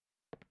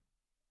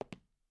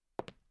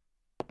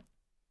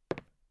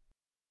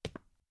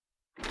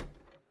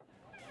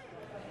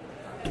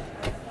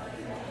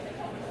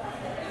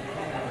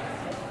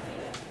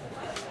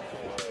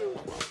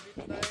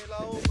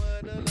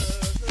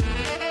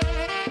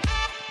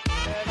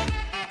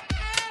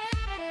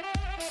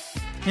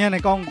เนี่ยใน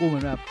กล้องกูเหมื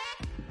อน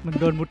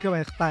โดนมุดเข้าไป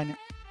ใต้เนี่ย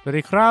สวัส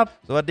ดีครับ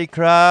สวัสดีค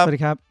รับ สวัส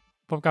ดีครับ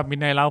พบกับมิด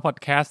ไนท์เราพอด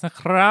แคสต์นะ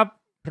ครับ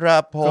ครั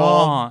บผมก็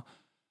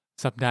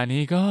สัปดาห์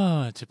นี้ก็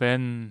จะเป็น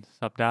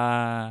สัปดาห์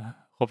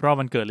ครบรอบ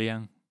วันเกิดหรือยั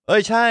ง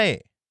ใช่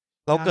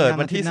เราเกิด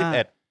วันที่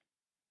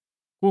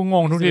11กูง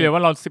งทุกทีเลยว่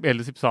าเรา11ห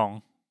รือ12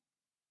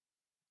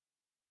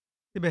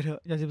 11เถอ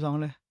ะอย่า12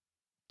เลย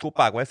กู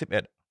ปากไว้11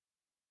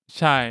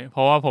ใช่เพร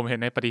าะว่าผมเห็น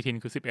ในปฏิทิน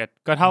คือ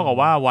11ก็เท่ากับ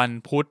ว่าวัน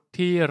พุธ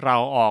ที่เรา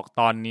ออก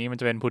ตอนนี้มัน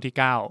จะเป็นพุธที่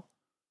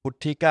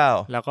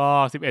9แล้วก็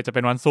11จะเ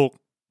ป็นวันศุกร์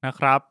นะ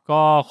ครับ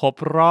ก็ครบ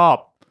รอบ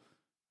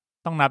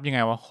ต้องนับยังไง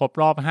วะครบ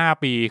รอบ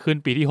5ปีขึ้น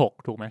ปีที่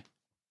6ถูกไหม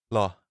หร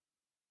อ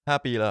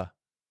5ปีเหรอ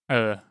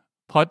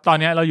เพราะตอน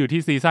นี้เราอยู่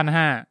ที่ซีซั่น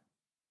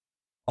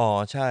5อ๋อ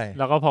ใช่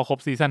แล้วก็พอครบ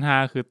ซีซั่น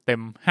5คือเต็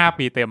ม5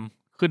ปีเต็ม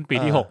ขึ้นปี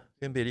ที่6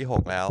ขึ้นปีที่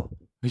6แล้ว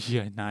เฮ้ย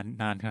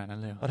นานขนาดนั้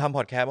นเลยเราทำพ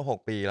อดแคสต์มา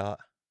6ปีแล้ว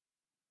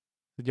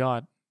สุดยอ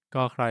ด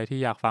ก็ใครที่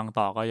อยากฟัง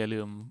ต่อก็อย่าลื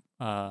ม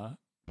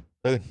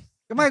ตื่น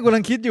ก็ไม่กูกำลั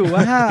งคิดอยู่ว่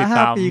า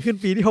5ปีขึ้น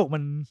ปีที่6มั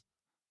น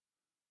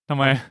ทำ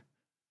ไม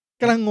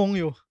กำลังงง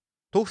อยู่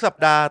ทุกสัป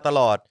ดาห์ตล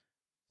อด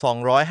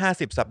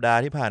250สัปดาห์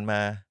ที่ผ่านมา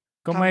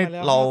ก็ไม่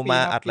เรามา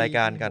อัดรายก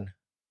ารกัน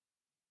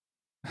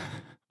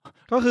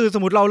ก็คือส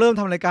มมติเราเริ่ม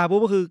ทำรายการปุ๊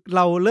บก็คือเ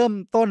ราเริ่ม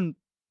ต้น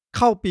เ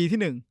ข้าปี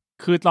ที่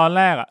1คือตอนแ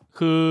รกอ่ะ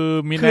คือ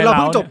มีคือเราเ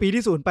พิ่งจบปี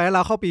ที่0ไปแล้วเร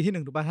าเข้าปีที่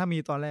1ถูกป่ะถ้ามี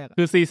ตอนแรก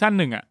คือซีซั่น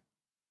1อ่ะ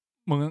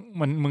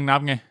มึงนับ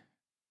ไง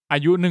อา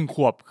ยุ1ข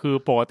วบคือ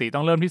ปกติต้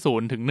องเริ่มที่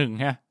0ถึง1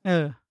ใช่มั้ย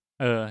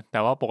แต่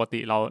ว่าปกติ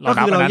เรานับ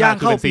อันนั้น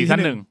คือเป็นซีซั่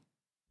น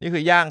1นี่คื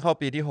อย่างเข้า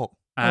ปีที่6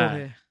โอเค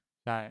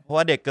ใช่เพราะ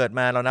ว่าเด็กเกิด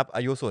มาเรานับอ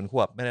ายุ0ข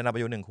วบไม่ได้นับอ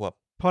ายุ1ขวบ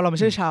พอเราไม่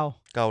ใช่ชาว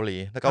เกาหลี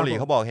แต่เกาหลี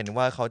เขาบอกเห็น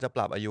ว่าเขาจะป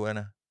รับอายุแล้ว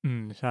นะ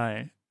ใช่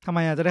ทำไม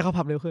จะได้เข้า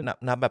ผับเร็วขึ้น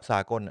นับแบบสา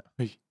กลอ่ะ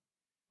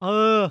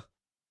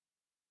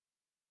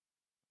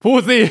พู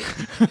ดสิ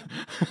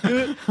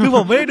คือผ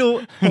มไม่ได้ดู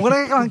ผมก็ได้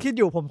กำลังคิด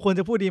อยู่ผมควร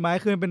จะพูดดีไหม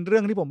คือมันเป็นเรื่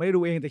องที่ผมไม่ได้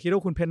ดูเองแต่คิดว่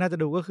าคุณเพชรน่าจะ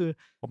ดูก็คือ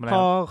พ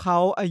อเขา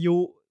อายุ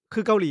คื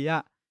อเกาหลีอ่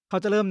ะเขา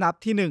จะเริ่มนับ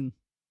ที่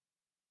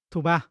1ถู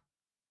กป่ะ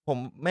ผม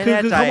ไม่แน่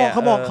ใจเข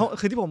าบอก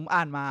คือที่ผม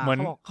อ่านมา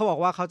เขาบอก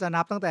ว่าเขาจะ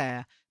นับตั้งแต่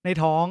ใน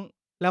ท้อง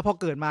แล้วพอ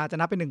เกิดมาจะ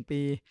นับเป็น1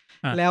ปี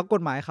แล้วก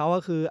ฎหมายเขาก็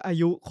คืออา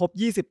ยุครบ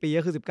20ปี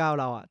ก็คือ19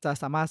เราอ่ะจะ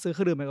สามารถซื้อเค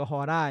รื่องดื่มแอลกอฮอ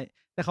ล์ได้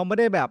แต่เขาไม่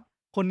ได้แบบ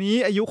คนนี้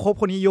อายุครบ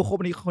คนนี้อายุครบ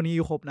คนนี้อ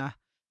ายุครบนะ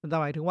มัน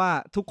หมายถึงว่า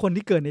ทุกคน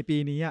ที่เกิดในปี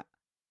นี้อ่ะ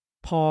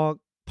พ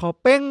อ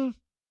เป้ง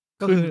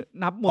ก็คือ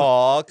นับหมด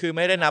คือไ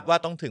ม่ได้นับว่า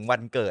ต้องถึงวั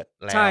นเกิด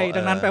แล้วใช่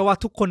ดังนั้นแปลว่า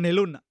ทุกคนใน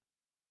รุ่นอ่ะ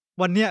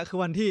วันเนี้ยคือ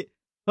วันที่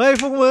เฮ้ย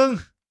พวกมึง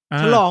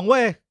ฉลองเ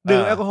ว้ยดื่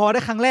มแอลกอฮอล์ไ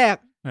ด้ครั้งแรก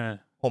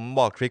ผม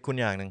บอกทริคคุณ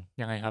อย่างนึง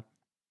ยังไงครับ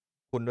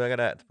คุณด้วยก็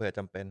ได้เผื่อจ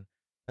ำเป็น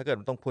ถ้าเกิด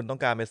คุณต้อง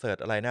การไปเสิร์ช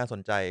อะไรน่าส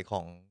นใจขอ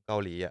งเกา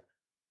หลีอ่ะ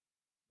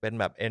เป็น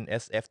แบบ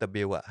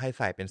NSFW อ่ะให้ใ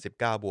ส่เป็น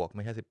19บวกไ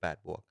ม่ใช่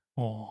18บวก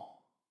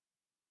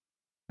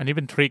อันนี้เ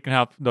ป็นทริคนะ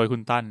ครับโดยคุ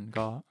ณตั้น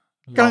ก็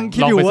กำลัง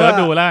คิดอยู่ว่า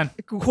ดูแล้ว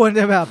กูควรจ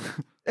ะแบบ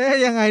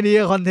ยังไงดี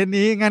กับคอนเทนต์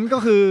นี้งั้นก็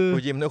คือกู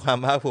ยิ้มด้วยความ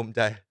ภาคภูมิใ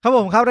จครับผ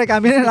มครับรายการ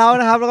ไม่ได้เล่า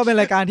นะครับแล้วก็เป็น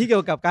รายการที่เกี่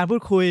ยวกับการพู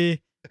ดคุย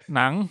ห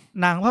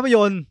นังภาพย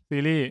นตร์ซี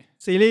รี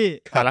ส์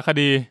สารค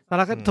ดี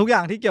ทุกอย่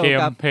างที่เกี่ยว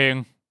กับเพลง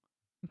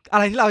อะ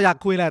ไรที่เราอยาก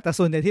คุยแหละแต่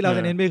ส่วนใหญ่ที่เราจ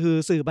ะเน้นไปคือ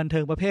สื่อบันเทิ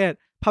งประเภท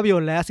ภาพย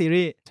นตร์และซี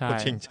รีส์ใช่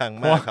จริงจัง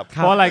มากครับเ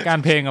พราะรายการ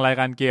เพลงกับราย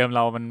การเกมเร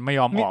ามันไม่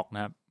ยอมออกน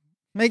ะครับ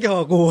ไม่เกี่ยว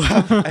กับกูครั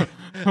บ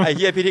ไอ้เ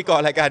หี้ยพิธีกร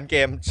รายการเก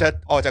มจะ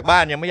ออกจากบ้า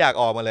นยังไม่อยาก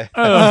ออกมาเลย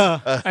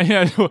ไอ้เหี้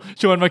ย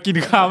ชวนมากิน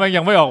ข้าวแม่ง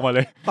ยังไม่ออกมาเล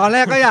ยตอนแร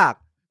กก็อยาก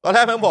ตอนแร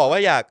กมันบอกว่า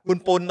อยากคุณ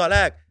ปุณตอนแร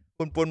ก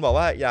คุณปุณบอก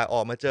ว่าอยากอ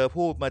อกมาเจ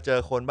อ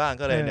คนบ้าง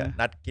ก็เลยเนี่ย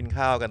นัดกิน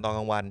ข้าวกันตอนก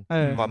ลางวัน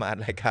ก่อนมาอัด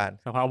รายการ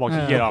สักพักบอก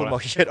ขี้เกียจออกคุณบอ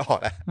กขี้เกียจออก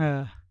แล้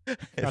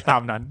วก็ตา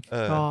มนั้น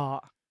ก็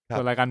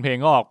ส่วนรายการเพลง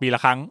ก็ออกปีละ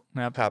ครั้งน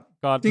ะครับ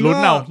ก็ลุ้น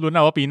เอ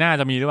าว่าปีหน้า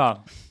จะมีหรือเปล่า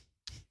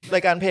รา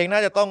ยการเพลงน่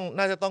าจะ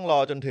ต้องรอ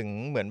จนถึง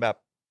เหมือนแบบ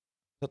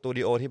สตู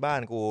ดิโอที่บ้า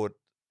นกู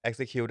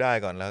execute ได้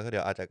ก่อนแล้วก็เ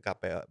ดี๋ยวอาจจะกลับ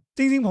ไปจ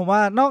ริงๆผมว่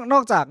าน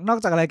อกจ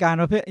ากรายการ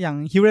ประเภทอย่าง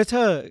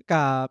Hurator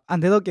กับ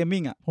Untitled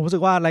Gaming อ่ะผมรู้สึ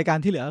กว่ารายการ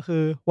ที่เหลือคื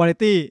อ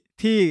variety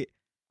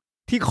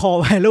ที่ core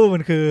value มั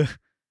น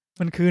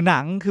คือหนั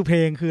งคือเพล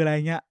งคืออะไร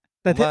เงี้ย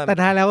แต่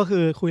ท้ายแล้วก็คื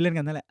อคุยเล่น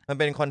กันนั่นแหละมัน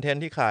เป็นคอนเทน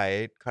ต์ที่ขาย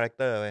คาแรคเ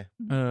ตอร์เว้ย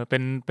เ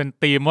ป็น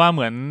ธีมว่าเห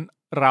มือน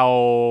เรา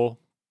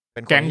เป็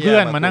นแก๊งเพื่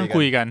อนมานั่ง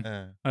คุยกัน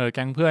แ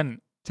ก๊งเพื่อน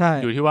ใช่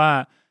อยู่ที่ว่า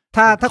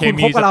ถ้าคุณ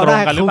คบกับเราได้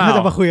คุณก็จ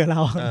ะมาคุยกับเร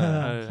า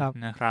ครับ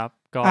นะครับ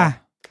ก็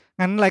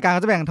งั้นรายการ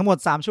ก็จะแบ่งทั้งหมด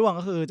3ช่วง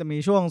ก็คือจะมี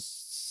ช่วง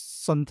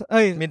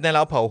มิดในเร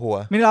าเผาหัว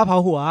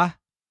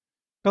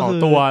ก็คื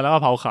อตัวแล้วก็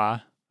เผาขา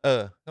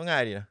ก็ง่า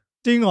ยดีนะ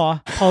จริงเหรอ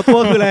เผาตัว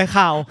คืออะไร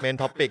ข่าวเมน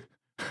ท็อปิก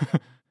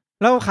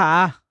แล้วขา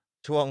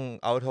ช่วง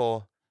เอาโท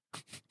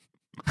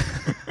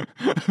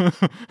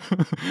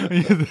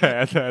แต่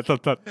ส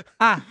ด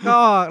ก็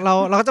เรา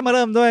ก็จะมาเ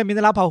ริ่มด้วยมิต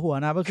รลับเผาหัว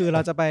นะก็คือเร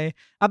าจะไป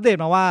อัปเดต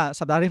มาว่า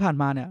สัปดาห์ที่ผ่าน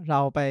มาเนี่ยเรา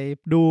ไป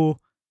ดู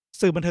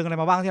สื่อบันเทิงอะไร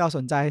มาบ้างที่เราส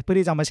นใจเพื่อ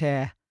ที่จะมาแช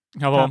ร์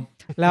ครับผม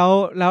แล้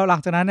วหลั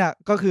งจากนั้นเนี่ย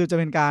ก็คือจะ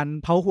เป็นการ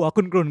เผาหัวก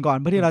ลุ่นๆก่อน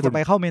เพื่อที่เราจะไป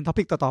เข้าเมนท็อ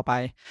ปิกต่อไป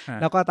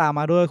แล้วก็ตาม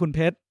มาด้วยคุณเพ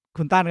ชร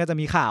คุณตั้นก็จะ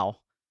มีข่าว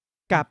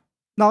กับ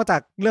นอกจาก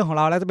เรื่องของเ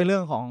ราแล้วจะเป็นเรื่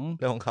องของ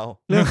เขา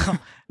เรื่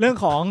อง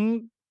ของ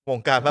ว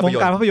งการภา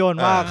พยนต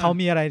ร์ว่าเขา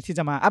มีอะไรที่จ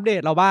ะมาอัปเด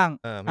ตเราบ้าง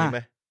มีไหม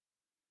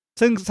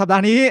ซึ่งสัปดา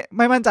ห์นี้ไ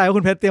ม่มั่นใจว่า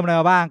คุณเพชรเตรียมอะไร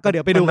มาบ้างก็เดี๋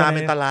ยวไปดูกันเ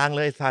ป็นตารางเ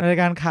ลยสัตว์ใน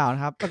การข่าวน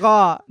ะครับแล้วก็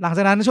หลังจ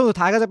ากนั้นช่วงสุด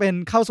ท้ายก็จะเป็น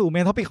เข้าสู่เม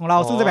นท็อปิกของเรา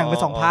ซึ่งจะแบ่งเป็น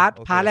2พาร์ท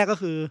พาร์ทแรกก็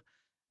คือ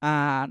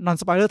non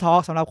spoiler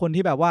talk สำหรับคน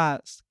ที่แบบว่า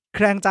แค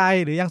ลงใจ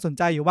หรือยังสน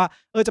ใจอยู่ว่า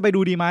จะไปดู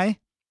ดีไหม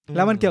แ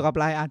ล้วมันเกี่ยวกับอ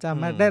ะไรอาจจะ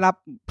มาได้รับ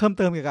เพิ่มเ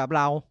ติมเกี่ยวกับเ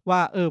ราว่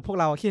าพวก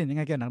เราคิดเห็นยังไ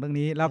งเกี่ยวกับหนังเรื่อง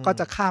นี้แล้วก็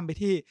จะข้ามไป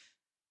ที่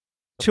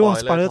ช่วง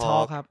spoiler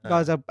talk ครับก็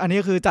จะอันนี้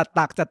คือจัด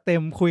ตักจัดเต็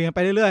มคุยกันไป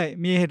เรื่อย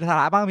ๆมีสา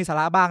ระบ้างมีสา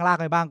ระบ้างลาก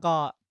ไปบ้างก็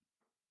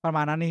ประม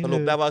าณนั้นนี่สรุ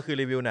ปได้ว่าคือ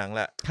รีวิวหนังแ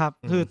หละครับ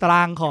คือตาร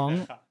างของ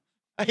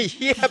ไอ้เ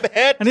หี้ยเบ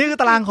สอันนี้คือ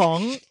ตารางของ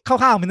คร่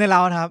าวๆของในเร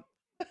านะครับ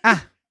อ่ะ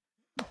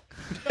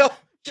เดี๋ยว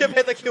เชื่อเพ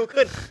ชรตะคิว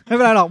ขึ้นไม่เ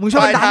ป็นไรหรอกมึงช่ว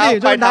ยมันดันดิ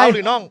ช่วยมันดันห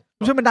รือน้อง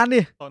มึงช่วยมันดัน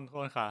ดิต้น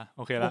ขาโ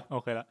อเคแล้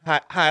ว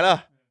หายแล้ว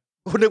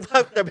กูนึกว่า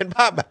จะเป็นภ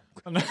าพแบบ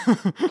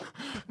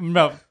มันแ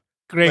บบ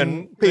เกรง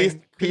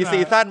พีซี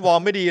ซั่นวอร์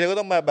มไม่ดีแล้วก็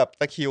ต้องมาแบบ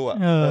ตะคิวอ่ะ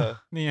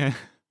นี่ไง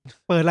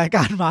เปิดรายก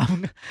ารมา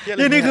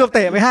นี่คือเต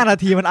ะไป5 นา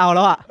ทีมันเอาแ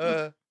ล้วอ่ะ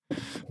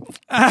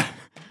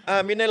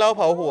มินในเราเ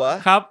ผาหัว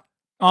ครับ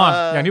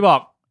อย่างที่บอก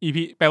EP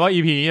แปลว่า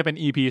EP นี้จะเป็น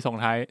EP ส่ง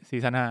ท้ายซี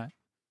ซั่น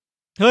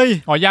5เฮ้ย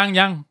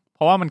ยังเพ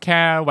ราะว่ามันแค่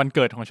วันเ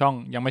กิดของช่อง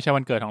ยังไม่ใช่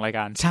วันเกิดของรายก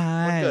ารใช่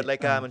วันเกิดราย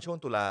การมันช่วง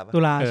ตุล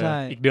าใช่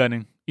อีกเดือนนึ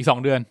งอีก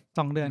2 เดือน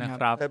นะค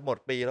รับแต่หมด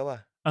ปีแล้วว่ะ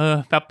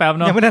แป๊บๆ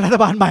เนาะยังไม่ได้รัฐ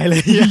บาลใหม่เล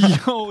ยเ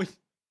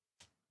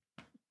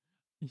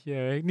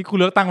ฮ้ยนี่กู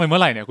เลือกตั้งไปเมื่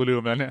อไหร่เนี่ยกูลื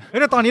มแล้วเนี่ย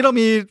แต่ตอนนี้เรา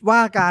มีว่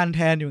าการแท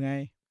นอยู่ไง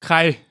ใคร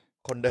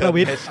คนเดิม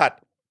ไอ้สัตว์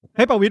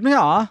ประวิตรไม่ใช่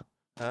หรอ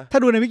ถ้า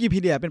ดูในวิกิพี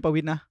เดียเป็นประ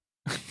วิตรนะ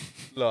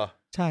เหรอ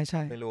ใช่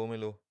ไม่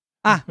รู้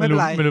อ่ะไม่เป็น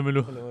ไรไม่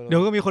รู้เดี๋ย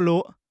วก็มีคน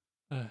รู้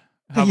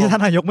ถ้าท่า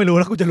นนายกไม่รู้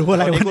แล้วกูจะรู้อะ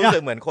ไรวะเนี่ยรู้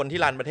สึกเหมือนคนที่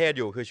รันประเทศอ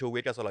ยู่คือชูวิ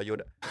ทย์กับสรยุท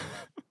ธ์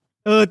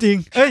จริง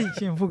เ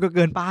ชี่ยพูดก็เ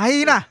กินไป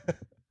นะ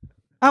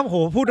โห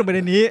พูดถึงประเ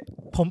ด็นนี้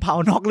ผมเผา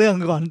นอกเรื่อง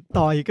ก่อน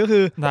ต่ออีกก็คื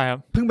อได้ครับ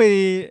เพิ่งไป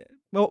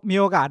มี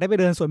โอกาสได้ไป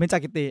เดินสวนเบญจ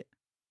กิติ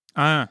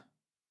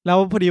แล้ว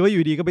พอดีว่าอ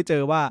ยู่ดีก็ไปเจ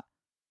อว่า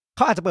เข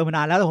าอาจจะเปิดมาน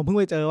านแล้วแต่ผมเพิ่ง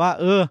ไปเจอว่า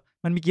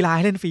มันมีกีฬาใ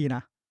ห้เล่นฟรีน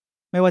ะ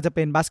ไม่ว่าจะเ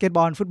ป็นบาสเกตบ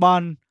อลฟุตบอ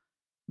ล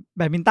แ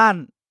บดมินตัน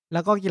แ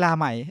ล้วก็กีฬา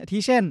ใหม่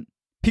ที่เช่น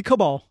พิกเกิล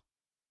บอ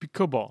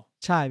ล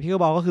ใช่พิกเกิล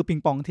บอลก็คือปิง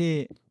ปองที่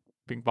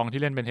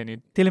เล่นเป็นเทน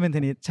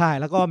นิสใช่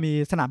แล้วก็มี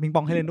สนามปิงป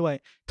องให้เล่นด้วย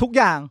ทุกอ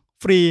ย่าง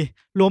ฟรี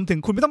รวมถึง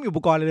คุณไม่ต้องมีอุป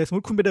กรณ์เลยสมม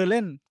ติคุณไปเดินเ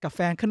ล่นกับแฟ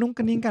นขนุ่งก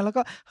ระนิ่งกันแล้ว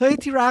ก็เฮ้ย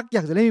ที่รักอย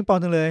ากจะเล่นปิงปอง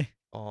จังเลย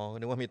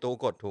นึกว่ามีตู้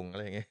กดถุงอะไ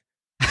รอย่างเงี้ย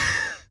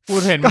กู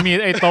เห็นมี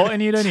ไอ้โต๊ะไอ้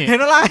นี่ด้วยนี่เห็น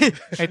อะไร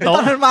ไอ้โต๊ะ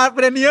มันมาปร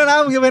ะเด็นนี้แล้วนะ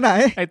มึงจะไปไหน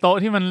ไอ้โต๊ะ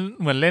ที่มัน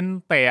เหมือนเล่น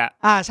เตะ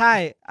ใช่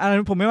อันนั้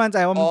นผมไม่มั่นใจ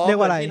ว่าเรียก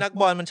ว่าอะไรที่นัก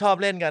บอลมันชอบ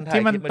เล่นกัน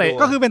ที่มันเตะ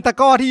ก็คือเป็นตะ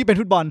ก้อที่เป็น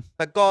ฟุตบอล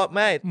ตะก้อไ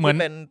ม่เหมื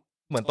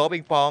อนโต๊ะปิ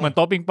งป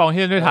อง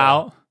ที่เล่นด้วยเท้า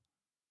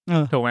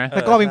ถูกไหมต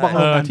ะก้อปิงปอง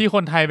ที่ค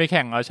นไทยไปแ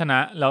ข่งแล้วชนะ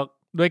แล้ว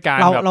ด้วยการ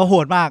แบบเราโห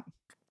ดมาก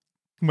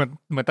เห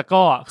มือนตะ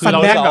ก้อคือเร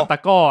าเล่นแบบตะ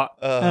ก้อ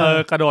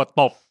กระโดด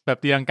ตบแบบ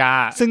ตีลังกา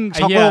ซึ่ง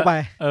ช็อกโลกไป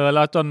แ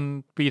ล้วจน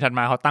ปีถัดม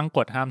าเขาตั้งก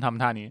ฎห้ามท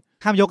ำท่านี้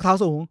ห้ามยกเท้า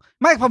สูง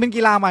ไม่พอเป็น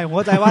กีฬาใหม่ผมเ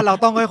ข้าใจว่าเรา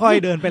ต้องค่อย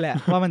ๆเดินไปแหละ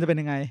ว่ามันจะเป็น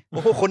ยังไงโ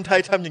อ้คนไทย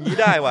ทำอย่างนี้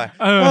ได้ว่ะ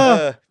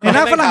เห็นไหม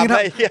ฝ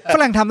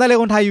รั่งทำได้เลย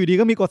คนไทยอยู่ดี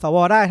ก็มีกฎสว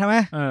ได้ใช่ไหม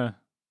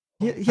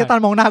เฮียตั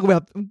นมองหน้ากูแบ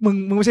บมึ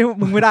งไม่ใช่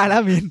มึงไม่ได้แล้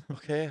วมินโอ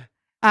เค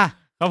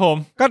ครับผม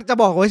ก็จะ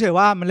บอกไว้เฉย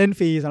ว่ามันเล่น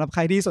ฟรีสำหรับใค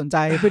รที่สนใจ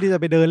เพื่อที่จะ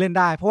ไปเดินเล่น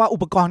ได้เพราะว่าอุ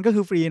ปกรณ์ก็คื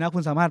อฟรีนะคุ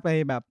ณสามารถไ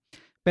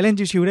ปเล่น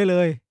ชิวๆได้เล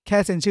ยแค่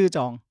เซ็นชื่อจ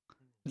อง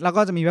แล้ว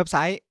ก็จะมีเว็บไซ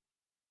ต์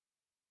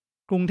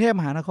กรุงเทพ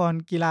มหานคร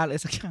กีฬาอะไร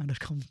สักอย่าง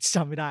 .com จ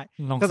ำไม่ได้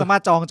ก็สามาร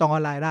ถจองออ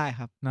นไลน์ได้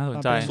ครับน่าสน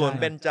ใจส่วน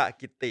เบญจ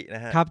กิติน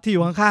ะฮะครับที่อ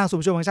ยู่ข้างๆศูน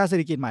ย์ประชุมแห่งชาติเศรษ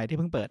ฐกิจใหม่ที่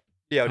เพิ่งเปิด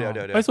เดี๋ย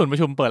วศูนย์ประ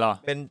ชุมเปิดหรอ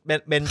เป็น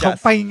เบญจเขา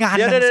ไปงานเ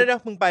ดี๋ยว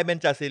มึงไปเบญ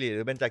จศิริห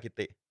รือเบญจกิ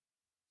ติ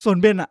ส่วน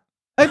เบญ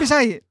ไม่ใ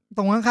ช่ต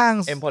รงข้าง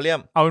ๆเอ็มโพเรียม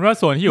เอาเป็นว่า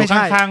ส่วนที่อยู่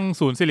ข้างๆ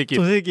ศูนย์ศิริกิติ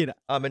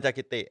เบญจ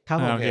กิติครับ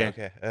โอเ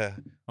ค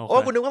โอ้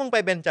กูนึกว่ามึงไป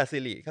เบญจศิ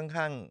ริข้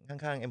าง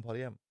ๆเอ็มโพเ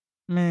รียม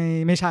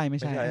ไม่ใช่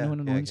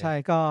นู้นใช่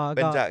ก็เ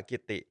ป็นจากกิ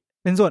ติ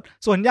เป็น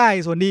ส่วนใหญ่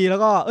ส่วนดีแล้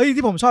วก็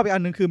ที่ผมชอบอีกอั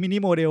นนึงคือมินิ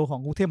โมเดลของ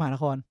กรุงเทพมหาน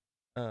คร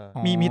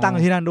มีตั้งอ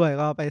ยู่ที่นั่นด้วย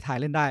ก็ไปถ่าย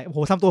เล่นได้โอ้โห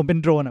ทำตัวเป็น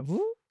โดรน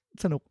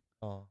สนุก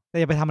แต่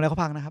อย่าไปทำอะไรเขา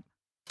พังนะครับ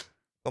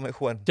ก็ไม่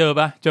ควรเจ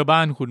อบ้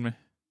านคุณไหม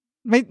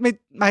ไม่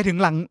หมายถึ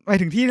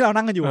งที่เรา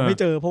นั่งกันอยู่ไม่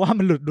เจอเพราะว่า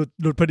มันห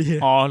ลุดพอดี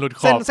หลุด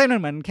ขอบเส้นมัน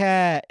เหมือนแค่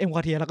เอ็มคว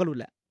อเทียแล้วก็หลุด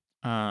แหละ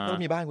ก็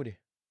มีบ้านกูดิ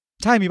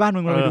ใช่มีบ้านมึ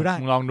งไปดูได้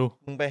มึงลองดู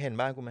มึงไปเห็น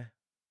บ้านกูไหม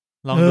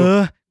ลองดู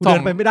เดิน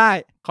ไปไม่ได้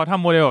เขาท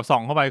ำโมเดลแบบส่อ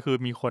งเข้าไปคือ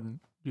มีคน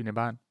อยู่ใน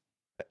บ้าน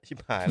ชิบ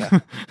หายแล้ว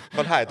เข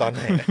าถ่ายตอนไห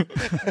น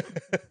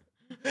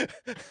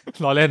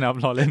รอเล่นนะครับ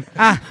รอเล่น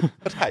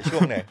เขาถ่ายช่ว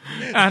งไหน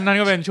นั่น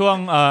ก็เป็นช่วง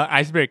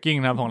ice breaking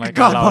นะครับของรายก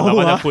ารเรา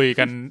ก็จะคุย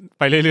กัน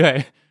ไปเรื่อย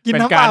ๆกิน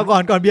น้ำเปล่าก่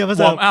อนเบียร์มาเ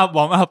สิร์ฟว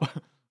อร์มอัพ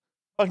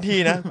บางที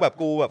นะแบบ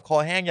กูแบบคอ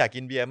แห้งอยาก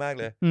กินเบียร์มาก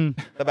เลย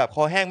แต่แบบค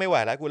อแห้งไม่ไหว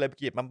แล้วกูเลยไป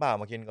กินน้ำเปล่า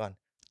มากินก่อน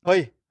เฮ้ย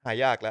หา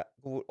ยากแล้ว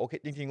กูโอเค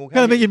จริงๆกูแค่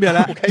ไม่กินเบียร์แ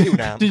ล้วแค่อยู่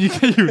น้ำจริงๆแ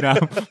ค่อยู่น้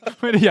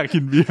ำไม่ได้อยากกิ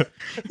นเบียร์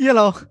เ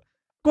รา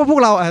ก็พวก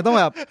เราอาจจะต้อง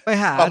แบบไป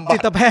หาจิ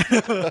ตแพทย์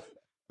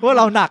เพราะ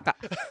เราหนัก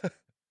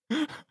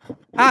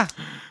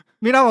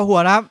มีเล่ากับหัว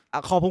นะครั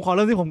บผมขอเ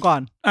ริ่มที่ผมก่อ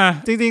น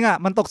จริง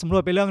ๆมันตกสำรว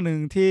จไปเรื่องนึง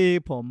ที่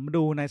ผม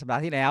ดูในสัปดา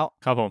ห์ที่แล้ว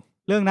ครับผม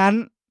เรื่องนั้น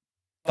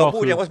เราพู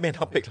ดยังว่าเมน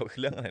ท็อปิกเราคือ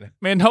เรื่องอะไรนะ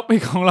เมนท็อปิ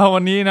กของเรา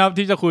วันนี้นะครับ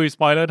ที่จะคุยส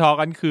ปอยเลอร์ทอล์ก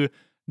กันคือ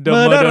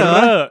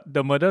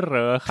The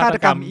Murderer ฆาต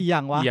กรรมอีหยั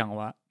งว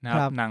ะนะ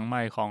ครับหนังให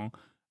ม่ของ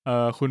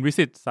คุณวิ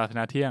สิตศาสน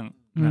าเที่ยง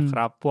นะค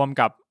รับพ่วง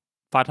กับ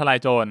ฟ้าทลาย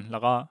โจรแล้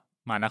วก็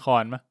หมานค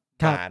รมั้ย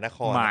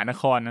หมาน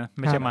ครนะ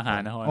ไม่ใช่มหา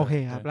นครโอเค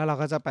ครับแล้วเรา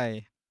ก็จะไป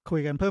คุย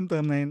กันเพิ่มเติ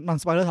มใน Non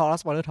Spoiler Talk และ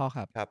Spoiler Talk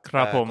ค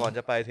รับผมก่อนจ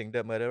ะไปถึง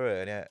The Murderer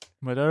เนี่ย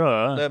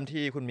เริ่ม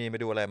ที่คุณมีไป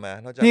ดูอะไรมา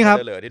นอกจาก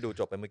Murderer ที่ดู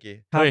จบไปเมื่อกี้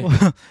ครับ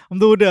ผม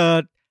ดู The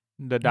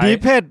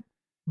Deepest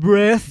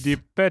Breath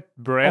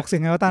ออกเสีย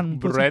งไงวะตั้น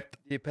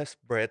Deepest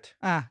Breath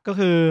ก็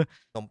คือ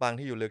ขนมปัง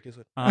ที่อยู่ลึกที่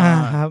สุด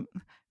ครับ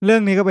เรื่อ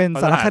งนี้ก็เป็น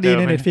สารคดีใ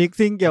น Netflix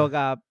ซึ่งเกี่ยว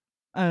กับ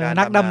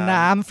นักดำ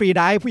น้ำฟรีไ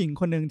ดฟ์ผู้หญิง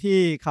คนหนึ่งที่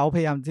เขาพ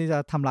ยายามที่จะ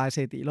ทำลายส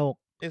ถิติโลก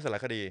นี่สาร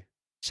คดี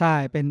ใช่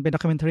เป็นด็อ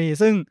กคิวเมนทารี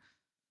ซึ่ง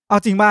เอา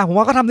จริงป่ะผม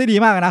ว่าก็ทำได้ดี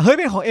มากนะเฮ้ย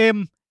เป็นของ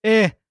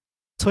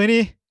A24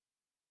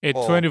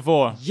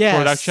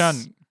 Production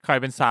ใคร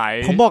เป็นสาย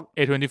ผมบอก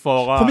A24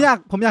 ก็ผมอยา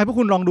กให้พวก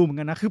คุณลองดูเหมือน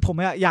กันนะคือผม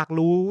อยาก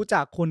รู้จ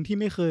ากคนที่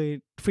ไม่เคย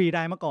ฟรีได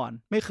ฟ์มาก่อน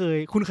ไม่เคย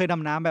คุณเคยด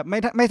ำน้ำแบบไ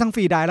ม่ทั้งฟ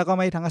รีไดฟ์แล้วก็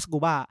ไม่ทั้งสกู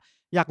บ้า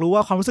อยากรู้ว่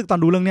าความรู้สึกตอน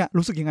ดูเรื่องเนี้ย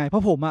รู้สึกยังไงเพรา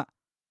ะผม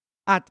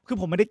คือ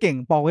ผมไม่ได้เก่ง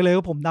บอกไว้เลย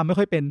ว่าผมดำไม่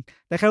ค่อยเป็น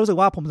แต่แค่รู้สึก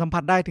ว่าผมสัมผั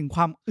สได้ถึงค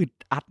วามอึด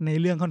อัดใน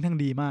เรื่องค่อนข้าง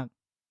ดีมาก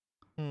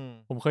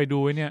ผมเคยดู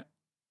เนี่ย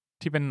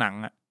ที่เป็นหนัง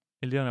ใ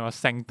นเรื่องอะไรว่า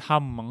แซงทั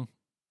มมั้ง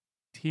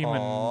ที่มั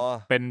น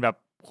เป็นแบบ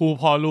คู่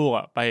พ่อลูก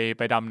ไ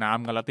ปดำน้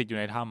ำกันแล้วติดอยู่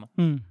ในถ้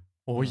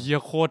ำโอ้ยเหี้ย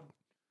โค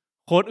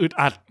ตรอึด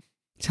อัด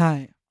ใช่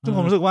ซึ่งผ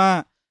มรู้สึกว่า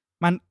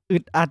มันอึ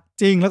ดอัด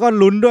จริงแล้วก็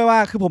ลุ้นด้วยว่า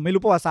คือผมไม่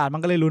รู้ประวัติศาสตร์มั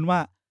นก็เลยลุ้นว่า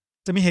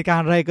จะมีเหตุการ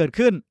ณ์อะไรเกิด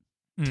ขึ้น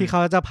ที่เขา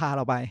จะพาเ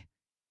ราไป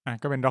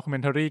ก็เป็นด็อกคิวเม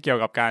นทารีเกี่ยว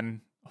กับการ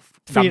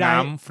ดำน้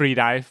ำฟรี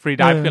ไดฟ์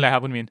คืออะไรครั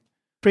บคุณมิน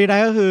ฟรีได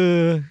ฟ์ก็คือ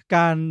ก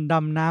ารด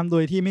ำน้ำโด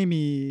ยที่ไม่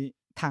มี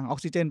ถังออก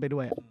ซิเจนไปด้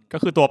วยก็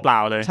คือตัวเปล่า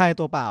เลยใช่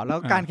ตัวเปล่าแล้ว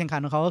การแข่งขั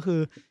นของเขาก็คือ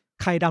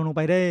ใครดำลงไ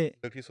ปได้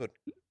ลึกที่สุด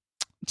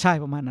ใช่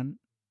ประมาณนั้น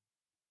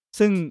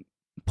ซึ่ง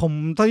ผม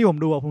ตอนที่ผม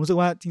ดูผมรู้สึก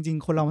ว่าจริง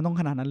ๆคนเรามันต้อง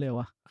ขนาดนั้นเลย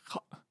วะ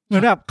เหมื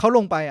อนแบบเขาล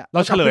งไปเร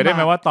าเฉลยได้ไห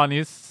มว่าตอน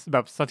นี้แบ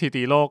บสถิ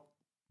ติโลก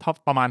ท็อป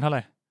ประมาณเท่าไห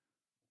ร่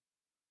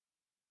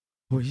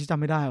โอ้ยจำ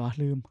ไม่ได้วะ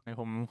ลืม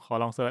ผมขอ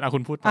ลองเสิร์ชคุ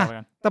ณพูดต่อ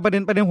กันแต่ประเ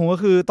ด็นผมก็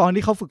คือตอน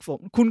ที่เขาฝึกฝน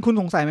คุณ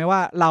สงสัยไหมว่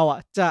าเรา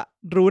จะ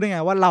รู้ได้ไง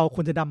ว่าเราค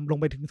วรจะดำลง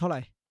ไปถึงเท่าไหร่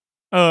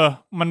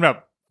มันแบบ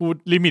กู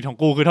ลิมิตของ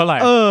กูคือเท่าไหร่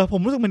ผ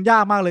มรู้สึกมันยา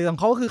กมากเลยแต่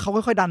เขาก็คือเขา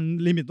ค่อยๆดัน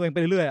ลิมิตตัวเองไป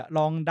เรื่อยๆล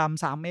องด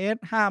ำ3 เมตร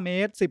5 เม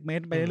ตร10 เมต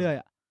รไปเรื่อย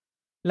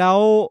ๆแล้ว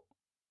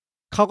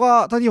เขาก็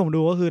เท่าที่ผม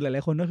ดูก็คือหล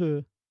ายๆคนก็คือ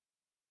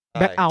แ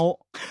บ็คเอาท์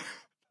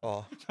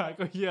ใช่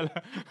ก็เหี้ยแล้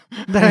ว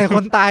แต่ค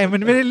นตายมั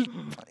นไม่ได้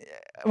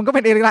มันก็เ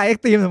ป็นเอ็กซ์ไลท์เอ็ก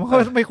ซ์ตรีมแต่มันก็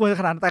ไม่ควร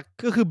ขนาดนั้นแต่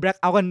ก็คือแบล็ค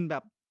เอาท์กันแบ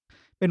บ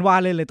เป็นว่า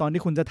เล่นเลยตอน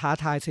ที่คุณจะท้า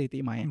ทายสถิติ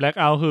ใหม่แบล็ค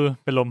เอาท์คือ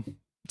เป็นลม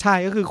ใช่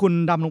ก็คือคุณ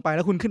ดำลงไปแ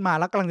ล้วคุณขึ้นมา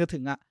แล้วกำลังจะถึ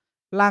ง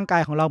ร่างกา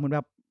ยของเราเหมือนแบ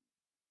บ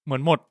เหมือ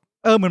นหมด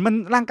เหมือนมัน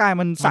ร่างกาย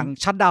มันสั่ง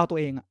ชัตดาวน์ตัว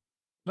เอง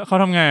แล้วเขา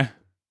ทำไง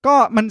ก็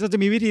มันจะ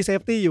มีวิธีเซ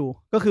ฟตี้อยู่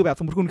ก็คือแบบ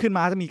สมมติคุณขึ้นม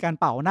าจะมีการ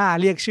เป่าหน้า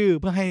เรียกชื่อ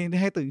เพื่อ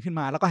ให้ตื่นขึ้น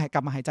มาแล้วก็ก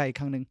ลับมาหายใจอีก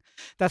ครั้งนึง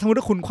แต่สมมติ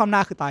ว่าคุณคว่ำหน้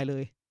าคือตายเล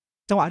ย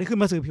จังหวะที่ขึ้น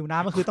มาสู่ผิวน้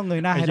ำก็คือต้องเง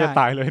ยหน้าให้ได้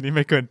ตายเลยนี่ไ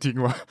ม่เกินจริง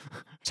ว่ะ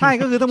ใช่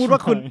ก็คือสมมติว่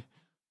า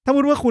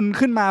คุณ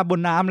ขึ้นมาบน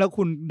น้ำแล้ว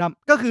คุณด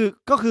ำ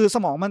ก็คือส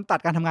มองมันตัด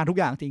การทำงานทุก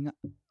อย่างทิ้ง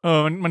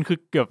มันคือ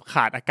เกือบข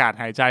าดอากาศ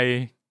หายใจ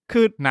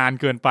คือนาน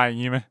เกินไปอย่า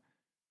งงี้ไหม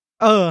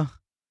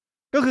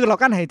ก็คือเรา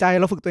กั้นหายใจ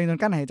เราฝึกตัวเองจ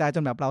นกั้นหายใจจ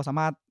นแบบเราสา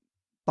มารถ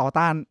ต่อ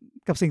ต้าน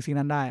กับสิ่ง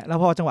นั้นได้แล้ว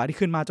พอจังหวะที่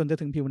ขึ้นมาจนจะ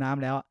ถึงผิวน้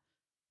ำแล้ว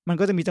มัน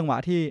ก็จะมีจังหวะ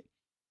ที่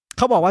เ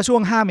ขาบอกว่าช่ว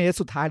ง5 เมตร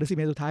สุดท้ายหรือ10 เ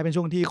มตรสุดท้ายเป็น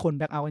ช่วงที่คนแ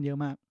บ็คเอาท์กันเยอะ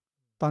มาก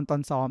ตอ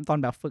นซ้อมตอน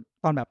แบบฝึก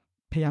ตอนแบบ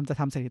พยายามจะ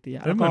ทำสถิติ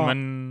แล้วเหมือ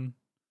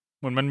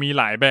นมันมี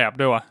หลายแบบ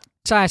ด้วยวะ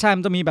ใช่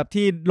มันจะมีแบบ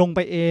ที่ลงไป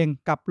เอง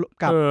กับ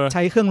ใ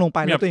ช้เครื่องลงไป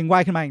แล้วตัวเองว่า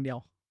ยขึ้นมาอย่างเดียว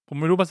ผม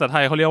ไม่รู้ภาษาไท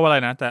ยเขาเรียกว่าอะไร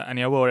นะแต่อัน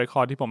นี้ World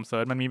Record ที่ผมเซิ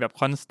ร์ชมันมีแบบ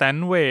constant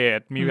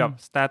weight มีแบบ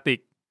static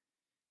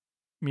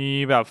มี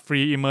แบบ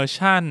free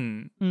immersion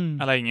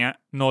อะไรอย่างเงี้ย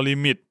no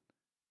limit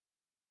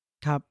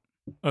ครับ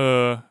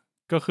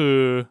ก็คือ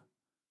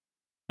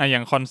อย่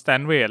าง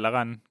constant weight แล้ว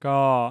กัน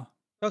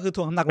ก็คือ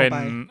ถ่วงน้ำหนักลงไป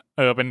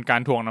เป็นกา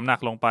รถ่วงน้ำหนัก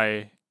ลงไป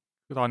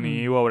ตอนนี้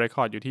World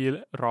Record อยู่ที่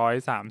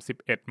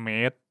131 เม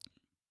ตร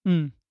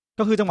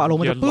ก็คือจังหวะลง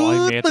มันจะปื้อ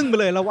ตึ้งไป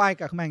เลยแล้วว่าย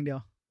กับข้างในอย่างเดียว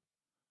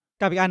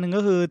กับอีกอันนึง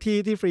ก็คือ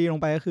ที่ฟรีลง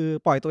ไปก็คือ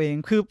ปล่อยตัวเอง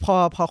คือ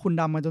พอคุณ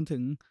ดำมาจนถึ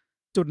ง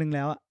จุดนึงแ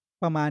ล้ว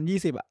ประมาณ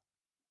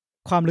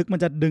20ความลึกมัน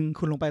จะดึง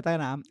คุณลงไปใต้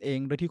น้ำเอง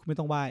โดยที่คุณไม่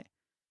ต้องว่าย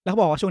แล้วเขา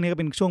บอกว่าช่วงนี้ก็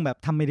เป็นช่วงแบบ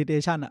ทำ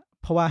meditation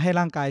เพราะว่าให้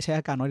ร่างกายใช้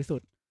อากาศน้อยที่สุ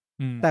ด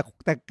แ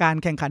ต่การ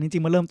แข่งขันจริ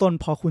งๆมันเริ่มต้น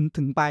พอคุณ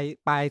ถึงป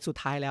ลายสุด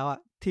ท้ายแล้ว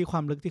ที่ควา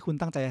มลึกที่คุณ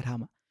ตั้งใจจะท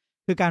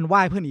ำคือการว่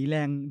ายเพื่อหนีแร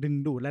งดึง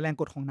ดูดและแรง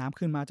กดของน้ำ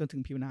ขึ้นมาจนถึ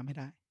งผิวน้ำให้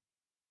ได้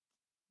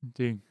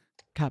จริง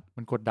ครับ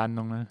มันกดดันต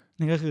รงนั้น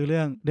นี่ก็คือเ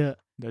รื่อง The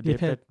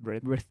Deepest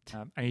Breath ค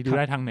รับอันนี้ดูไ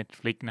ด้ทาง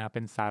Netflix นะครับเ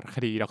ป็นสารค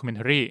ดีด็อกคิวเมน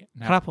ทารี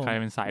นะครับใคร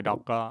เป็นสายด็อก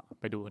ก็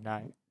ไปดูได้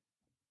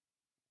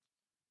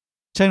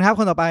เชิญครับ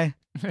คนต่อไป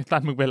ตั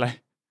ดมึงเป็นไร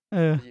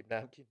หยิบน้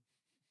ำกิน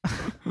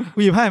กู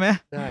หยิบให้ไหม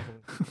ได้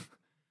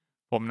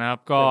ผมนะครับ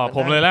ก็ผ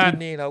มเลยแล้ว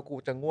นี่แล้วกู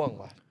จะง่วง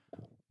ว่ะ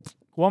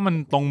กูว่ามัน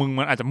ตรงมึง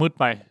มันอาจจะมืด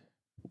ไป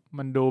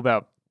มันดูแบ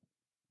บ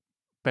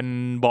เป็น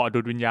เบาะดู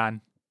ดวิญญาณ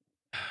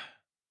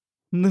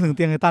นึกถึงเ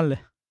ตียงไอ้ตั้นเล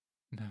ย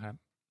นะครับ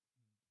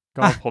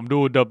ก็ผมดู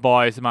The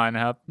Boys มาน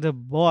ะครับ The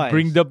Boys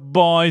Bring the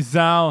Boys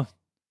out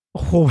โ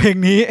อ้โหเพลง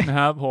นี้นะ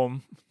ครับผม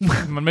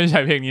มันไม่ใช่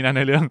เพลงนี้นะใ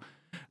นเรื่อง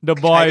The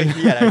Boys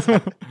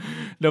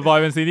The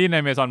Boys เป็นซีรีส์ใน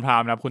Amazon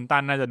Prime นะครับคุณ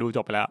ตั้นน่าจะดูจ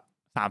บไปแล้ว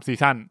3ซี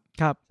ซั่น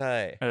ครับใช่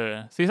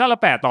ซีซั่นละ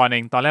8ตอนเอ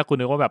งตอนแรกคุณ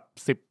นึกว่าแบบ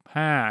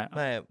15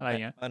อะไร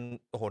เงี้ยมัน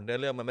โอ้โห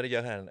เรื่องมันไม่ได้เยอ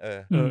ะขนาดนั้น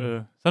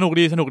สนุก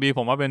ดีผ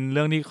มว่าเป็นเ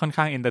รื่องที่ค่อน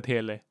ข้างเอนเตอร์เท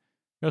นเลย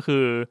ก็คื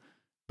อ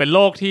เป็นโล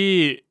กที่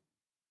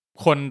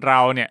คนเร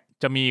าเนี่ย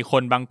จะมีค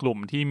นบางกลุ่ม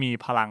ที่มี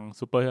พลัง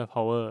ซูเปอร์พ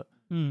าวเวอร์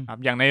ครับ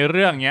อย่างในเ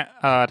รื่องเนี้ย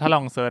ถ้าล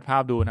องเซิร์ชภา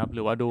พดูนะครับห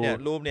รือว่าดู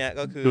รูปเนี้ย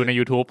ก็คือดูใน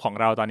YouTube ของ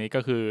เราตอนนี้ก็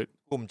คือ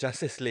กลุ่ม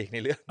Justice League ใน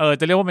เรื่อง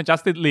จะเรียกว่าเป็น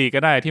Justice League ก็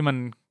ได้ที่มัน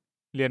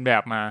เรียนแบ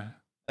บมา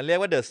เรียก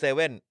ว่า The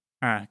Seven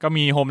ก็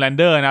มี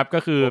Homelander นะครับก็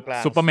คือ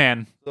ซูเปอร์แมน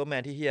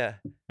ที่เหี้ย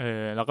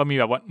แล้วก็มี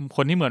แบบว่าค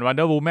นที่เหมือน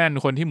Wonder Woman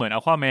คนที่เหมือน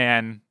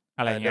Aquaman อ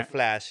ะไรเงี้ย The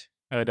Flash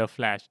The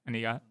Flash อัน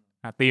นี้ก็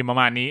ธีมประ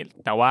มาณนี้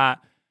แต่ว่า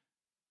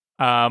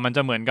มันจ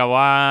ะเหมือนกับ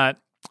ว่า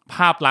ภ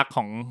าพลักษณ์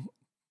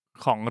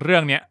ของเรื่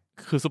องเนี้ย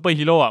คือซูเปอร์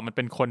ฮีโร่มันเ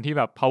ป็นคนที่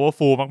แบบ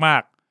powerful มา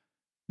ก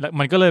ๆแล้ว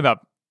มันก็เลยแบบ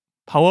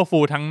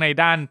powerful ทั้งใน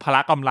ด้านพล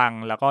ะกำลัง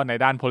แล้วก็ใน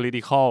ด้าน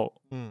political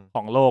ข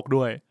องโลก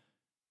ด้วย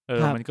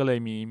มันก็เลย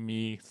มี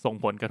ส่ง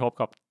ผลกระทบ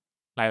กับ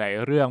หลาย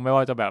ๆเรื่องไม่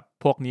ว่าจะแบบ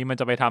พวกนี้มัน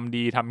จะไปทำ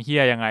ดีทำเหี้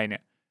ยยังไงเนี่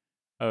ย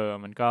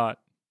มันก็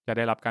จะไ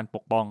ด้รับการป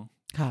กป้อง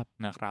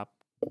นะครับ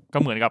ก็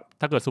เหมือนกับ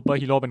ถ้าเกิดซูเปอร์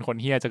ฮีโร่เป็นคน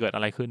เหี้ยจะเกิดอ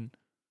ะไรขึ้น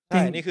ใ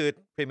ช่นี่คือ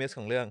premise ข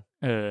องเรื่อง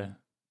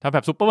ถ้าแบ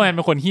บซูเปอร์แมนเ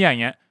ป็นคนเหี้ยอย่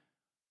างเงี้ย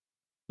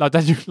เร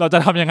าจะ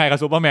ทำยังไงกับ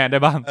ซูเปอร์แมนได้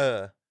บ้าง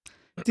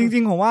จริ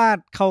งๆผมว่า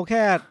เขาแ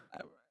ค่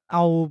เอ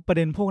าประเ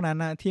ด็นพวกนั้น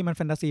นะที่มันแ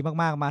ฟนตาซี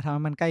มากๆมาทำใ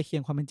ห้มันใกล้เคีย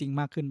งความเป็นจริง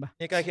มากขึ้นป่ะ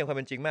นี่ใกล้เคียงความเ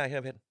ป็นจริงมากใช่ไห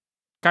มเพชร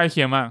ใกล้เ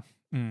คียงมาก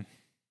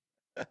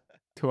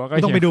ถือว่าใกล้เ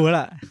คียงต้องไปดูแล้ว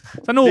ล่ะ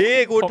สนุกดี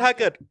กูถ้า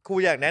เกิดกู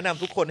อยากแนะน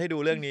ำทุกคนให้ดู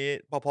เรื่องนี้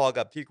พอๆ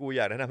กับที่กูอ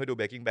ยากแนะนำให้ดู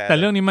Breaking Bad แต่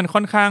เรื่องนี้มันค่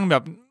อนข้างแบ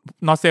บ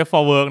not safe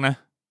for work นะ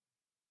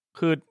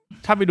คือ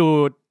ถ้าไปดู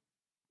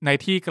ใน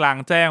ที่กลาง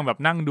แจ้งแบบ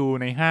นั่งดู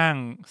ในห้าง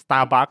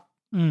Starbucks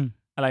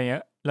อะไรเงี้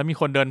ยแล้วมี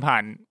คนเดินผ่า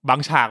นบาง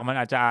ฉากมัน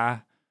อาจจะ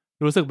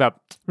รู้สึกแบบ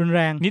รุนแ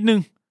รงนิดนึง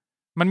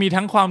มันมี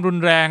ทั้งความรุน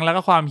แรงแล้ว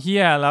ก็ความเหี้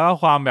ยแล้วก็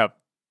ความแบบ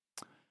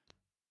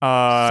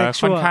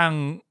ค่อนข้าง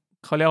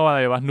เขาเรียกว่าอะไ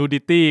รวะ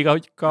nudity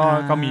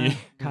ก็มี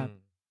ครับ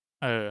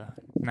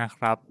นะค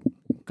รับ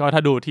ก็ถ้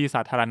าดูที่ส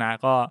าธารณะ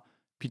ก็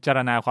พิจาร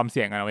ณาความเ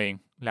สี่ยงกันเอาเอง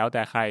แล้วแ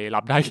ต่ใคร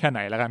รับได้แค่ไหน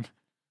แล้วกัน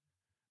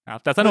ครับ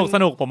แต่ส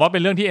นุกผมว่าเป็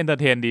นเรื่องที่เอนเตอ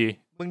ร์เทนดี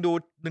มึง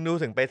ดู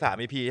ถึงไป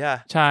3 EP ใช่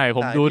ใช่ผ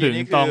มดูถึง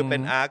ตรงเป็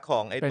นอาร์คข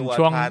องไอตัว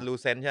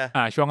Translucent ใช่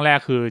ช่วงแรก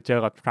คือเจอ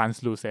กับ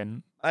Translucent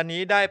อัน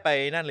นี้ได้ไป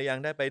นั่นหรือยัง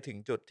ได้ไปถึง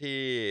จุดที่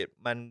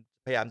มัน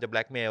พยายามจะ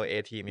blackmail A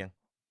team ยัง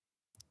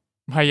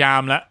พยายา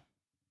มแล้ว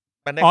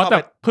มันได้เข้าไ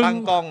ปตั้ง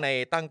กล้อง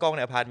ใ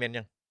นอพาร์ตเมนต์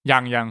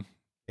ยัง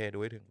โอเคดู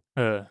ให้ถึง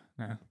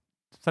นะ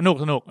สนุก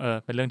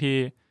เป็นเรื่องที่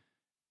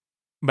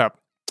แบบ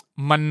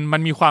มั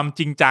นมีความ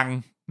จริงจัง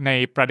ใน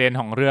ประเด็น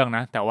ของเรื่องน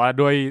ะแต่ว่า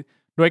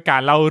ด้วยกา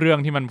รเล่าเรื่อง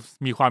ที่มัน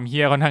มีความเ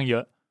หี้ยค่อนข้างเยอ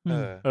ะ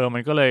มั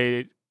นก็เลย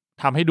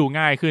ทำให้ดู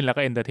ง่ายขึ้นแล้ว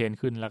ก็เอนเตอร์เทน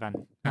ขึ้นแล้วกัน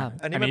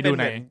อันนี้มัน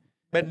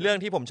เป็นเรื่อง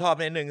ที่ผมชอบ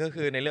นิดนึงก็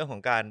คือในเรื่องขอ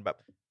งการแบบ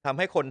ทำใ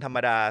ห้คนธรรม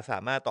ดาสา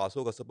มารถต่อ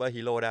สู้กับซูเปอร์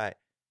ฮีโร่ได้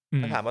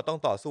ถ้าถามว่าต้อง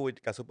ต่อสู้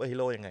กับซูเปอร์ฮี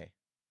โร่ยังไง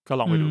ก็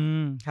ลองไปดู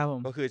ครับผ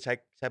มก็คือใ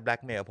ช้แบล็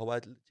กเมลเพราะว่า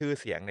ชื่อ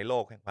เสียงในโล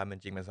กแห่งความเป็น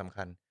จริงมันสำ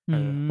คัญ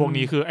พวก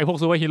นี้คือไอ้พวก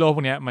ซูเปอร์ฮีโร่พ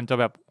วกนี้มันจะ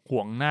แบบห่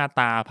วงหน้า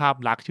ตาภาพ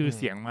ลักษณ์ชื่อเ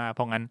สียงมากเ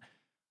พราะงั้น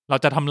เรา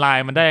จะทำลาย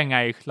มันได้ยังไง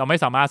เราไม่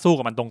สามารถสู้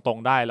กับมันตรง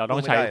ๆได้เราต้อ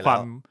งใช้ควา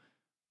ม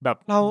แบบ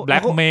แบล็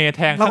กเมย์แ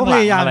ทงข้างหลั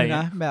งอะไร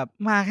นะแบบ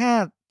มาแ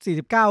ค่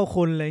49ค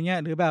นอะไรเงี้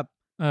ยหรือแบบ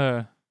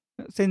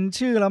เซ็น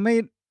ชื่อเราไม่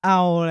เอา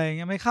อะไรเ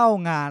งี้ยไม่เข้า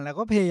งานแล้ว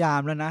ก็พยายาม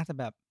แล้วนะแต่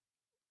แบบ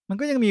มัน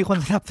ก็ยังมีคน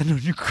สนับสนุ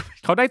นอยู่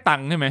เขาได้ตัง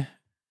ค์ใช่ไหม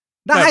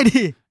ได้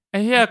ดิไอ้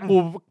เหี้ยกู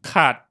ข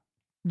าด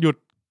หยุด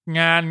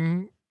งาน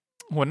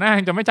หัวหน้า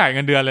จะไม่จ่ายเ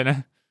งินเดือนเลยนะ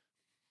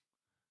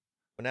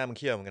หัวหน้ามึงเ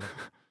ขี้ยวเหมือนกัน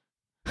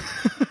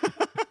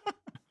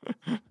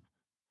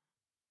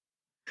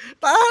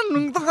ต้านมึ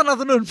งต้องสนับ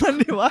สนุนมัน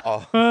ดิวะ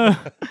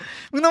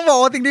มึงต้องบอก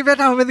ว่าสิ่งที่เพชร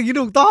ทำเป็นสิ่งที่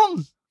ถูกต้อง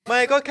ไม่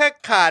ก็แค่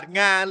ขาด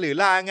งานหรือ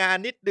ลางาน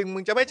นิดนึงมึ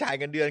งจะไม่จ่าย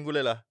เงินเดือนกูเล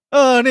ยเหรอ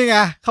นี่ไง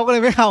เขาก็เล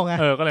ยไม่เข้าไง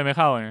ก็เลยไม่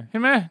เข้าไงเห็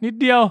นไหมนิด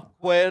เดียว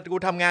กู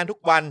ทำงานทุก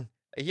วัน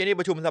ไอ้เหี้ยนี่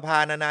ประชุมสภา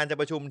นานๆจะ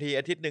ประชุมที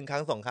อาทิตย์นึงครั้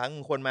ง2 ครั้ง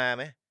คนมาไ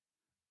หม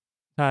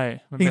ใช่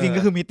จริงๆ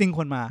ก็คือมีตติ้งค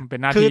นมา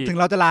คือถึง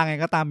เราจะลาไง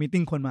ก็ตามมีต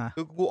ติ้งคนมา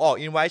คือกูออก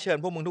อินไวท์เชิญ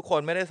พวกมึงทุกค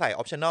นไม่ได้ใส่อ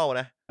อปชั่นอล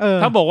นะ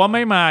ถ้าบอกว่าไ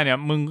ม่มาเนี่ย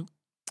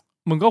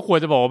มึงก็ควร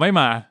จะบอกว่าไม่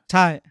มาใ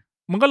ช่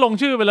มึงก็ลง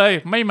ชื่อไปเลย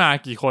ไม่มา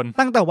กี่คน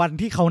ตั้งแต่วัน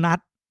ที่เขานัด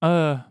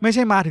ไม่ใ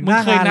ช่มาถึงหน้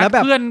างานแล้วแบ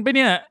บเพื่อนไปเ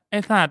นี่ยไอ้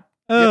สัตว์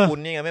คุณ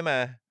นี่ไงไม่มา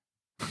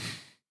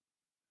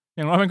อ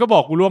ย่างน้อยมันก็บอ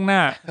กกูล่วงหน้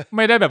าไ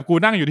ม่ได้แบบกู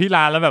นั่งอยู่ที่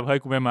ร้านแล้วแบบเฮ้ย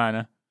กูไม่มาน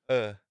ะ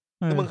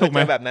แล้วมึงเคยเจ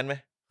อแบบนั้นไหม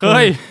เค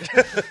ย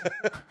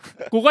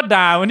กูก็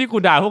ด่าวันที่กู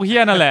ด่าพวกเฮี้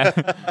ยนั่นแหละ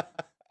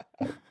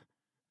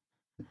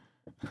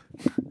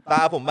ต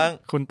าผมบ้าง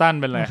คุณตั้น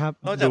เป็นไรครับ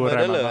นอกจากเมื่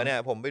อเหลือเนี่ย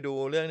ผมไปดู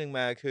เรื่องนึงม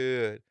าคือ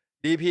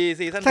DP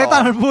ซีซั่น2ใช่ตอ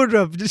นมันพูดแบ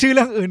บชื่อเ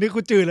รื่องอื่นนี่กู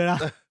จืดเลยนะ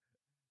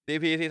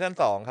DP ซีซั่น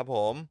2ครับผ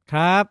มค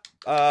รับ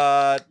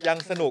ยัง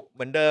สนุกเห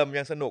มือนเดิม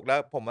ยังสนุกแล้ว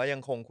ผมว่ายั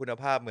งคงคุณ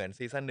ภาพเหมือน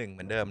ซีซั่น1เห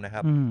มือนเดิมนะค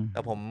รับแต่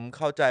ผมเ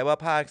ข้าใจว่า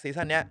ภาคซี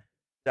ซั่นเนี้ย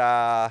จะ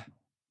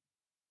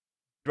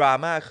ดรา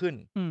ม่าขึ้น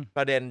ป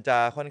ระเด็นจะ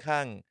ค่อนข้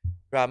าง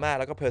ดราม่า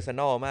แล้วก็เพอร์ซัน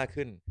นอลมาก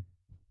ขึ้น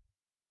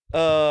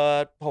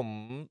ผม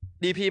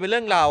DP เป็นเ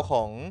รื่องราวข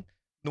อง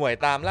หน่วย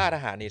ตามล่าท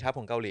หารหนีทัพ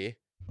ของเกาหลี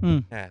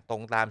ตร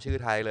งตามชื่อ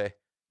ไทยเลย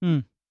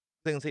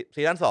ซึ่ง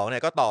ซีซั่น2เนี่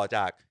ยก็ต่อจ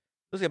าก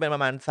รู้สึกเป็นปร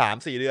ะมาณ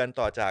 3-4 เดือน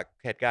ต่อจาก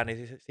เหตุการณ์ใน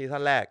ซีซั่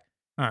นแรก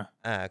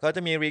ก็จ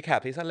ะมีรีแค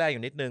ปซีซั่นแรกอ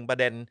ยู่นิดนึงประ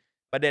เ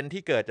ด็น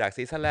ที่เกิดจาก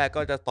ซีซั่นแรก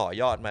ก็จะต่อ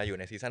ยอดมาอยู่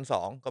ในซีซั่น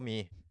2ก็มี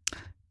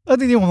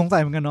จริงๆผมสงสั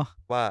ยเหมือนกันเนาะ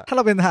ว่าถ้าเ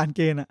ราเป็นทหารเ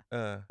กณฑ์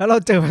แล้วเรา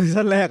เจอซี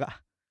ซั่นแรก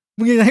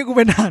มึงยังให้กูเ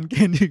ป็นทหารเก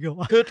ณฑ์อีกเหรอ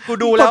วะคือกู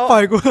ดูแล้วปล่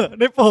อยกู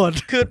ได้โปรด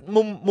คือ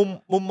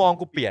มุมมอง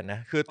กูเปลี่ยนนะ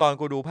คือตอน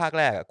กูดูภาค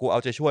แรกกูเอา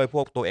ใจช่วยพ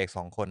วกตัวเอก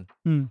2คน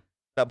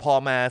แต่พอ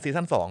มาซี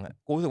ซั่น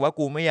2กูรู้สึกว่า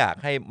กูไม่อยาก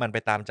ให้มันไป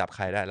ตามจับใค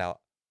รได้แล้ว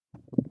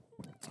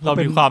เรา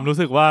มีความรู้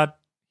สึกว่า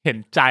เห็น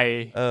ใจ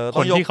ค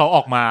นที่เขาอ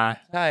อกมา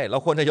ใช่เรา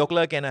ควรจะยกเ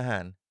ลิกเกณฑ์อาหา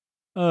ร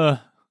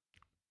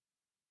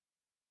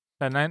แ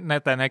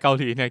ต่ในเกา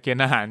หลีเนี่ยเกณ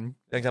ฑ์อาหาร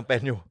ยังจำเป็น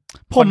อยู่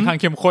ค่อนข้าง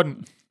เข้มข้น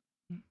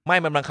ไม่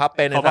มันบังคับเ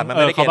ป็นในสัตว์มันไ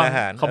ม่ได้เกณฑ์อาห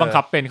ารเขาบัง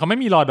คับเป็นเขาไม่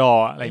มีรอดอ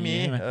อะไรอย่าง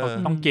นี้เขา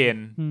ต้องเกณ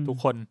ฑ์ทุก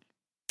คน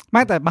ไ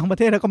ม่แต่บางประ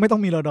เทศแล้วก็ไม่ต้อ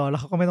งมีรอดอแล้ว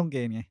เขาก็ไม่ต้องเก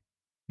ณฑ์ไง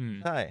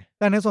ใช่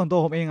แต่ในส่วนตัว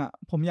ผมเอง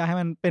ผมอยากให้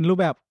มันเป็นรูป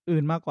แบบ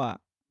อื่นมากกว่า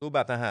รูปแบ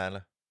บทหารเหร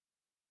อ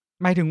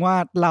หมายถึงว่า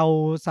เรา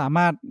สาม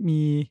ารถ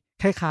มี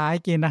คล้าย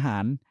ๆเกณฑ์ทหา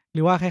รห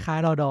รือว่าคล้าย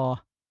ๆรอดอ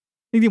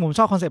จริงๆผมช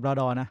อบคอนเซปต์รอ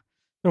ดอนะ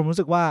ผมรู้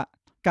สึกว่า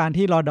การ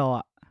ที่รอดอ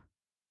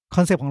ค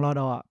อนเซปต์ของรอ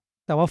ดอ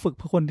แต่ว่าฝึกเ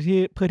พื่อคนที่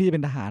เพื่อที่จะเ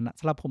ป็นทหาร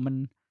สำหรับผม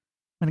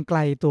มันไกล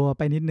ตัวไ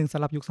ปนิดนึงสำ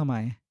หรับยุคสมั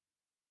ย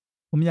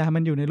ผมอยากให้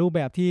มันอยู่ในรูปแ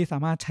บบที่สา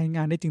มารถใช้ง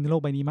านได้จริงในโล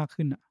กใบนี้มาก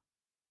ขึ้น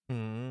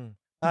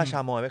ถ้าชา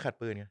มอยไม่ขัด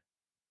ปืนไง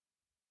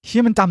เชี่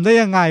ยมันจำได้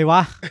ยังไงว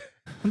ะ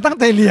มันตั้ง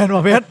ใจเรียนว่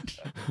ะเพชร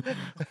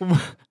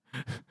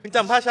มึงจ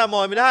ำผ้าชาม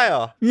อยไม่ได้เหร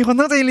อมีคน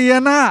ตั้งใจเรีย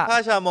นผ้า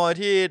ชามอย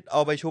ที่เอ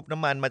าไปชุบน้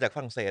ำมันมาจากฝ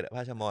รั่งเศสผ้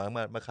าชามอย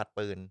มาขัด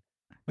ปืน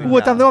กู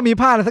จำได้ว่ามี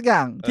ผ้าอะไรสักอย่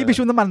างที่ไป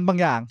ชุบน้ำมันบาง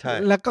อย่าง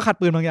แล้วก็ขัด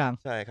ปืนบางอย่าง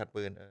ใช่ขัด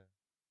ปืน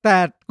แต่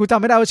กูจำ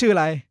ไม่ได้ว่าชื่ออะ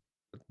ไร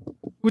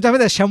กูจำไม่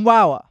แต่แชมป์ว่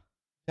าว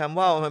แชมป์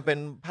ว่าวมันเป็น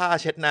ผ้า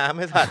เช็ดน้ำไ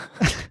ม่สัตว์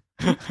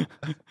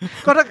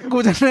ก็ถ้ากู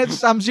จะ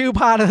จำชื่อ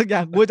ผ้าอะไรสักอย่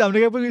างกูจำได้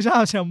แค่เพื่อชื่อ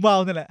แชมป์ว่าว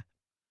นั่นแหละ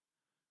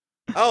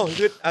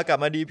คือกลับ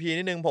มา DP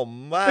นิดนึงผม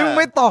ว่าไ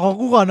ม่ต่อของ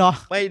กูก่อนเนาะ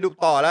ไม่ดู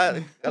ต่อแล้ว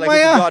อะไรคื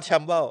อยอดแช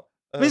มป์ว่าว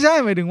ไม่ใช่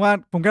หมายถึงว่า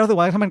ผมแค่รู้สึก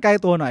ว่าถ้ามันใกล้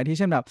ตัวหน่อยที่เ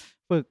ช่นแบบ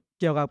ฝึก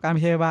เกี่ยวกับการ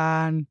พยาบา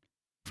ล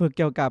ฝึกเ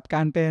กี่ยวกับก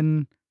ารเป็น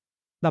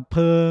ดับเพ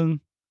ลิง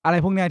อะไร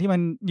พวกนี้ที่มั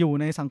นอยู่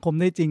ในสังคม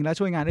ได้จริงและ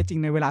ช่วยงานได้จริง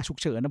ในเวลาฉุก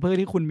เฉินนะเพื่อ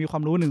ที่คุณมีควา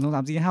มรู้1 2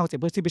 3 4 5 6 7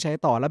เพื่อที่ไปใช้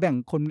ต่อแล้วแบ่ง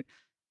คน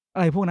อะ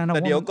ไรพวกนั้นนะแ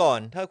ต่เดี๋ยวก่อน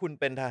ถ้าคุณ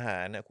เป็นทหา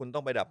รเนี่ยคุณต้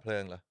องไปดับเพลิ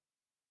งเหรอ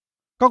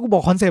ก็กูบอ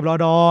กคอนเซปต์รอ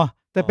ดอ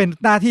แต่เป็น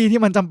หน้าที่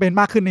ที่มันจำเป็น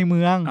มากขึ้นในเ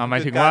มืองหมา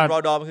ยถึงว่ารอ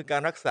ดอมันคือกา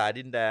รรักษา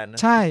ดินแดนนะ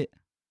ใช่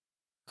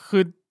คื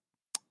อ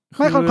ไ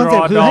ม่คอนเซป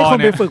ต์คือให้คน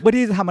ไปฝึกเพื่อ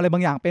ที่จะทำอะไรบา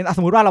งอย่างเป็นส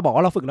มมติว่าเราบอก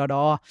ว่าเราฝึกรอด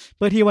อเ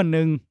พื่อที่วัน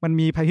นึงมัน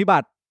มีภัยพิบั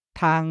ติ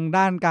ทาง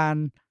ด้านการ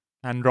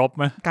รบ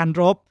มั้ยการ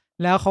รบ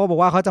แล้วเขาบอก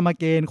ว่าเขาจะมา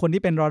เกณฑ์คน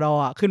ที่เป็นรอดอ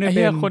ขึ้นไปเ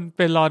ป็นคน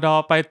เป็นรอดอ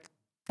ไป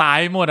ตาย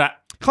หมดอ่ะ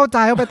เข้าใจ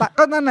ว่าไปตาย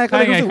ก็นั่นไงก็เ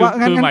ลยรู้สึกว่า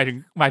คือหมาย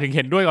ถึงเ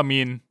ห็นด้วยกับมี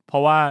นเพรา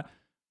ะว่า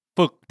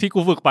ฝึกที่กู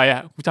ฝึกไป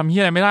กูจำเหี้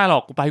ยอะไรไม่ได้หรอ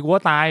กกูไปกู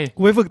ก็ตาย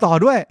กูไปฝึกต่อ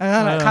ด้วย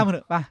นั่นแหละข้ามมาเถ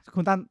อะป่ะคุ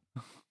ณตั้น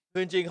คื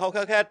อจริงๆเขา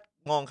แค่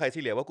มองใคร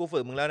ที่เหลือว่ากูฝึ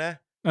กมึงแล้วนะ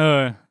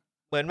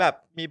เหมือนแบบ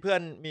มีเพื่อ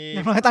นมีอ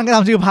ย่างน้อยตั้นก็จ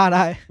ำชื่อพาไ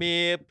ด้มี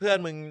เพื่อน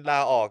มึงลา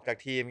ออกจาก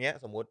ทีมเงี้ย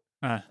สมมติ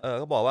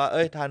ก็บอกว่า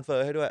ทรานสเฟอ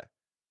ร์ให้ด้วย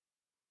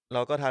เร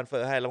าก็ทรานสเฟอ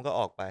ร์ให้แล้วก็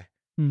ออกไป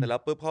แต่แล้ว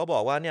ปุ๊บเขาบอ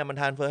กว่าเนี่ยมัน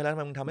ทรานสเฟอร์แล้ว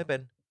มึงทำไม่เป็น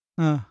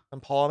มัน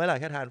พอไหมล่ะ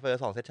แค่ทรานสเฟอ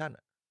ร์2 เซสชั่น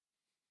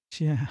เ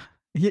ชี่ย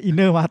เฮียอินเ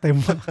นอร์มาเต็ม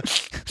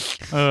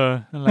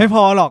ไม่พ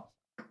อหรอก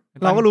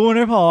เราก็รู้มัน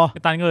ไม่พอ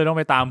ตันก็เลยต้อง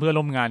ไปตามเพื่อน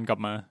ร่วมงานกลับ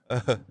มา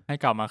ให้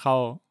กลับมาเข้า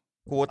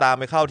กูตาม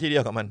ไปเข้าที่เดี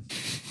ยวกับมัน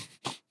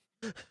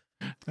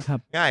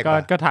ง่าย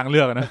ก็ทางเลื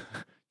อกนะ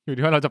อยู่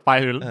ที่ว่าเราจะไป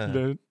ห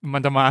รือมั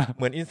นจะมาเ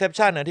หมือน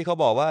Inception นะที่เขา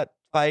บอกว่า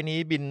ไฟนี้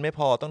บินไม่พ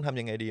อต้องทำ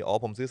ยังไงดี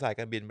ผมซื้อสาย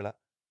การบินไปแล้ว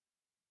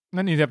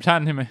นั่น Inception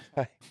ใช่ไหมใ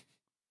ช่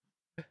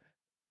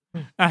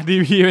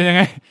DP เป็นยังไ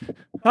ง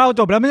เรา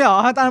จบแล้วไม่ใช่หรอ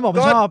อาจารย์บอกไ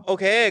ม่ชอบโอ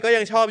เคก็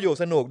ยังชอบอยู่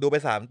สนุกดูไป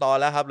3 ตอน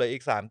แล้วครับเหลืออี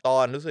ก3 ตอ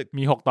นรู้สึก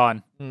มี6 ตอน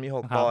มี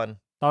6 ตอน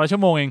ละชั่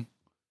วโมงเอง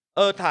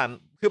ถาม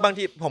คือบาง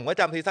ทีผมก็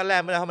จำซีซั่นแร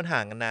กไม่ได้เพราะมันห่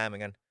างกันนานเหมือ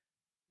นกัน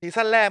ซี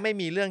ซั่นแรกไม่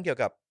มีเรื่องเกี่ยว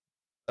กับ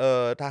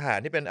ทหาร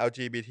ที่เป็น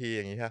LGBT อ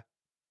ย่างงี้ใช่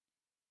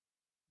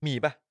มี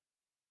ป่ะ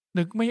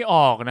นึกไม่อ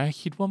อกนะ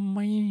คิดว่าไ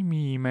ม่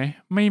มีไหม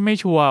ไม่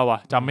ชัวร์ว่ะ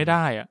จำไม่ไ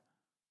ด้อ่ะ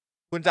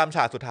คุณจำฉ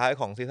ากสุดท้าย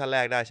ของซีซั่นแร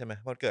กได้ใช่ไหม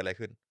ว่าเกิดอะไร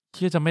ขึ้น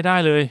จำไม่ได้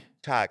เลย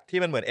ฉากที่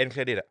มันเหมือน end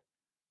credit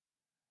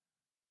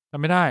จำ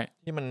ไม่ได้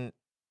ที่มัน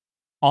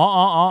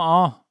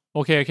โอ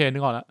เคนึ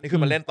กออกแล้วนี่คื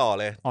อมันเล่นต่อ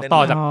เลยต่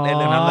อจากเล่น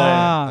เรื่องนั้นเลย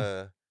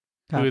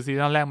คือซี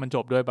ซั่นแรกมันจ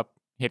บด้วยแบบ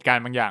เหตุการ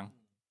ณ์บางอย่าง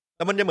แ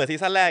ล้วมันจะเหมือนซี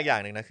ซั่นแรกอย่า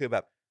งหนึ่งนะคือแบ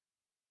บ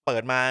เปิ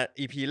ดมา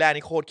EP แรก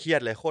นี่โคตรเครีย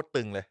ดเลยโคตร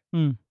ตึงเลย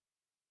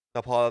แต่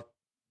พอ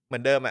เหมื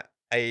อนเดิม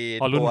ไอ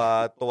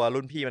ตัว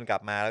รุ่นพี่มันกลั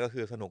บมาแล้วก็คื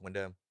อสนุกเหมือนเ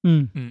ดิม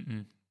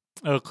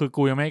คือ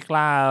กูยังไม่ก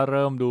ล้าเ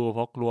ริ่มดูเพ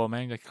ราะกลัวแ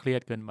ม่งจะเครีย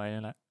ดเกินไป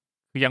นั่นแหละ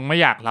คือยังไม่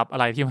อยากรับอะ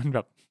ไรที่มันแบ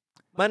บ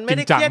มันไม่ไ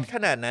ด้เครียดข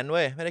นาดนั้นเ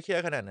ว้ยไม่ได้เครีย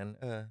ดขนาดนั้น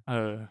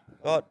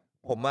ก็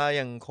ผมว่า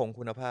ยังคง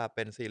คุณภาพเ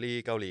ป็นซีรี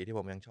ส์เกาหลีที่ผ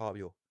มยังชอบ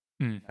อยู่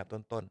แบบ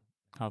ต้น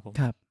ๆครับผม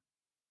ครับ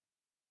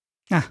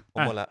ผม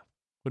หมดละ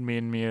คุณมี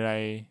นมีอะไร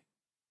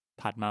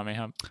ถัดมาไหม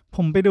ครับผ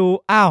มไปดู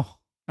อ้าว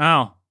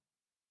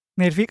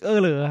Netflix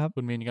เหรอครับ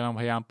คุณมีนกำลัง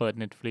พยายามเปิด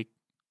Netflix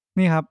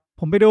นี่ครับ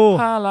ผมไปดู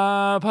พาลา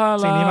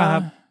สิ่งนี้มาค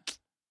รับ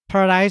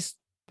Paradise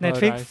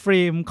Netflix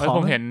ฟิล์มของผ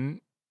มเห็น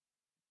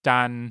จ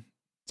าน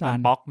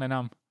ป๊อกแนะน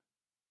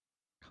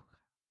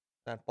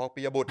ำจานป๊อก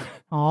ปิยบุตร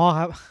อ๋อค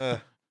รับ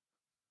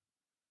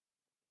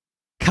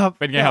ครับ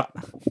เป็นไงครับ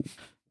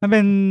มันเป็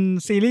น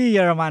ซีรีส์เย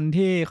อรมัน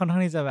ที่ค่อนข้า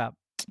งที่จะแบบ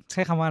ใ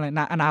ช้คำว่าอะไร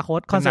อนาคต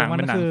คอนเซ็ปต์มั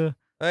นคือ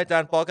จา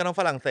นป๊อกก็ต้อง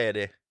ฝรั่งเศส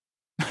ดิ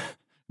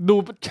ดู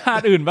ชา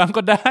ติอื่นบ้าง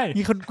ก็ได้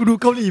นี่กูดู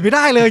เกาหลีไม่ไ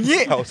ด้เลย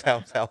งี้แ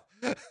ซว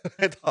ไ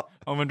ม่ตอบ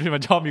มั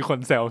นชอบมีคน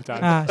แซวจาน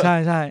ใ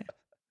ช่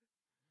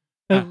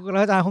แ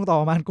ล้วจานคงตอบ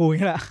ประมาณกู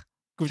นี่แหละ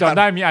กูจำไ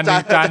ด้มีอันนึ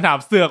งจานถาม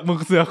เสือกมึง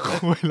เสือก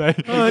คุยอะไร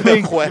จริ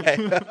งคุย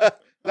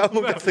แล้วมึ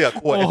งจะเสือก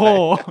คุยโอ้โห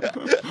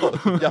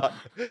ยอด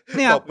เ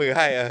นี่ยตบมือใ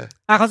ห้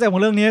คอนเซ็ปต์ขอ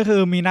งเรื่องนี้ก็คื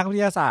อมีนักวิ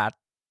ทยาศาสตร์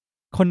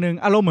คนนึง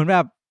อารมณ์เหมือนแบ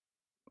บ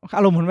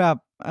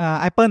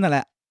Apple นั่นแห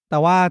ละแต่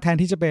ว่าแทน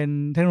ที่จะเป็น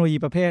เทคโนโลยี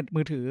ประเภท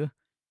มือถือ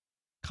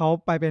เขา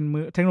ไปเป็น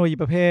เทคโนโลยี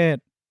ประเภท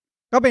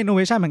ก็เป็น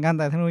innovation เหมือนกันแ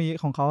ต่เทคโนโลยี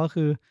ของเขาก็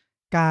คือ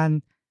การ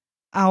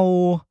เอา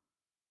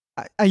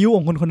อายุข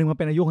องคนนึงมา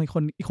เป็นอายุของ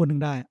อีกคนนึ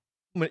งได้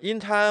เหมือนอิน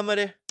ไทม์มา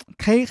ดิ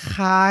ค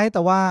ล้ายๆแ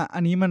ต่ว่าอั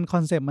นนี้มันค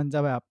อนเซ็ปต์มันจะ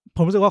แบบผ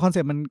มรู้สึกว่าคอนเ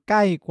ซ็ปต์มันใก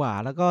ล้กว่า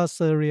แล้วก็เซ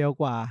อร์เรียล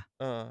กว่า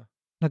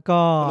แล้วก็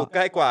ใก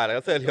ล้กว่าแล้ว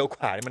ก็เซอร์เรียลก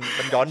ว่า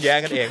มันย้อนแย้ง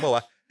กันเองเปล่าว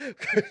ะ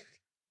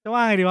จะว่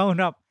าไงดีวะเหมือ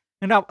นแบบ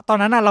ตอน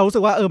นั้นเรารู้สึ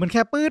กว่ามันแ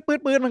ค่ปื๊ด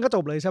มันก็จ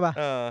บเลยใช่ป่ะ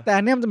แต่อั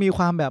นนี้มันจะมีค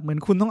วามแบบเหมือน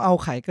คุณต้องเอา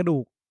ไขกระดู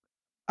ก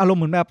อารมณ์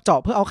เหมือนแบบเจาะ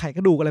เพื่อเอาไขก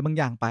ระดูกอะไรบาง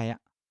อย่างไปอ่ะ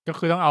ก็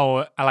คือต้องเอา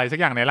อะไรสัก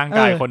อย่างในร่างก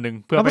ายคนนึง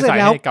เพื่อไปใส่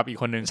ให้กับอีก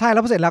คนนึงใช่แล้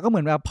วพอเสร็จแล้วก็เหมื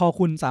อนแบบพอ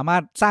คุณสามาร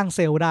ถสร้างเซ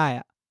ลล์ได้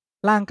อ่ะ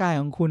ร่างกาย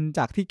ของคุณจ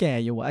ากที่แก่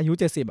อยู่อายุ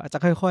70อ่ะจะ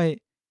ค่อ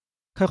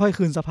ยๆ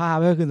คืนสภาพ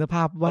คืนสภ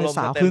าพว่าส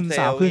าวขึ้น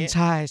ใ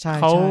ช่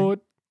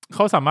เข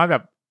าสามารถแบ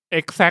บ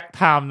exact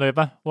time เลย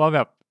ป่ะว่าแบ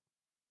บ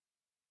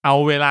เอา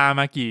เวลา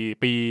มากี่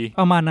ปี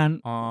ประมาณนั้น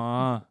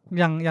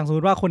อย่างสมม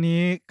ติว่าคนนี้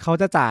เขา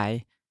จะจ่าย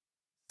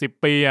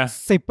10 ปี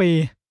10 ปี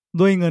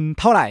ด้วยเงิน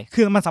เท่าไหร่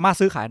คือมันสามารถ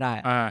ซื้อขายได้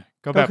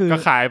ก็แบบก็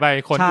ขายไป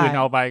คนอื่นเ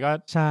อาไปก็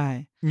ใช่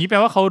งี้แปล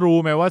ว่าเขารู้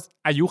ไหมว่า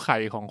อายุไข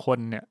ของคน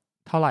เนี่ย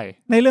เท่าไหร่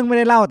ในเรื่องไม่ไ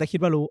ด้เล่าแต่คิด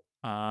ว่ารู้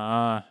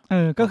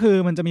ก็คือ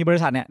มันจะมีบริ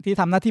ษัทเนี่ยที่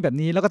ทำหน้าที่แบบ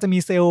นี้แล้วก็จะมี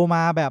เซลล์ม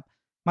าแบบ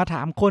มาถ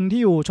ามคน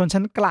ที่อยู่ชน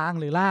ชั้นกลาง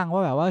หรือล่างว่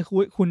าแบบว่า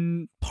คุณ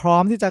พร้อ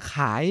มที่จะข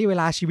ายเว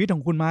ลาชีวิตขอ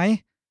งคุณไหม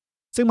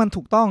ซึ่งมัน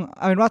ถูกต้องเ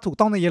อาเป็นว่าถูก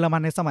ต้องในเยอรมั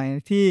นในสมัย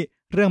ที่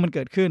เรื่องมันเ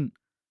กิดขึ้น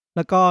แ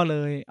ล้วก็เล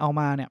ยเอา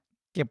มาเนี่ย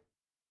เก็บ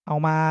เอา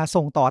มา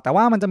ส่งต่อแต่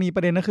ว่ามันจะมีป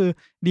ระเด็นก็คือ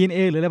DNA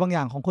หรืออะไรบางอ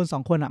ย่างของคน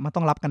2คนอ่ะมันต้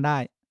องรับกันได้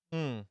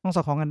ต้องส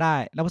อดคล้องกันได้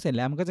แล้วพอเสร็จแ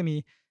ล้วมันก็จะมี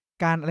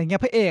การอะไรเงี้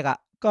ยพระเอกอ่ะ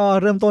ก็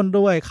เริ่มต้น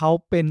ด้วยเขา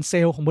เป็นเซ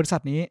ลล์ของบริษั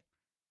ทนี้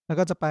แล้ว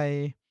ก็จะ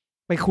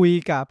ไปคุย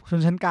กับช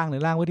นชั้นกลางหรื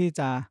อล่างเพื่อที่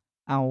จะ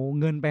เอา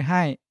เงินไปใ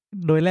ห้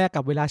โดยแลก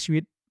กับเวลาชีวิ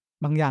ต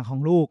บางอย่างของ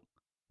ลูก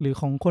หรือ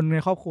ของคนใน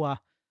ครอบครัว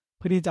เ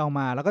พื่อที่จะเอา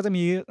มาแล้วก็จะ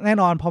มีแน่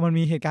นอนพอมัน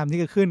มีเหตุการณ์ที่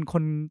เกิดขึ้นค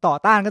นต่อ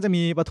ต้านก็จะ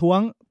มีประท้วง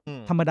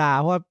ธรรมดา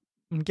เพราะว่า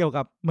มันเกี่ยว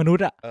กับมนุษ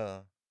ย์อ่ะ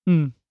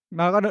แ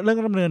ล้วก็เรื่อง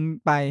ดำเนิน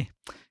ไป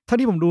เท่า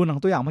ที่ผมดูหนัง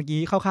ตัวอย่างเมื่อกี้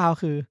คร่าว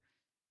ๆคือ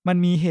มัน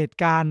มีเหตุ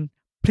การณ์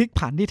พลิก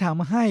ผันที่ท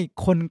ำให้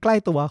คนใกล้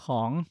ตัวข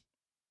อง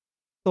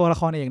ตัวละ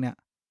ครเองเนี่ย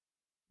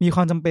มีคว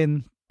ามจำเป็น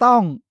ต้อ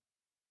ง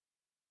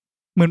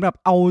เหมือนแบบ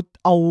เอ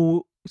า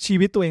ชี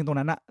วิตตัวเองตรง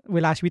นั้นอะเว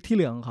ลาชีวิตที่เ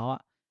หลือของเขาอ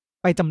ะ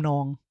ไปจำนอ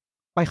ง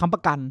ไปค้ำปร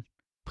ะกัน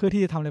เพื่อ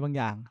ที่จะทำอะไรบางอ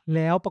ย่างแ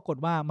ล้วปรากฏ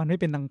ว่ามันไม่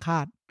เป็นดังคา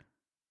ด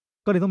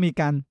ก็เลยต้องมี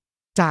การ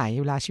จ่าย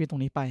เวลาชีวิตตร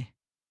งนี้ไป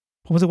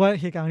ผมรู้สึกว่า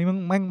เหตุการณ์นี้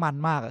แม่งมัน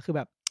มากอะคือแ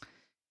บบ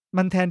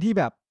มันแทนที่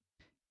แบบ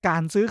กา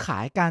รซื้อขา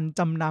ยการ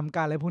จำนำก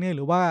ารอะไรพวกนี้ห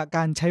รือว่าก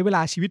ารใช้เวล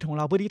าชีวิตของเ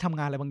ราเพื่อที่ทำ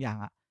งานอะไรบางอย่าง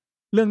อะ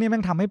เรื่องนี้แม่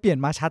งทำให้เปลี่ยน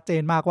มาชัดเจ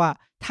นมากว่า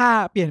ถ้า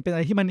เปลี่ยนเป็นอะไ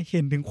รที่มันเห็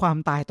นถึงความ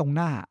ตายตรงห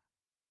น้า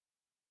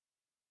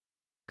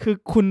คือ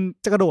คุณ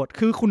จะกระโดด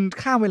คือคุณ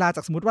ข้ามเวลาจ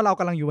ากสมมติว่าเรา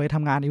กำลังอยู่วัยท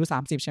ำงานอายุ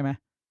30ใช่ไหม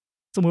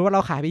สมมติว่าเร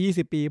าขายไป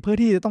20 ปีเพื่อ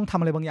ที่จะต้องทำ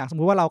อะไรบางอย่างสม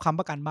มติว่าเราค้ำ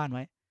ประกันบ้านไ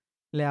ว้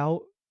แล้ว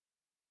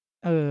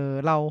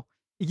เรา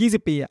อีก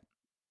20 ปีอะ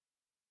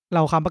เร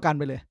าค้ำประกัน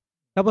ไปเลย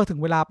แล้วพอถึง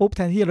เวลาปุ๊บแท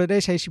นที่เราได้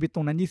ใช้ชีวิตต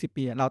รงนั้น20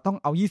 ปีเราต้อง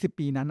เอา20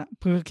 ปีนั้นอะ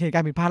เพื่อเหตุกา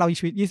รณ์ผิดพลาดเรา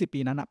ชีวิต20 ปี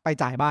นั้นอะไป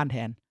จ่ายบ้านแท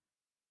น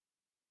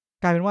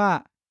กลายเป็นว่า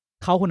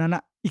เขาคนนั้นอ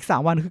ะอีก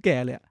3 วันคือแก่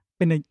เลยเ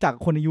ป็นจาก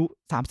คนอายุ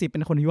30เป็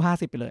นคนอายุ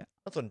50ไปเลย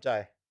น่าสนใจ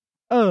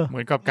เห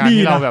มือนกับการ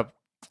ที่เราแบบ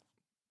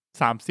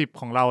30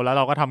ของเราแล้วเ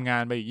ราก็ทำงา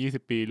นไปอีก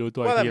20 ปีรู้ตั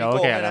วทีแล้วก็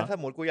แก่แล้วถ้าส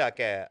มมติกูอยาก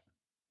แก่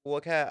กู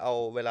ก็แค่เอา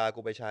เวลากู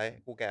ไปใช้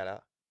กูแก่แล้ว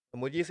สม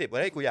มติ20วัน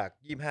นี้กูอยาก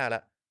25แล้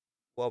ว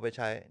กูเอาไปใ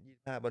ช้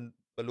25บ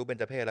รรลุเบญ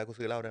จเพสแล้วกู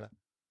ซื้อเหล้าได้แล้ว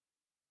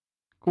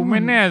กูไม่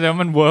แน่ใจ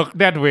มัน work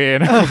that way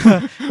นะ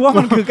ว่า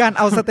มันคือการเ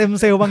อาสเต็ม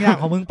เซลล์บางอย่าง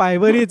ของมึงไป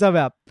เพื่อที่จะแ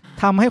บบ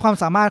ทำให้ความ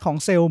สามารถของ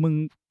เซลล์มึง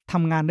ท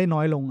ำงานได้น้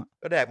อยลงอ่ะ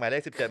ก็แดกหมายเล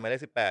ข17หมายเล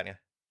ข18ไง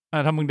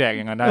ถ้ามึงแดกอ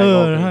ย่างนั้นได้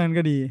ถ้างั้น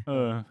ก็ดี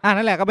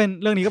นั่นแหละก็เป็น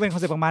เรื่องนี้ก็เป็นคอน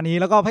เซ็ปต์ประมาณนี้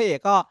แล้วก็พระเอก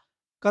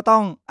ก็ต้อ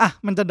ง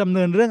มันจะดำเ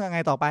นินเรื่องยังไง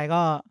ต่อไป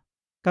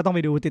ก็ต้องไป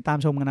ดูติดตาม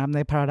ชมกันนะครับใน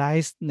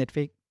Paradise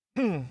Netflix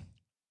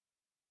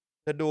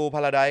จะดูพา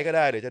ราไดซ์ก็ไ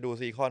ด้หรือจะดู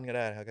ซีคอนก็ไ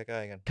ด้ครับใกล้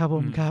ๆกันครับผ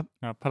มครับ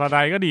พาราได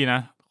ซ์ก็ดีนะ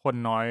คน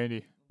น้อย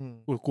ดี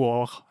กลัว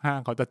ห้าง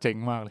เขาจะเจ๊ง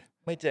มากเลย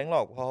ไม่เจ๊งหร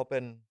อกเพราะเขาเป็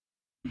น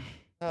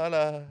อะไร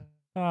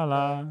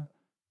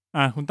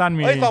คุณตั้น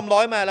มีซอม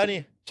100มาแล้ว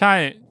นี่ใช่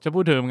จะพู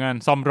ดถึงเหมือนกัน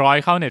ซอม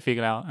100เข้า Netflix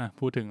แล้ว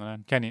พูดถึงแล้ว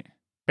แค่นี้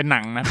เป็นหนั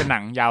งนะ เป็นหนั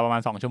งยาวประมา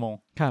ณ2ชั่วโมง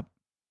ครับ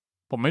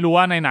ผมไม่รู้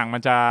ว่าในหนังมั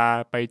นจะ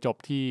ไปจบ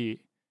ที่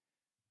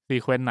ซี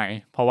เควนซ์ไหน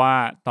เพราะว่า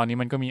ตอนนี้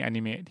มันก็มีอ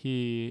นิเมะที่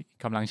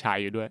กำลังฉาย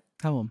อยู่ด้วย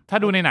ครับผมถ้า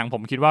ดูในหนังผ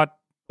มคิดว่า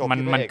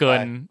มันเ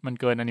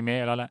กินอนิเมะ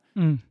แล้วแหละ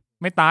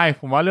ไม่ตาย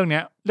ผมว่าเรื่อง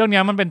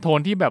นี้มันเป็นโทน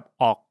ที่แบบ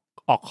อ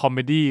อกคอมเม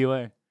ดี้เว้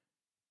ย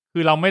คื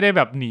อเราไม่ได้แ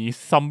บบหนี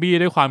ซอมบี้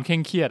ด้วยความเคร่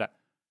งเครียดอะ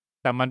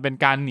แต่มันเป็น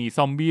การหนีซ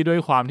อมบี้ด้วย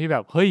ความที่แบ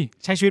บเฮ้ย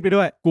ใช้ชีวิตไป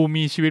ด้วยกู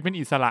มีชีวิตเป็น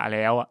อิสระแ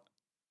ล้วอะ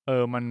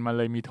มันเ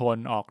ลยมีโทน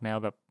ออกแนว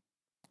แบบ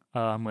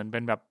เหมือนเป็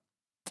นแบบ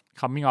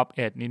coming of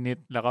age นิด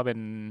ๆแล้วก็เป็น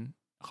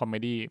คอมเม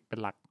ดี้เป็น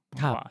หลัก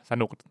กว่าส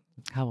นุก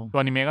ครับผมตัว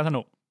อนิเมะก็ส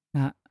นุกน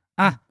ะ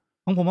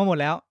ของผมมาหมด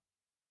แล้ว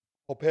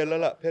ผมเพจแล้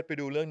วล่ะเพจไป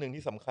ดูเรื่องนึง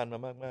ที่สำคัญมา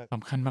กๆส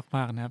ำคัญม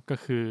ากๆนะครับก็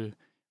คือ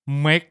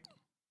Meg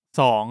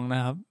 2น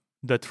ะครับ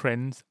The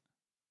Trends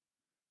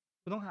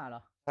คุณต้องหาเหร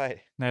อใช่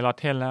ใน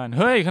Rotten แล้ว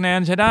เฮ้ยคะแนน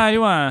ใช้ได้ดี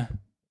ว่ะ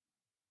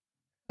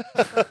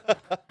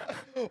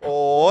โ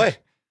อ้ย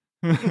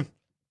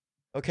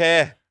โอเค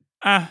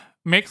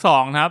Meg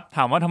 2นะครับถ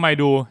ามว่าทำไม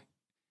ดู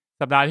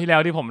สัปดาห์ที่แล้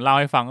วที่ผมเล่า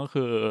ให้ฟังก็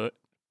คือ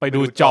ไป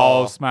ดู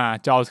Jaws มา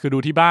Jaws คือดู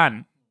ที่บ้าน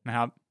นะค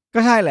รับก็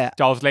ใช่แหละ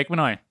Jaws เล็กไป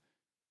หน่อย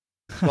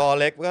จอ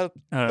เล็กก็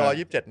จอ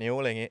27นิ้ว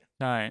อะไรอย่างงี้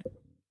ใช่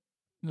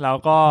แล้ว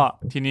ก็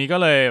ทีนี้ก็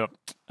เลยแบบ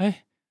เฮ้ย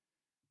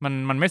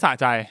มันไม่สะ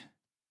ใจ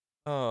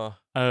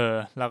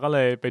แล้วก็เล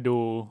ยไปดู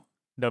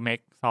The Meg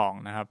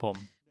 2นะครับผม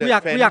กูอย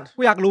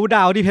ากรู้ด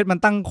าวที่เพชรมัน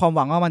ตั้งความห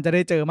วังว่ามันจะไ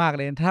ด้เจอมากเ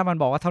ลยถ้ามัน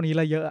บอกว่าเท่านี้แ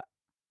ล้วเยอะ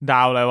ด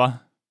าวอะไรวะ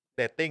เ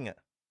รตติ้ง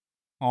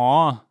อ๋อ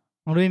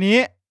ของดูนี้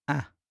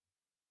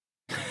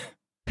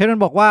เพชรมัน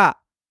บอกว่า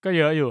ก็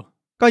เยอะอยู่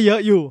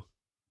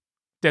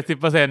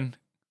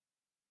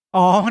 70%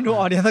 อ๋อมันดู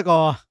ออเดียนสกอ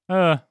ร์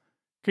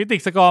คริติ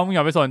กสกอร์มึงอ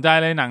ย่าไปสนใจ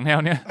เลยหนังแนว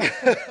เนี้ย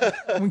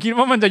มึงคิด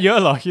ว่ามันจะเยอะ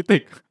เหรอคริติ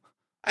ก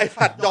ไอ้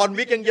สัตว์จอห์น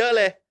วิกยังเยอะเ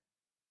ลย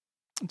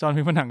จอห์น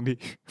วิกมันหนังดี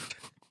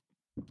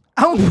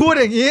พูด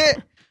อย่างนี้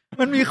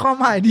มันมีความ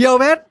หมายเดียว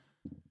เพชร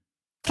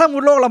ถ้ามุ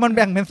ดโลกเรามันแ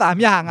บ่งเป็น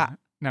3อย่าง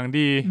หนัง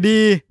ดี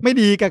ไม่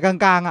ดีกับกลา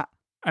ง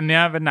ๆอันเนี้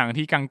ยเป็นหนัง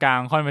ที่กลาง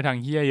ๆค่อนไปทาง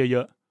เหี้ยเย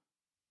อะ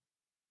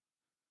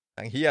ๆห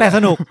นังเหี้ยแต่ส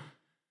นุก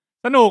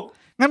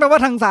งั้นแปลว่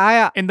าทางซ้าย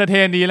เอนเตอร์เท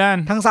นดีแล้ว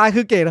ทางซ้าย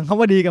คือเกรดของคำ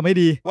ว่าดีกับไม่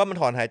ดีว่ามัน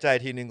ถอนหายใจ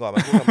ทีนึงก่อนมัน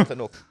พูดคำว่าส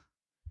นุก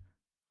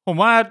ผม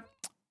ว่า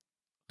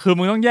คือ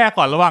มึงต้องแยก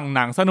ก่อนระหว่างห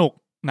นังสนุก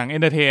หนังเอ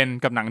นเตอร์เทน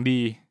กับหนังดี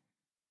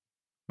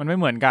มันไม่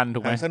เหมือนกันถู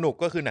กไหมสนุก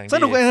ก็คือหนังดีส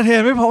นุกเอนเตอร์เท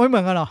นไม่เหมื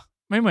อนกันหรอ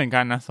ไม่เหมือนกั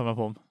นนะสำหรับ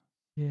ผม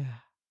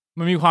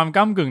มันมีความ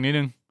ก้ำกึ่งนิด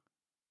นึง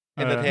เ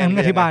อนเตอร์เทนมึง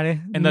อธิบายดิ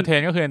เอนเตอร์เท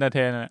นก็คือเอนเตอร์เท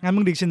นงั้นมึ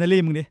งดิกชันนารี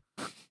มึงดิ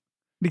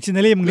ดิกชันน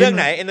ารีมึงเรื่อง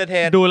ไหนเอนเตอร์เท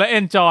นดูแล้วเอ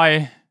นจอย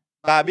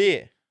บาร์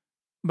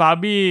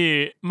บี้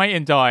ไม่เอ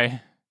นจอย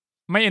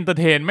ไม่เอนเตอร์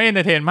เทนไม่เอนเต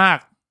อร์เทนมาก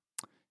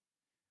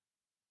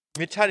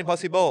Mission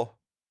Impossible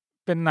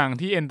เป็นหนัง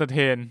ที่เอนเตอร์เท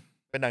น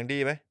เป็นหนังดี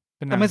ไหมเ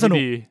ป็นหนังที่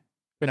ดี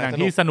เป็นหนัง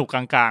ที่สนุกกล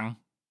าง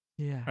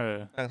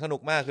หนังสนุก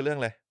มากคือเรื่อง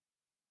อะไร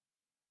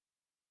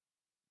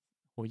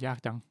โหยาก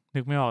จังนึ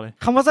กไม่ออกเลย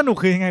คำว่าสนุก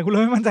คือยังไงกูเล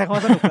ยไม่มั่นใจคำ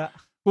ว่าสนุกละ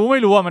กูไ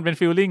ม่รู้มันเป็น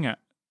ฟีลลิ่ง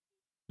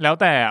แล้ว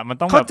แต่มัน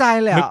ต้องแบบเข้าใจ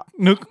เลย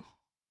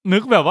นึ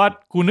กแบบว่า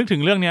กูนึกถึ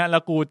งเรื่องนี้แล้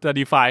วกูจะ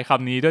define ค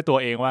ำนี้ด้วยตัว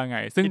เองว่าไง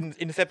ซึ่ง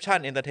Inception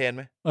entertain ไห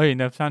ม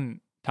Inception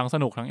ทั้งส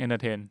นุกทั้ง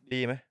entertain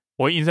ดีไหมโ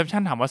อ้ย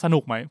Inception ถามว่าสนุ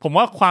กไหมผม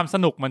ว่าความส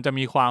นุกมันจะ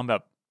มีความแบ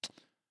บ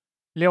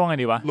เรียกว่าไง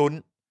ดีวะลุ้น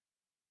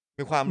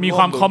มีค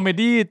วามคอมเม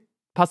ดี้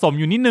ผสม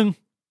อยู่นิดนึง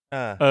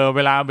เว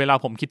ลา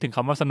ผมคิดถึงค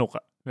ำว่าสนุก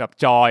แบบ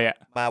จอย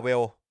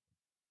Marvel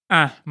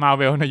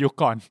Marvel ในยุค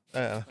ก่อน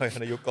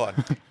ในยุคก่อน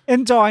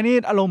enjoy นี่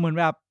อารมณ์เหมือน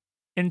แบบ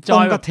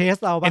enjoy กับเทส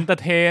เราป่ะ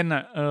entertain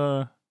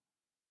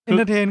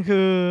entertain คื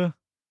อ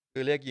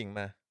เรียกหญิงม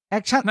า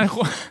action นั่น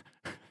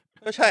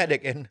ก็ใช่เด็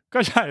กเอ็นก็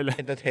ใช่เลย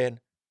entertain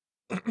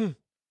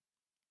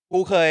กู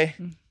เคย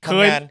ท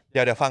ำงานเ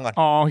ดี๋ยวฟังก่อน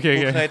โอเค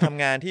กูเคยท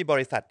ำงานที่บ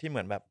ริษัทที่เห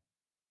มือนแบบ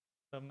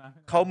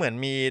เขาเหมือน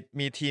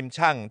มีทีม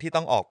ช่างที่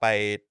ต้องออกไ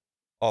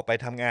ป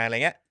ทำงานอะไร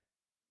เงี้ย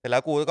เสร็จแล้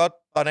วกูก็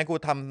ตอนนั้นกู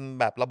ทำ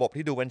แบบระบบ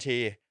ที่ดูบัญชี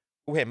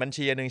กูเห็นบัญ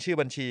ชีอันนึงชื่อ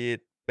บัญชี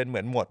เป็นเหมื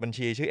อนหมวดบัญ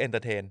ชีชื่อ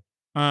entertain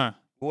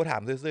กูก็ถา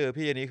มซื่อๆ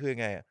พี่อันนี้คือ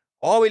ไง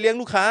ไปเลี้ยง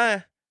ลูกค้า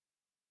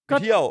ไป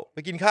เที่ยวไป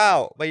กินข้าว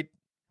ไป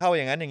เข้าอ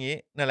ย่างนั้นอย่างนี้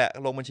นั่นแหละ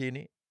ลงบัญชี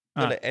นี้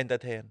ก็เลย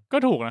entertain ก็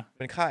ถูกนะเ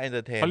ป็นค่า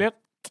entertain เขาเรียก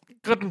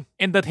ก็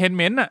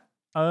entertainment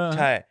ใ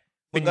ช่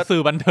มึงก็สื่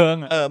อบันเทิง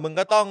มึง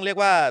ก็ต้องเรียก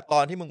ว่าตอ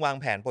นที่มึงวาง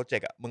แผนโปรเจก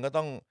ต์มึงก็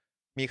ต้อง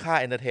มีค่า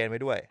entertain ไว้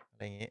ด้วยอะ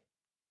ไรอย่างนี้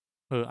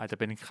อาจจะ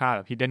เป็นค่าแบ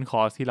บ hidden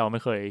cost ที่เราไ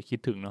ม่เคยคิด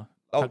ถึงเนาะ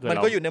มัน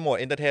ก็อยู่ในโหมด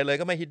entertain เลย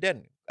ก็ไม่ hidden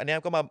อันนี้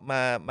ก็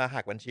มาหั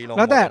กบัญชีลงแ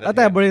ล้วแ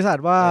ต่บริษัท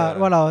ว่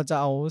าเราจะ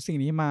เอาสิ่ง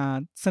นี้มา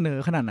เสนอ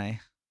ขนาดไหน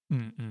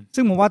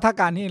ซึ่งผมว่าถ้า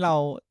การที่เรา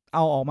เอ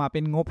าออกมาเป็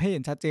นงบให้เห็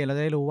นชัดเจนเราจ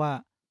ะได้รู้ว่า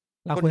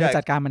เราควรจะ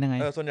จัดการมันยังไง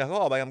ส่วนใหญ่เขา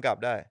ออกใบกำกับ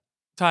ได้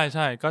ใ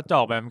ช่ก็จ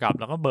อกใบกำกับ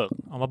แล้วก็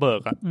เอามาเบิ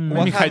กไ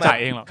ม่มีใครจ่าย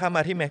เองหรอกข้ามม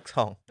าที่ Max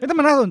 2แต่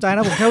มันน่าสนใจน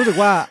ะผมแค่รู้สึก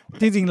ว่า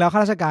จริงๆแล้วข้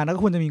าราชการ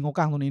ก็ควรจะมีงบก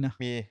ลางตรงนี้นะ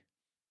มี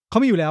เขา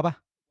มีอยู่แล้วปะ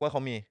ว่าเข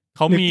า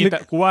มีแต่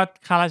กูว่า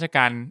ข้าราชก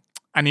าร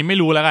อันนี้ไม่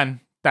รู้แล้วกัน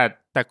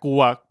แต่กู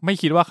อ่ะไม่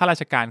คิดว่าข้ารา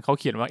ชการเขา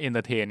เขียนว่าเอนเต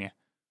อร์เทนเนี่ย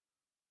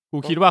กู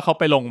คิดว่าเขา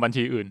ไปลงบัญ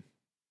ชีอื่น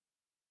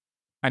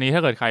อันนี้ถ้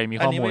าเกิดใครมี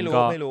ข้อมูล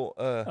ก็ไม่รู้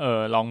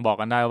ลองบอก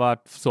กันได้ว่า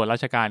ส่วนรา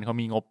ชการเขา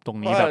มีงบตรง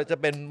นี้แบบจะ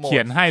เป็นเขี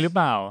ยนให้หรือเป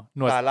ล่าห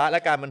น่วยสาระและ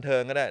การบันเทิ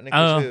งก็ได้นี่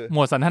คือหม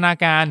วดสันทนา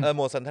การห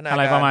มวดสันทนาการอะ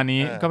ไรประมาณ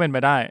นี้ก็เป็นไป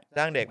ได้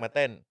จ้างเด็กมาเ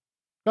ต้น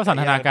ก็สัน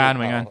ทนาการเ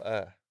หมือนกัน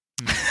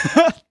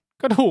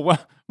ก็ถูกว่า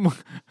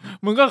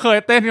มึงก็เคย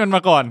เต้นกันม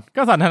าก่อน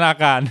ก็สันทนา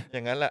การอ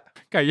ย่างนั้นแหละ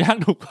ไก่ย่าง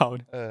ถูกเผา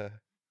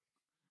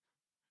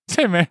ใ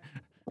ช่ไหม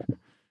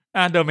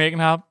The Make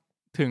นะครับ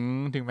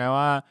ถึงแม้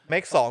ว่า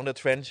Make 2 The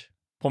Trench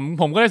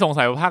ผมก็เลยสง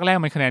สัยว่าภาคแรก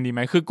มันคะแนนดีไห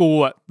มคือกู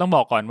อ่ะต้องบ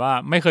อกก่อนว่า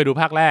ไม่เคยดู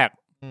ภาคแรก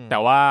แต่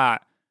ว่า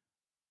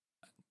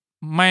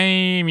ไม่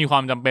มีควา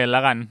มจำเป็นแล้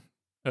วกัน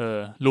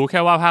รู้แค่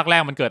ว่าภาคแร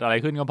กมันเกิดอะไร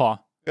ขึ้นก็พอ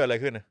เกิดอะไร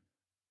ขึ้นนะ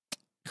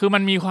คือมั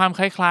นมีความค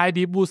ล้ายๆ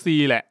Deep Blue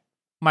Sea แหละ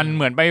มันเ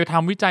หมือนไปท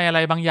ำวิจัยอะไร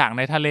บางอย่างใ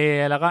นทะเล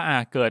แล้วก็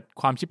เกิด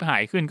ความชิบหา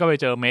ยขึ้นก็ไป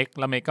เจอเมก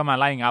แล้วเมกก็มา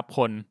ไล่งับค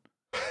น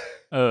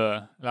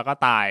แล้วก็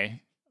ตาย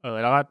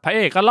แล้วก็พระเอ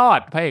กก็รอด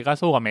พระเอกก็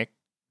สู้กับเมก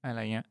อะไ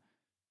รเงี้ย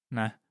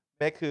นะ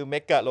เมกคือเม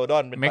กะโลดอ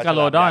นเป็นเมกะโ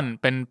ลดอน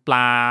เป็นปล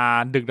า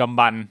ดึกดำ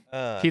บรรพ์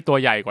ที่ตัว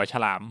ใหญ่กว่าฉ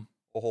ลาม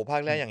โอ้โหภา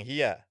คแรกอย่างเหี้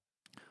ย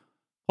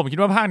ผมคิด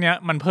ว่าภาคเนี้ย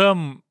มันเพิ่ม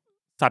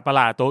สัตว์ประห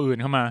ลาดตัวอื่น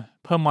เข้ามา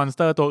เพิ่มมอนสเ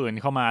ตอร์ตัวอื่น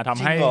เข้ามาท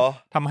ำ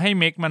ให้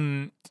เมก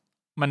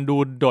มันดู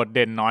โดดเ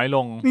ด่นน้อยล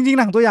งจริงๆ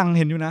หนังตัวอย่าง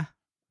เห็นอยู่นะ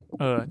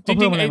จ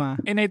ริง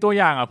ๆไอ้ในตัว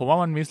อย่างผมว่า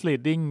มัน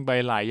misleading ไป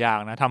หลายอย่าง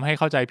นะทำให้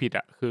เข้าใจผิด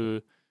คือ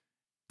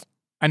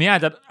อันนี้อา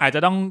จจะ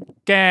ต้อง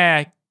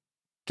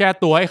แก้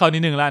ตัวให้เขานิ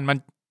ดนึงละมัน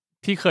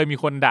ที่เคยมี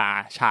คนด่า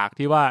ฉาก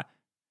ที่ว่า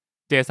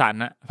เจสัน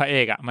พระเอ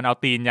กมันเอา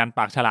ตีนยันป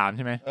ากฉลามใ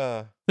ช่ไหม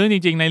ซึ่งจ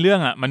ริงๆในเรื่อง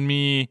มัน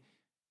มี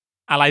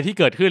อะไรที่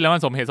เกิดขึ้นแล้วมั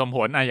นสมเหตุสมผ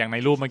ลอย่างใน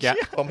รูปเมื่อกี้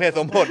สมเหตุ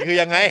สมผลคือ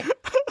ยังไง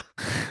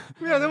ไ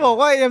ม่อยากจะบอก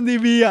ว่า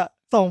IMDb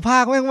 2 ภา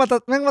คแม่งม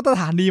าตร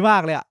ฐานดีมา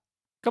กเลย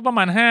ก็ประม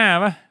าณ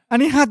5ป่ะอัน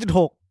นี้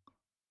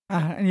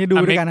 5.6 อันนี้ดู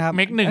ด้วยกันครับ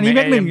อันนี้เ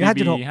มก 1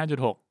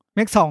 5.6 เม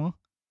ก 2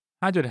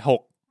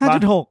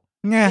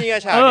 5.6 ไงนี่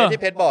ฉาก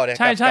ที่เพชรบอกเนี่ย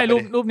ใช่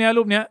รูปเ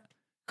นี้ย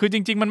คือจ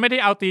ริงๆมันไม่ได้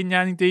เอาตีนยั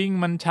นจริง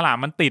ๆมันฉลาม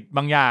มันติดบ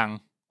างอย่าง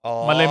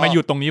มันเลยมาห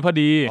ยุดตรงนี้พอ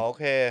ดี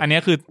อันนี้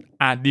คือ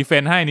ดีเฟ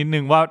นส์ให้นิดนึ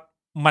งว่า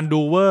มัน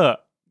ดูเวอร์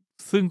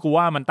ซึ่งกู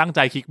ว่ามันตั้งใจ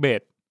คลิกเบ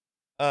ส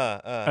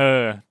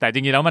แต่จ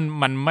ริงๆแล้ว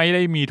มันไม่ไ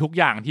ด้มีทุก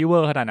อย่างที่เวอ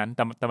ร์ขนาดนั้น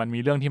แต่มันมี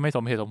เรื่องที่ไม่ส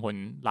มเหตุสมผล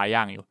หลายอ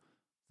ย่างอยู่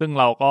ซึ่ง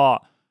เราก็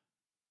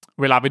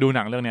เวลาไปดูห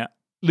นังเรื่องเนี้ย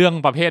เรื่อง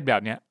ประเภทแบ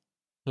บเนี้ย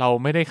เรา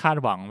ไม่ได้คาด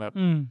หวังแบบ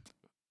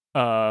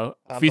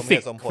ฟิ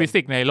สิ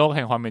กส์ในโลกแ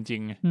ห่งความเป็นจริ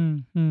ง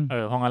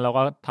เพราะงั้นเรา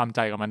ก็ทำใ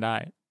จกับมันได้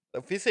แต่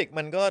ฟิสิกส์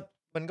มัน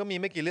ก็มี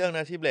ไม่กี่เรื่องน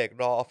ะที่เบรก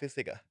รอออฟฟิ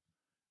สิกส์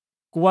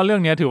กูว่าเรื่อ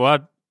งนี้ถือว่า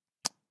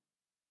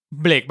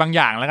เบรกบางอ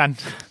ย่างแล้วกัน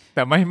แ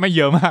ต่ไม่เ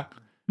ยอะมาก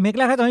เมกแ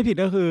รกถ้าจำไม่ผิด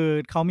ก็คือ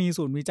เขามี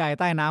ศูนย์วิจัย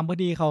ใต้น้ำเพื่อ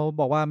ที่เขา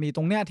บอกว่ามีต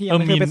รงเนี้ยที่ยัง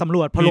ไม่เคยไปสำร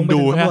วจพอลงไป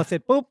สำรวจเสร็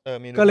จปุ๊บ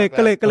ก็เล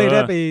ยไ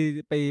ด้ไ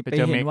ป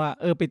เห็นว่า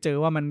ไปเจอ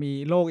ว่ามันมี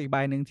โลกอีกใบ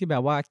นึงที่แบ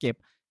บว่าเก็บ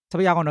ทรั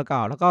พยากรเก่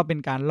าแล้วก็เป็น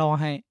การล่อ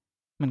ให้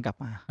มันกลับ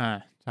มา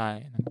ใช่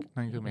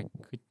นั่นคือเมก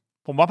คือ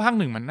ผมว่าภาค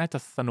 1มันน่าจะ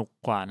สนุก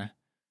กว่านะ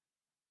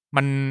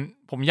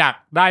ผมอยาก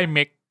ได้เม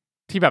ก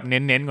ที่แบบเ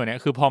น้นๆกว่านี้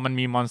คือพอมัน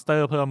มีมอนสเตอ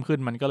ร์เพิ่มขึ้น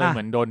มันก็เลยเห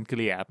มือนโดนเก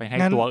ลี่ยไปให้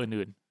ตัว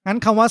อื่นๆงั้น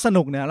คำว่าส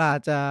นุกเนี่ยล่ะ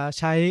จะ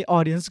ใช้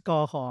audience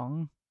score ของ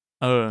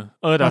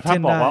แต่ถ้า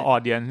บอกว่า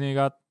audience นี่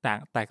ก็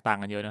แตกต่าง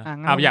กันเยอะนะ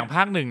อย่างภ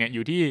าค 1เนี่ยอ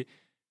ยู่ที่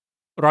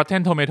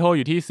Rotten Tomato อ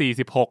ยู่ที่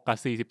46กับ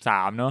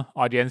43เนอะ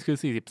audience คือ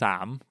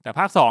43แต่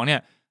ภาค2เนี่ย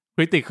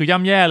critic คือย่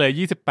ำแย่เลย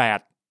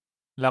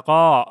28แล้วก็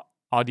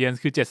audience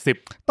คือ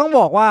70ต้อง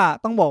บอกว่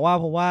า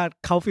ผมว่า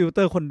เขาฟิลเต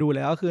อร์คนดูแ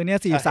ล้วคือเนี่ย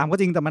43ก็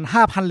จริงแต่มัน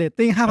 5,000 เรต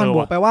ติ้ง 5,000 บ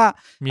วกแปลว่า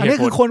อันนี้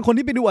คือคน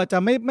ที่ไปดูอาจจะ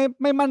ไ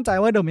ม่มั่นใจ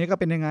ว่าเดอะเมก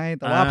เป็นยังไง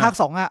แต่ว่าภาค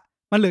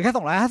2มันเหลือแค่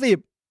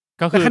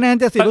250ก็คือคะแนน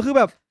70ก็คือ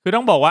แบบคือต้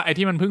องบอกว่าไอ้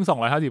ที่มันเพิ่ง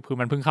250คือ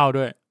มันเพิ่งเข้า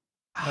ด้วย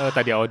แ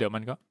ต่เดี๋ยวมั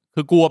นก็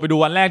คือกลัวไปดู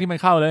วันแรกที่มัน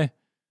เข้าเลย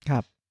ครั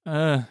บ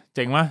เ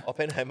จ๋งมั้ย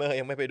Oppenheimer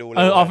ยังไม่ไปดูเล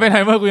ย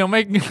Oppenheimer กูยังไ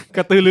ม่ก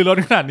ระตือรือร้น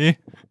ขนาดนี้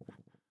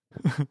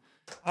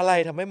อะไร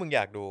ทำให้มึงอย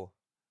ากดู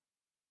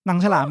หนัง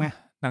ฉลามไง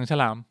หนังฉ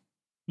ลาม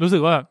รู้สึ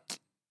กว่า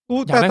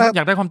อย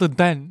ากได้ความตื่น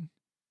เต้น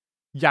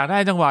อยากได้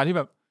จังหวะที่แ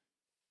บบ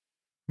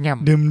แง่ม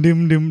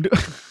ดึม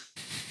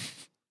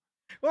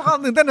ว่าความ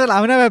ตื่นเต้นฉลาม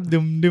ไม่ได้แบบดึ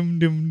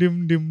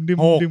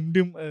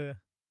ม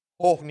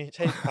โอกนี่ใ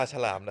ช่ปลาฉ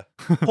ลามนะ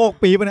โอก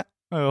ปีป่ะเนี่ย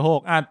โอ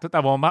กแต่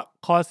ผมว่า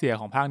ข้อเสีย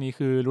ของภาคนี้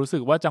คือรู้สึ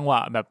กว่าจังห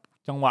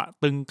วะ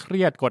ตึงเค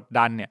รียดกด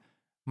ดันเนี่ย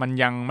มัน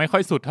ยังไม่ค่อ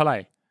ยสุดเท่าไหร่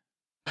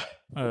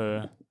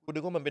กูนึ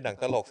กว่ามันเป็นหนัง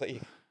ตลกซะอี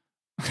ก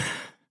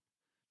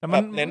แต่มั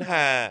นเน้นฮ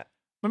า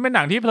มันเป็นห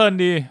นังที่เพลิน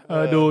ดี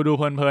ดูเ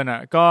พลิน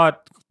ก็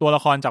ตัวละ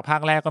ครจากภา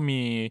คแรกก็มี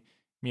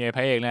ไอ้พ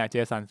ระเอกเนี่ยเจ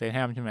สัน สเตแฮ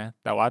มใช่ไหม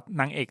แต่ว่า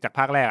นางเอกจากภ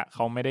าคแรกเข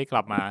าไม่ได้ก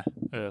ลับมา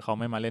เขา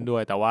ไม่มาเล่นด้ว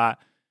ยแต่ว่า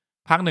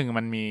ภาค 1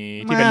มันมี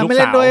ที่เป็นลูก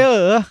สาว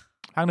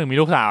ภาค 1มี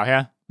ลูกสาวใช่ไหม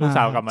ลูกส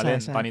าวกลับมาเล่น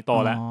ตอนนี้โต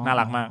แล้วน่า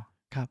รักมาก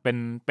เ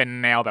ป็น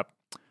แนวแบบ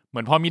เหมื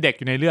อนพอมีเด็กอ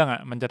ยู่ในเรื่อง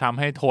มันจะทำ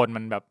ให้โทน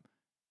มันแบบ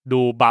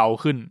ดูเบา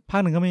ขึ้นภา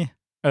ค 1ก็มี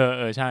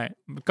ใช่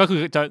ก็คือ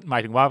จะหมา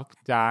ยถึงว่า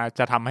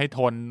จะทำให้โท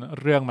น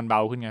เรื่องมันเบ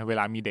าขึ้นไงเว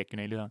ลามีเด็กอยู่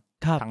ในเรื่อง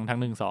ทั้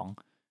ง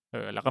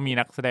1-2แล้วก็มี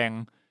นักแสดง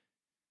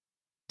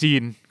จี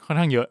นค่อน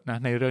ข้างเยอะนะ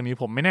ในเรื่องนี้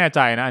ผมไม่แน่ใจ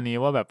นะอันนี้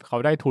ว่าแบบเขา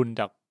ได้ทุน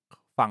จาก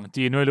ฝั่ง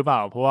จีนด้วยหรือเปล่า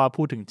เพราะว่า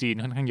พูดถึงจีน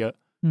ค่อนข้างเยอะ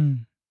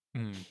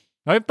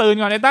เฮ้ยตื่น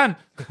ก่อนไอ้ตั้น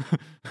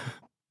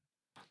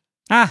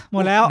หม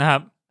ดแล้วนะครั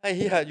บไอ้เ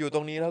หี้ยอยู่ต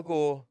รงนี้แล้ว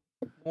กู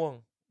ง่วง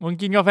มึง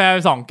กินกาแฟไป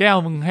2 แก้ว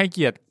มึงให้เ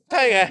กียรติใ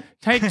ช่ไง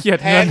ให้เกียร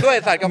ติแทนด้วย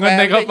สัตว์กาแฟเงิน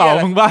ในกระเป๋า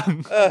มึงบ้าง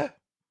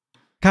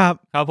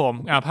ครับผม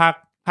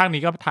ภาค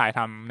นี้ก็ถ่ายท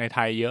ำในไท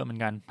ยเยอะเหมือน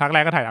กันภาคแร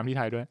กก็ถ่ายทำที่ไ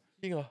ทยด้วย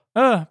จริงเหรอ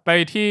ไป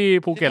ที่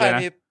ภูเก็ตเลยน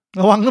ะ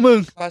ระวังนะมึง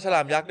ปลาฉล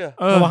ามยักษ์ด้วย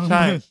ระวังใ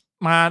ช่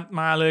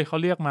มาเลยเขา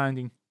เรียกมาจ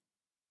ริง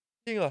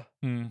เหรอ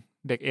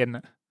เด็กเอ็นอ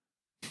ะ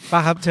ป้า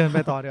ครับเชิญไป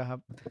ต่อเดี๋ยวครับ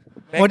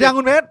หมดยัง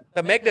คุณเพชรแ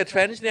ต่ Make the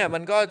Trench เนี่ยมั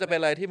นก็จะเป็น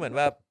อะไรที่เหมือน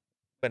ว่า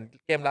เป็น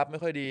เกมรับไม่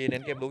ค่อยดีเน้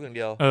นเกมลุกอย่างเ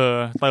ดียว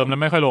เติมแล้ว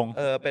ไม่ค่อยลง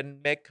เป็น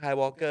Make High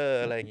Walker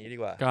อะไรอย่างงี้ดี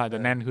กว่าก็อาจจะ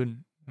แน่นขึ้น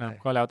นะ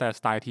ก็แล้วแต่ส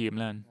ไตล์ทีม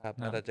แล้วครับ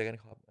แต่เจอกัน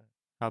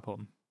ครับผม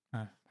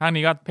ภาค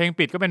นี้ก็เพลง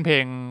ปิดก็เป็นเพล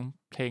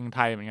งไท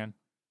ยเหมือนกัน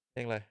เพ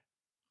ลงอะไร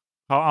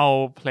เขาเอา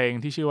เพลง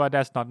ที่ชื่อว่า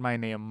That's Not My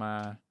Name มา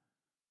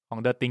ของ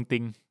The Ting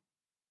Ting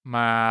ม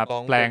า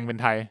แปลงเป็น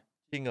ไทย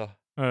จริงเหรอ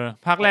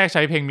ภาคแรกใ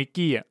ช้เพลงมิก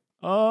กี้อ่ะ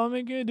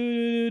มิกกี้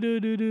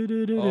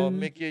ดู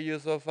มิกกี้ยู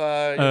โซฟา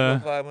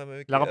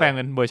แล้วก็แปลงเ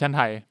ป็นเวอร์ชันไ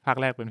ทยภาค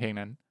แรกเป็นเพลง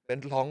นั้นเป็น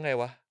ร้องไง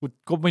วะกู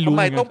ก็ไม่รู้ทำ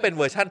ไมต้องเป็นเ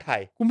วอร์ชันไท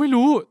ยกูไม่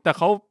รู้แต่เ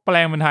ขาแปล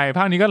งเป็นไทยภ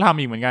าคนี้ก็ทำ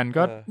อีกเหมือนกัน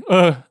ก็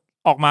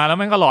ออกมาแล้ว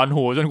มันก็หลอน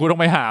หูจนกูต้อง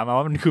ไปหามา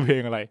ว่ามันคือเพล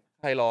งอะไร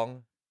ใครร้อง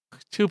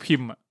ชื่อพิ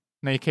มพ์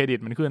ในเครดิต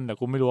มันขึ้นแต่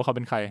กูไม่รู้ว่าเขาเ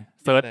ป็นใคร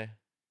เซิร์ช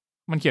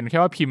มันเขียนแค่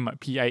ว่าพิมพ์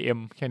PIM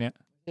แค่นี้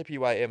ไม่ใช่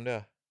PYM ด้ว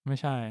ยไม่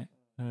ใช่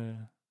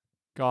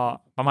ก็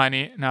ประมาณ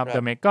นี้นะครับเด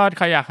อะเมกก็ใ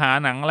ครอยากหา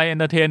หนังอะไรเอน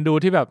เตอร์เทนดู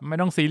ที่แบบไม่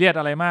ต้องซีเรียส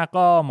อะไรมาก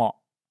ก็เหมาะ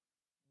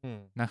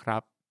นะครั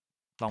บ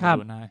ลองมา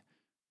ดูได้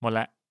หมดแ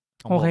ล้ว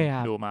โอเคค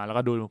รับดูมาแล้ว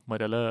ก็ดูเมอร์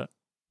เดอร์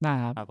นะ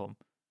ครับผม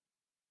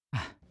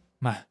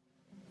มา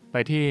ไป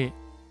ที่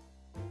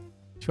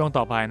ช่วง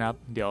ต่อไปนะครับ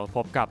เดี๋ยวพ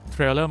บกับเท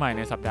รลเลอร์ใหม่ใ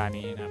นสัปดาห์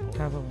นี้นะค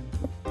รับผม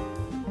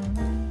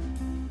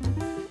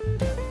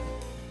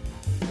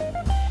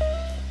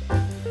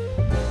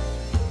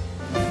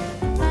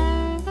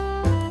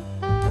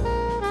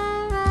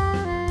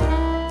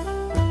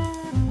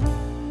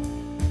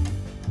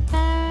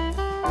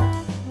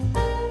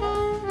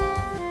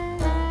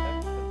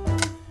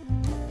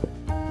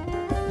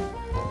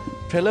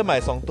เทรลเลอร์ใหม่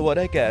2ตัวไ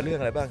ด้แก่เรื่อง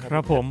อะไรบ้างค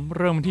รับผม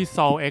เริ่มที่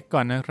Saw X ก่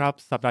อนนะครับ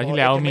สัปดาห์ที่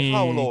แล้วมีเ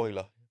ข้าโลอีกเห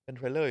รอเป็นเ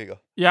ทรลเลอร์อีกเหรอ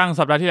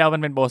สัปดาห์ที่แล้วมั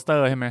นเป็นโปสเตอ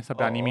ร์ใช่ไหมสัป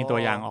ดาห์นี้มีตัว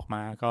อย่างออกม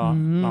าก็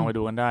ลองไป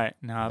ดูกันได้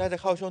นะครับน่าจะ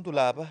เข้าช่วงตุ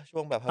ลาป่ะช่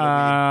วงแบบฮาโล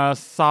วีน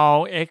Saw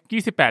X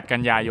 28กั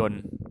นยายน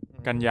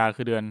กันยา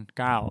คือเดือน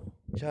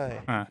9ใช่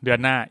เดือน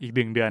หน้าอีก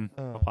1เดือน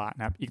กว่าน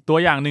ะครับอีกตัว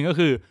อย่างนึงก็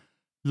คือ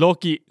โล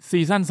กิซี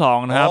ซั่น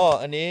2นะครับ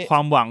อันนี้คว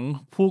ามหวัง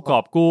ผู้กอ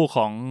บกู้ข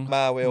อง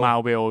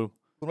Marvel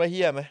คุณว่าเ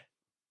หี้ยมั้ย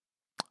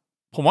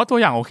ผมว่าตัว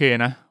อย่างโอเค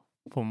นะ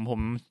ผม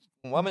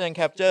ว่ามันยังแ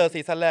คปเจอร์ซี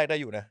ซั่นแรกได้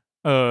อยู่นะ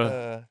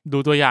ดู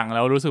ตัวอย่างแ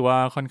ล้วรู้สึกว่า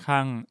ค่อนข้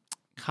าง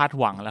คาด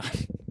หวังแล้ว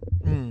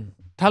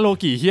ถ้าโล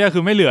กิเหี้ยคื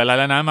อไม่เหลืออะไร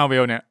แล้วนะมาเว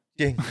ลเนี่ย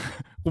จริง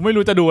กูไม่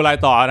รู้จะดูอะไร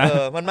ต่อนะ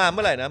มันมาเ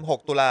มื่อไหร่นะ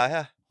6ตุลาใช่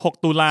ป่ะ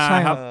6ตุลา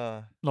ครับ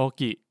โล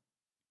กิ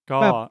ก็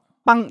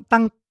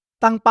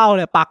ตั้งเป้าเ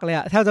ลยปักเลยอ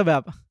ะแทบจะแบ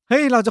บเฮ้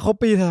ยเราจะครบ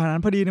ปีเท่านั้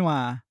นพอดีนี่หว่า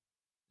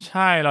ใ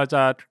ช่เราจ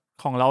ะ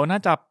ของเราน่า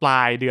จะปล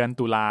ายเดือน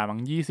ตุลามั้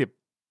ง26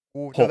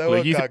หรื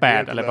อ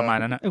28อะไรประมาณ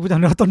นั้นนะกูจำ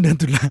ได้ว่าต้นเดือน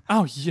ตุลาอ้า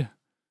วเหี้ย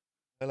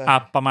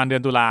ประมาณเดือ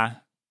นตุลา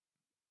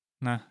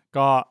นะ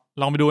ก็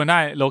ลองไปดูกันได้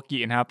โลกิ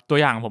นะครับตัว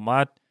อย่างผมว่า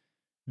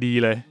ดี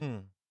เลย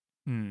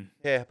โอ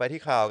เคไป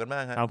ที่ข่าวกันบ้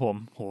างครับผม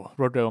โห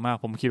รวดเร็วมาก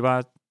ผมคิดว่า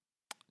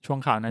ช่วง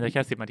ข่าวน่าจะแ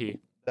ค่10 นาที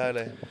ได้เล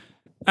ย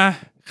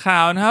ข่า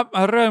วนะครับ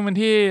เริ่มกัน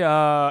ที่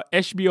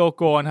HBO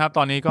Go นะครับต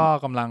อนนี้ก็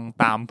กำลัง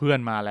ตามเพื่อน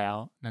มาแล้ว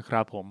นะค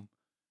รับผม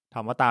ถา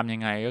มว่าตามยั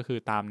งไงก็คือ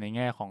ตามในแ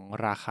ง่ของ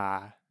ราคา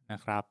น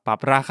ะครับปรับ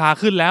ราคา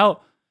ขึ้นแล้ว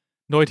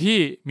โดยที่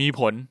มี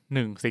ผล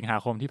1 สิงหา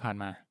คมที่ผ่าน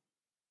มา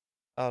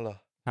เหรอ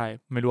ใช่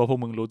ไม่รู้ว่าพวก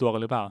มึงรู้ตัวกั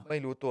นหรือเปล่าไม่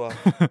รู้ตัว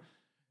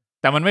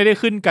แต่มันไม่ได้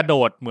ขึ้นกระโด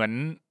ดเหมือน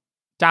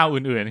เจ้า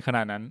อื่นๆขน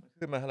าดนั้น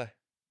ขึ้นมาเท่าไหร่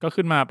ก็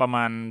ขึ้นมาประม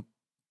าณ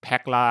แพ็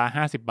คละ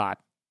50 บาท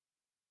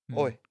โ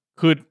อ้ย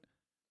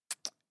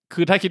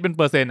คือถ้าคิดเป็นเ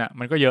ปอร์เซ็นต์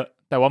มันก็เยอะ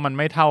แต่ว่ามัน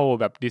ไม่เท่า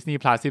แบบ Disney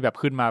Plus ที่แบบ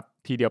ขึ้นมา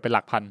ทีเดียวเป็นห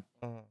ลักพัน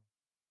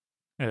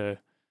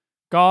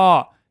ก็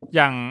อ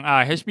ย่าง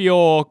HBO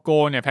Go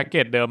เนี่ยแพ็คเก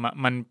จเดิม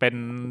มันเป็น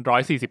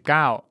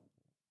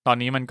149ตอน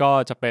นี้มันก็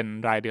จะเป็น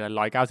รายเดือน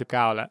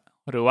199แล้ว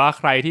หรือว่า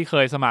ใครที่เค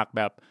ยสมัครแ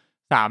บบ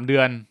3เดื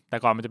อนแต่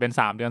ก่อนมันจะเป็น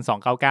3เดือน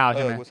299ใ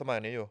ช่มั้ยกูสมัค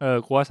รนี้อยู่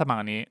กูว่าสมัค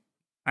รนี้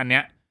อันเนี้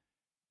ย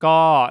ก็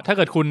ถ้าเ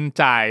กิดคุณ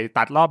จ่าย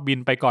ตัดรอบบิน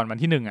ไปก่อนวัน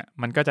ที่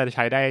1มันก็จะใ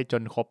ช้ได้จ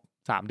นครบ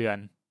3เดือน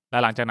แล้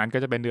วหลังจากนั้นก็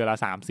จะเป็นเดือนละ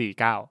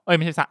349ไ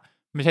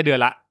ม่ใช่เดือน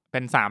ละเป็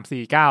น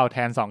349แท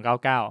น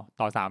299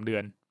ต่อ3เดือ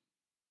น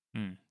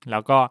แล้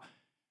วก็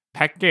แ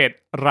พ็คเกจ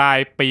ราย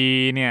ปี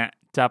เนี่ย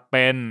จะเ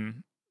ป็น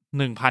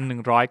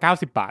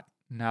 1,190 บาท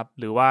นะครับ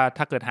หรือว่า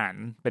ถ้าเกิดหาร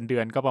เป็นเดื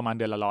อนก็ประมาณเ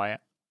ดือนละ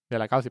100เดือ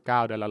นละ99เ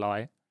ดือนละ100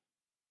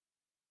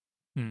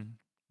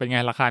เป็นไง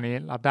ราคานี้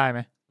รับได้ไหม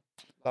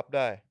รับไ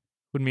ด้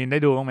คุณมีนได้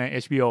ดูบ้างไหม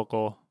HBO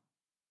Go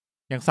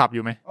ยังสับอ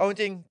ยู่ไหมเอาจ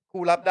ริงๆกู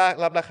รับ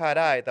ราคา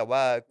ได้แต่ว่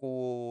ากู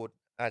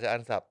อาจจะอั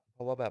นสับเพ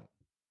ราะว่าแบบ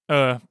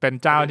เป็น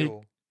เจ้าที่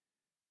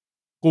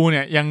กูเ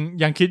นี่ย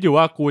ยังคิดอยู่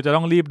ว่ากูจะต้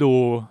องรีบดู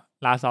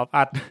Last of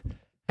Us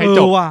ให้จ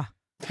บ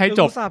ให้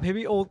จบกูสาบ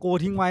HBO Go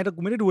ทิ้งไว้แต่กู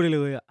ไม่ได้ดูเ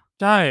ลยอ่ะ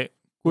ใช่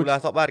กู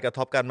Last of Us กับ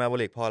ท็อปกันมาบ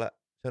ริกพอละ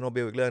เชอร์โน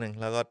บิลอีกเรื่องนึง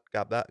แล้วก็ก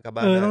ลับบ้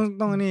าน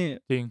ต้องนี่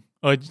จริง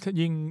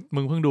ยิ่งมึ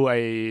งเพิ่งดูไอ้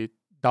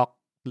ด็อก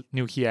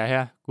นิวเคลียร์ใช่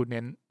ป่ะ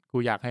กู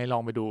อยากให้ลอ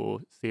งไปดู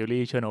ซีรี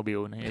ส์เชอร์โนบิล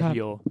ใน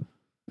HBO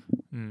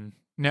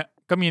เนี่ย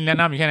ก็มีแนะ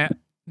นำอยู่แค่นี้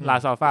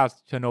Last of Us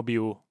เชอร์โนบิ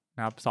ลน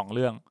ะครับ2เ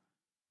รื่อง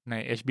ใน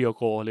HBO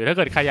Go หรือถ้าเ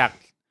กิดใครอยาก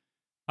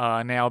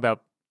แนวแบบ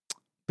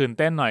ตื่นเ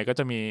ต้นหน่อยก็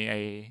จะมีไอ้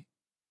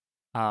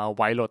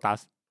White Lotus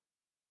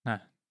นะ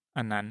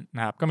อันนั้นน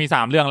ะครับก็มี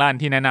3เรื่องแล้ว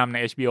ที่แนะนำใน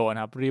HBO น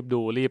ะครับรีบ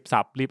ดูรีบ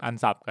สับรีบอัน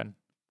สับกัน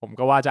ผม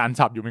ก็ว่าจะอัน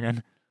สับอยู่เหมือนกัน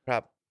ครั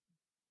บ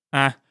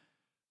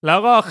แล้ว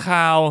ก็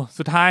ข่าว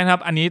สุดท้ายนะครั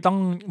บอันนี้ต้อง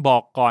บอ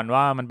กก่อน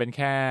ว่ามันเป็นแ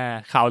ค่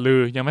ข่าวลื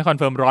อยังไม่คอน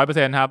เฟิร์ม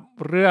 100% ครับ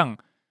เรื่อง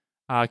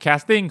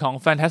casting ของ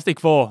Fantastic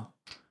Four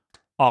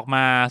ออกม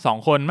า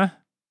2คนมั้ย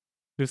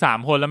หรือ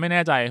3คนแล้วไม่แ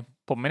น่ใจ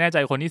ผมไม่แน่ใจ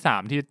คนที่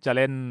3ที่จะเ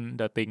ล่น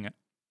The Thing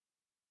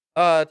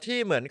ที่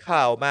เหมือนข่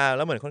าวมาแ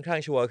ล้วเหมือนค่อนข้าง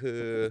ชัวร์คือ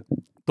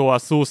ตัว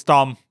ซูสต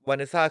อมวา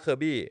นิสซาเคอร์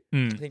บี้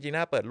จริงๆ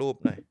น่าเปิดรูป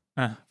หน่อย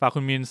ฝากคุ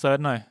ณมินเซิร์ช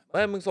หน่อย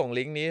มึงส่ง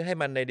ลิงก์นี้ให้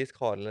มันใน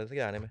Discord อะไรสัก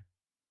อย่างได้ไหม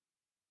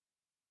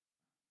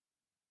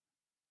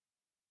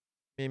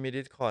มี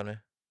Discord ไหม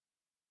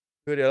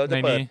คือเดี๋ยวเราจะ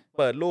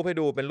เปิดรูปให้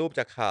ดูเป็นรูป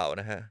จากข่าว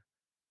นะฮะ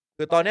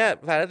คือตอนเนี้ย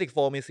Fantastic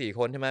Four มี4ค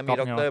นใช่ไหมมี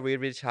ดร.รีด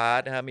ริชาร์ด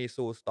นะฮะมี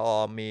ซูสตอ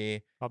มมี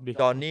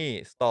จอห์นนี่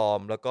สตอม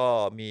แล้วก็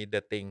มีเด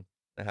อะติง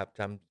นะครับ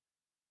จ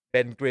ำเ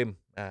ป็นกริม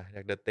จ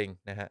ากเดอะติง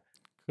นะฮะ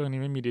เครื่องนี้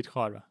ไม่มี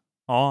Discord ป่ะ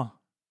อ๋อ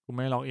กูไ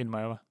ม่ล็อกอินไ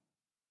ว้ป่ะ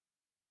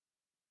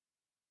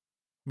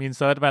มินเ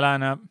ซิร์ชไปแล้ว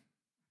นะครับ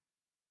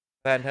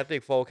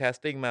Fantastic Four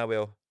Casting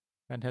Marvel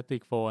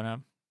Fantastic Four นะครั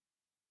บ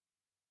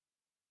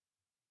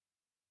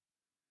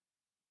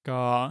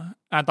ก็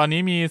ตอน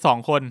นี้มี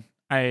2คน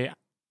ไ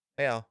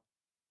ม่เอา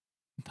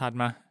ถัด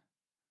มา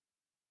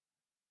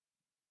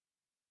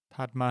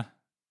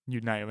อ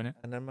ยู่ไหนวะเนี่ย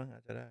อันนั้นมั้งอา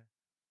จจะได้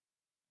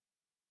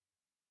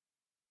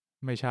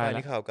ไม่ใช่แล้ว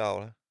นี่ข่าวเก่า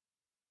แล้ว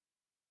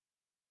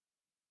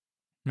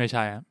ไม่ใ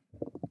ช่ครับ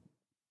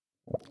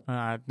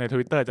ใน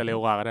Twitter จะเร็ว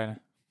กว่าก็ได้นะ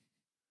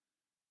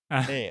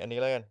นี่อันนี้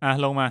แล้วกัน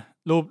ลงมา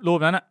รูป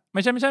นั้นน่ะไ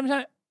ม่ใช่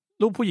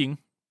รูปผู้หญิง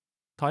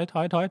ถอยก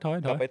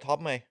ลับไปท็อป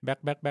ใหม่แบ็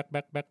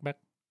ค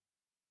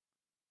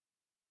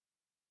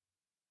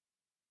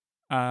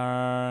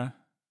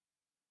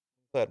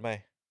เปิดใหม่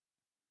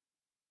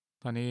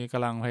ตอนนี้ก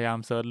ำลังพยายาม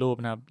เซิร์ชรูป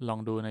นะครับลอง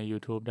ดูใน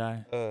YouTube ได้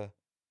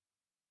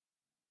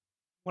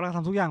กำลังท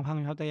ำทุกอย่างพัง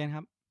ครับใจเย็นค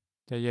รับ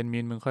ใจเย็นมิ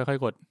นมึงค่อย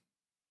ๆกด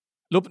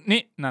รูป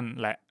นี้นั่น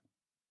แหละ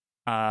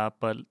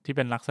เปิดที่เ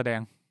ป็นนักแสดง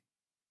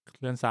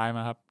เลื่อนซ้ายม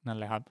าครับนั่น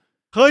แหละครับ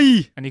เฮ้ย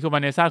อันนี้คือวา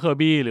เนสซ่าเคอร์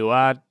บี้หรือว่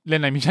าเล่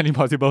นใน Mission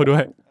Impossible ด้ว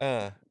ย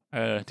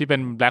ที่เป็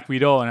น Black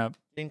Widow นะครับ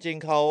จริง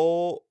ๆเขา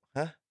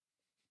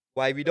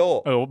White Widow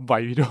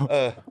White Widow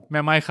แ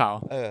ม่ไม้ขาว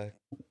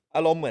อ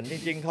ารมณ์เหมือนจ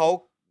ริงๆเขา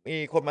มี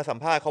คนมาสัม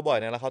ภาษณ์เขาบ่อย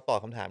นะแล้วเขาตอบ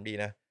คำถามดี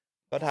นะ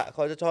เข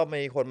าจะชอบ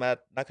มีคนมา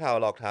นักข่าว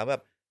หลอกถามแบ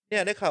บเนี่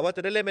ยได้ข่าวว่าจ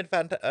ะได้เล่นเป็นแฟ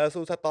น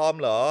ซูสตอม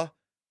เหรอ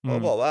เขา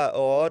บอกว่าโ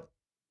อ้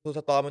ซูส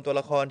ตอมเป็นตัว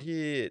ละคร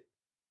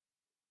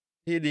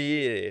ที่ดี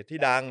ที่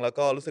ดังแล้ว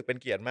ก็รู้สึกเป็น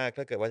เกียรติมาก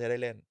ถ้าเกิดว่าจะได้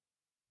เล่น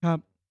ครับ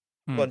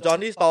ส่วนจอห์น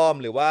นี่สตอร์ม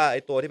หรือว่าไอ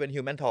ตัวที่เป็น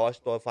Human Torch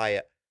ตัวไฟ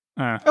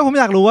ผม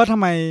อยากรู้ว่าทำ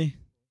ไม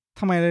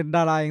ด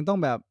ารายังต้อง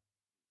แบบ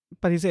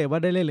ปฏิเสธว่า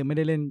ได้เล่นหรือไม่ไ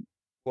ด้เล่น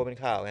กลัวเป็น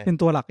ข่าวไงเป็น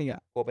ตัวหลักอีก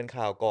กลัวเป็น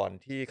ข่าวก่อน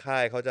ที่ค่า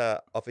ยเขาจะ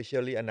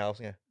officially announce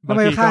ไงทำไ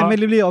มค่ายไม่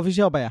รีบ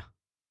official ไป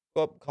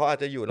ก็เขาอาจ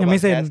จะอยู่ระหว่า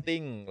ง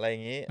casting อะไรอย่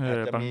างงี้อาจ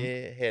จะมี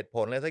เหตุผ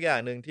ลอะไรสักอย่า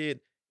งนึงที่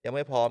ยังไ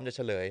ม่พร้อมจะเ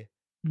ฉลย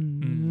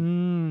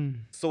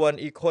ส่วน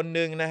อีกคน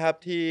นึงนะครับ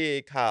ที่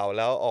ข่าวแ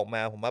ล้วออกม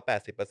าผมว่า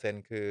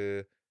 80% คือ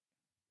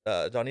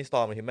จอห์นนี่สตอ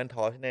ร์มกับ Human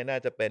Torch เนี่ยน่า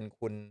จะเป็น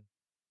คุณ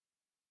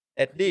เ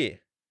อ็ดดี้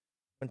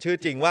มันชื่อ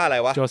จริงว่าอะไร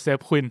วะโจเซฟ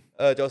ควิน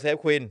โจเซฟ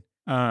ควิน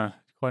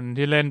คน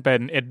ที่เล่นเป็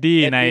นเอ็ดดี้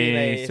ใน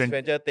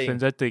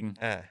Stranger Things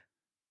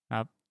ค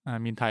รับ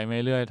มินถ่ายไม่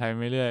เรื่อ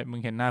ยมึง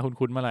เห็นหน้า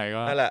คุ้นๆเมื่อไหร่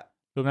ก็นั่นแหละ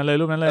รูปนั้นเลย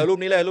รูป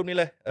นี้เลย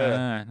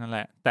นั่นแห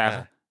ละ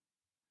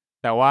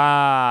แต่ว่า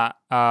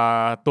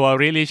ตัว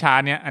ริลิชาร์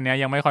ดเนี่ยอันนี้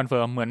ยังไม่คอนเฟิ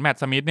ร์มเหมือนแมต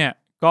ต์สมิธเนี่ย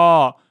ก็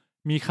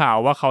มีข่าว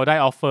ว่าเขาได้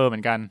ออฟเฟอร์เหมื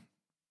อนกัน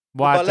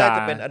ว่าตอนแรกจ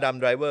ะเป็นอดัม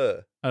ไดรเวอร์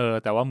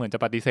แต่ว่าเหมือนจะ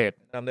ปฏิเสธ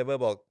อดัมไดรเวอ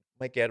ร์บอก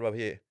ไม่เก็ตว่ะ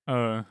พี่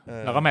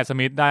แล้วก็แมตต์ส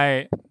มิธ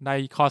ได้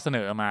ข้อเสน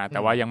อมาแต่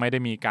ว่ายังไม่ได้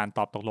มีการต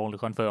อบตกลงหรือ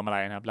คอนเฟิร์มอะไร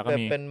นะครับแล้วก็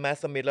มีเป็นแมต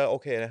ต์สมิธแล้วโอ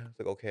เคนะรู้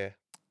สึกโอเค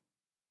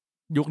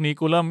ยุคนี้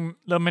กูเริ่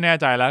มไม่แน่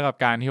ใจแล้วกับ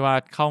การที่ว่า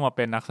เข้ามาเ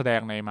ป็นนักแสด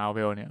งใน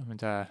Marvel เนี่ยมัน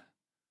จะ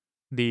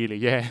ดีหรื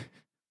อแย่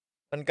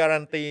มันการั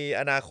นตี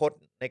อนาคต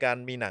ในการ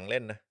มีหนังเล่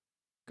นนะ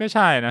ก็ใ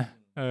ช่นะ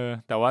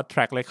แต่ว่า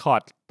track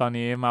record ตอน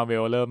นี้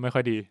Marvel เริ่มไม่ค่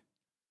อยดี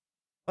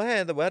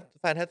แต่ว่า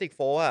Fantastic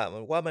Four มั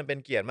นว่ามันเป็น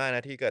เกียรติมากน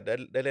ะที่เกิด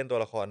ได้เล่นตัว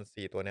ละคร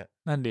4ตัวเนี้ย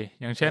นั่นดิ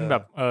อย่างเช่นแบ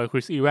บค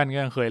ริสอีแวนก็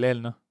ยังเคยเล่น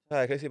เนาะใช่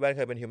คริสอีแวนเ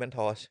คยเป็น Human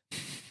Torch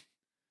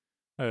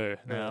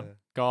นะครับ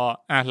ก็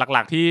ห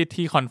ลักๆ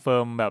ที่คอนเฟิ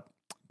ร์มแบบ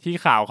ที่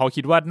ข่าวเขา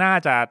คิดว่าน่า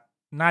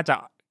จะ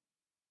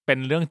เป็น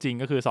เรื่องจริง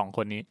ก็คือ2ค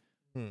นนี้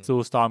ซู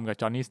สตอร์มกับ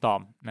จอห์นนี่สตอร์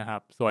มนะครั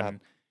บส่วน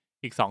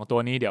อีก2ตัว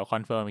นี้เดี๋ยวคอ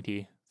นเฟิร์มอีกที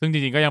ซึ่งจ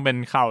ริงๆก็ยังเป็น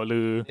ข่าว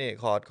ลือนี่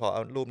ขอเอ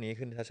ารูปนี้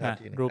ขึ้นชัดๆ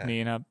ทีนึงรูปนี้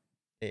นะครับ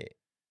นี่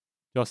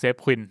โจเซฟ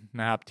ควิน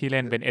นะครับที่เ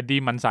ล่นเป็นเอ็ดดี้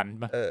มันสัน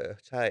ป่ะ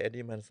ใช่เอ็ด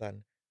ดี้มันสัน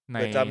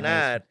จำหน้า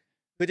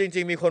คือจ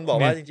ริงๆมีคนบอก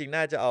ว่าจริงๆ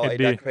น่าจะเอาไอ้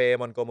ดักเคร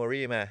มอนโกเมอ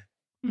รี่มา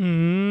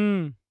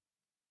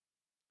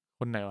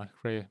คนไหนวะเ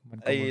คร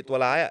ไอ้ตัว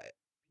ร้ายอ่ะ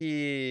พี่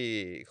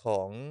ขอ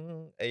ง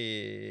ไอ้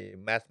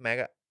แมดแม็ก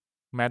อะ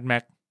แมดแม็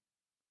ก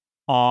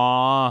อ๋อ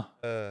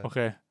โอเค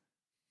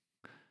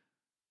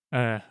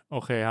โอ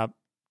เคครับ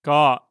ก็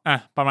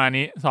ประมาณ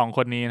นี้2ค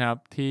นนี้นะครับ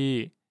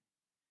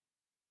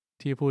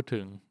ที่พูดถึ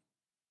ง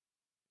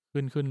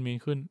ขึ้นมี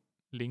ขึ้น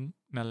ลิงก์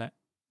นั่นแหละ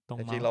ตรง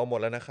จริงเราหมด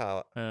แล้วนะข่าว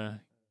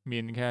มี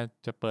นแค่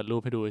จะเปิดรู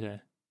ปให้ดูใช่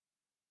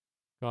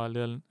ก็เ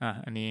รื่อง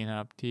อันนี้นะค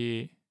รับที่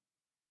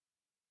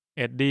เ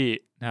อ็ดดี้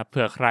นะครับเ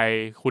ผื่อใคร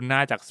คุ้นหน้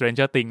าจาก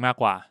Stranger Things มาก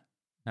กว่า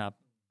นะครับ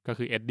ก็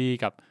คือเอ็ดดี้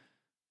กับ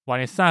วา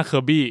นิสซาเคอ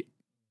ร์บี้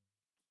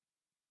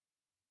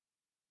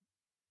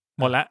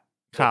หมดละ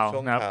ข่าว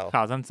นะครับข่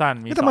าวสั้น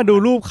ๆมีถ้ามาดู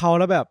รูปเขา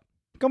แล้วแบบ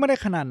ก็ไม่ได้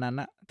ขนาดนั้น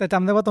อะแต่จ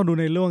ำได้ว่าตอนดู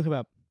ในเรื่องคือแ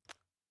บบ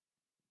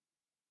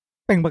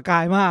เปล่งประกา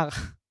ยมาก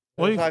โ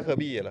อ้ยซาเคอร์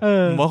บี้เหรอ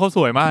ผมว่าเขาส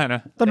วยมากน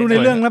ะตอนดูใน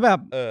เรื่องแล้วแบบ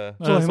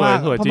สวยมาก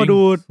พอมาดู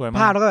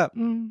ภาพแล้วก็แบบ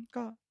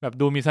ก็แบบ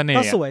ดูมีเสน่ห์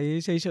ก็สวย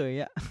เฉย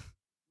ๆอะ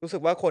รู้สึ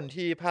กว่าคน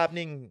ที่ภาพ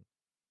นิ่ง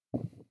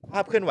ภ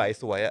าพเคลื่อนไหว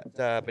สวยอะ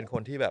จะเป็นค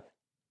นที่แบบ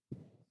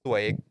สว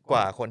ยก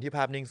ว่าคนที่ภ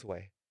าพนิ่งสวย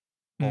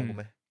งงไ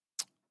หม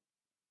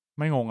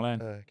ไม่งงเลย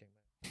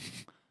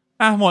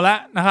หมดแล้ว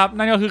นะครับ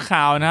นั่นก็คือ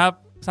ข่าวนะครับ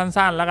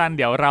สั้นๆแล้วกันเ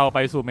ดี๋ยวเราไป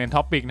สู่เมนท็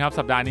อปิกนะครับ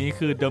สัปดาห์นี้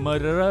คือ The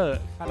Murderer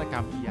ฆาตกร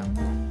รมอีหยัง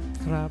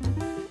ครับ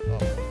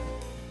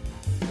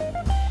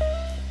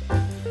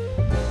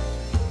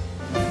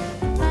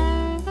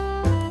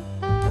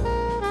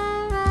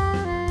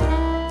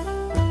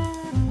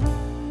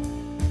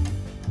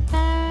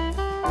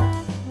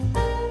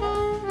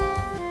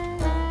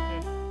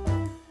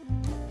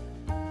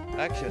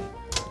Action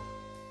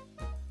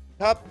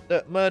ครับ The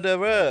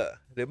Murderer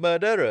หรือ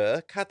Murderer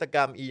ฆาตกร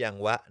รมอีหยัง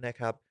วะนะ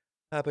ครับ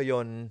ภาพย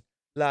นตร์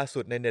ล่าสุ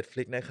ดใน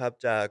Netflix นะครับ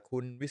จากคุ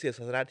ณวิเศษศ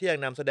าสนาเที่ยง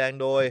นำแสดง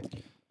โดย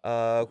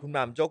คุณห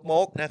ม่ำจกม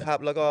กนะครับ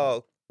แล้วก็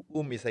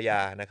อุ้มอิสย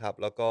านะครับ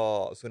แล้วก็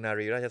สุนา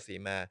รีราชสี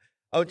มา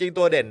เอาจริง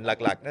ตัวเด่นห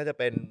ลักๆน่าจะ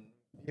เป็น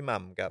พี่หม่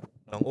ำกับ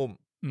น้องอุ้ม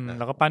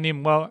แล้วก็ป้านิ่ม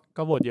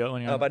ก็บทเยอะเหมือ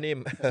นกันป้านิ่ม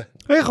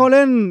เฮ้ยเขาเ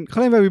ล่น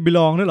ไปบิล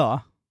องด้วยเหรอ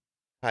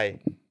ใช่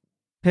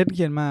เพชรเ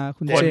ขียนมา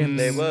คุณเจมส์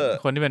เลเวอร์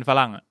คนที่เป็นฝ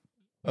รั่งอ่ะ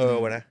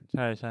วะนะ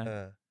ใช่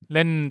เ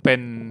ล่นเป็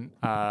น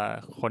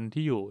คน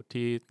ที่อยู่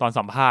ที่ตอน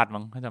สัมภาษณ์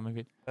มั้งถ้าจำไม่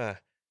ผิด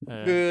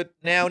คือ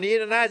แนวนี้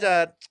น่าจะ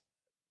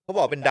เขาบ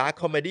อกเป็นดาร์ค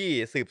คอมเมดี้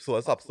สืบสวน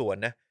สอบสวน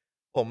นะ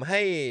ผมใ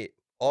ห้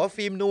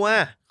ฟิล์มนัว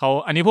เขา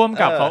อันนี้พ่วง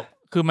กับเขา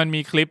คือมัน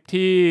มีคลิป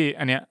ที่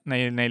อันเนี้ย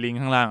ในลิงก์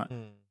ข้างล่าง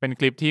เป็น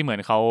คลิปที่เหมือน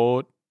เขา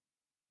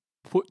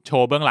โช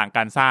ว์เบื้องหลังก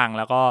ารสร้างแ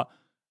ล้วก็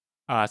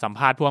สัมภ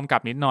าษณ์พ่วงกั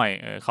บนิดหน่อย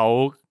เขา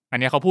อัน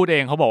นี้เขาพูดเอ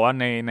งเขาบอกว่า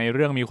ในเ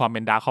รื่องมีความเป็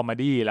นดาร์คคอมเม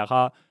ดี้แล้ว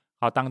ก็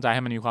เขาตั้งใจใ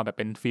ห้มันมีความแบบ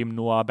เป็นฟิล์ม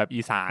นัวแบบ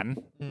อีสาน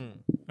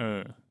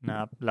นะค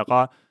รับแล้วก็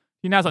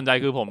ที่น่าสนใจ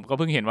คือผมก็เ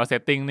พิ่งเห็นว่าเซ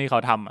ตติ้งที่เขา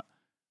ท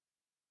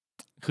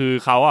ำคือ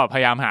เขาพ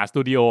ยายามหาส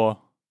ตูดิโอ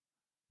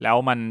แล้ว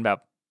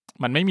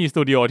มันไม่มีส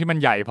ตูดิโอที่มัน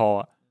ใหญ่พอ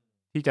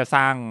ที่จะส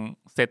ร้าง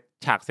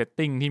ฉากเซต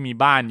ติ้งที่มี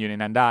บ้านอยู่ใน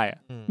นั้นได้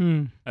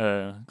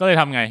ก็เลย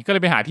ทำไงก็เล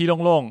ยไปหาที่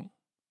โล่ง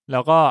ๆแล้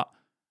วก็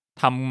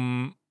ท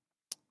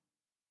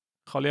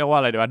ำเขาเรียกว่า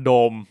อะไรเดี๋ยวว่าโด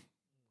ม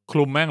ค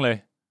ลุมแม่งเลย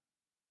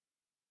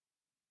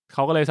เข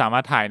าก็เลยสามา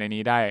รถถ่ายใน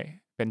นี้ได้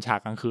เป็นฉาก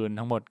กลางคืน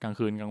ทั้งหมดกลาง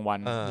คืนกลางวัน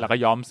แล้วก็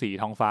ย้อมสี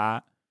ท้องฟ้า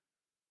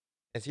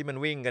ไอ้ที่มัน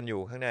วิ่งกันอยู่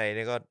ข้างใน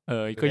นี่ก็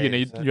ก็อ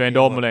ยู่ในโด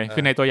มเลยคื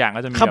อในตัวอย่าง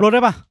ก็จะมีขับรถไ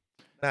ด้ปะ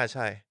น่าใ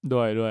ช่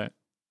ด้วย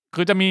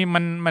คือจะมี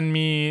มัน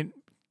มี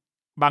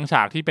บางฉ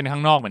ากที่เป็นข้า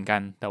งนอกเหมือนกั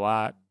นแต่ว่า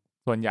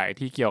ส่วนใหญ่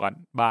ที่เกี่ยวกับ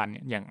บ้านเ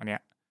นี่ยอย่างอันเนี้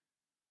ย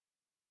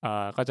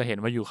ก็จะเห็น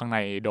ว่าอยู่ข้างใน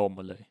โดมหม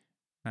ดเลย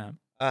นะครับ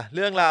เ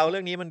รื่องราวเรื่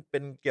องนี้มันเป็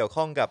นเกี่ยว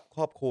ข้องกับค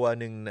รอบครัว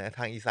หนึ่งนะท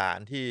างอีสาน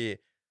ที่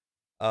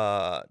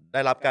ไ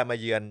ด้รับการมา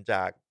เยือนจ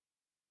าก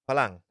ฝ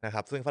รั่งนะค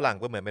รับซึ่งฝรั่ง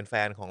ก็เหมือนเป็นแฟ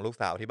นของลูก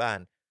สาวที่บ้าน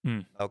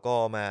แล้วก็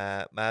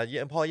มาเยี่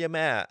ยมพ่อเยี่ยมแ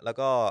ม่แล้ว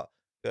ก็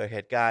เกิดเห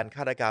ตุการณ์ฆ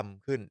าตกรรม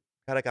ขึ้น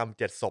ฆาตกรรม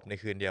7 ศพใน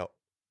คืนเดียว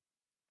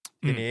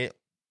ทีนี้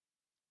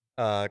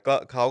ก็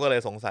เขาก็เล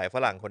ยสงสัยฝ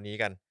รั่งคนนี้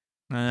กัน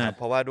เ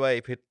พราะว่าด้วย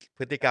พ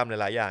ฤติกรรมห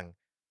ลายๆอย่าง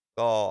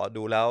ก็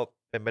ดูแล้ว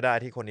เป็นไปได้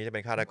ที่คนนี้จะเ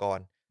ป็นฆาตกร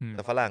แ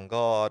ต่ฝรั่ง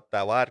ก็แ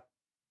ต่ว่า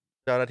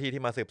เจ้าหน้าที่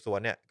ที่มาสืบสวน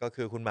เนี่ยก็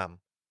คือคุณหม่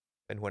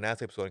ำเป็นหัวหน้า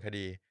สืบสวนค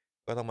ดี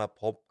ก็ต้องมา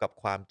พบกับ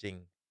ความจริง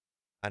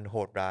อันโห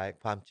ดร้าย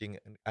ความจริง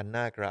อัน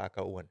น่ากระอักก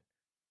ระอ่วน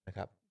นะค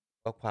รับ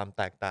ก็ความ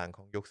แตกต่างข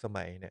องยุคส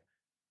มัยเนี่ย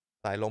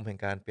สายลมแห่ง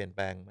การเปลี่ยนแป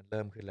ลงมันเ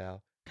ริ่มขึ้นแล้ว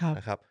น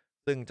ะครับ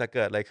ซึ่งจะเ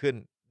กิดอะไรขึ้น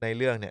ใน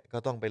เรื่องเนี่ยก็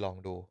ต้องไปลอง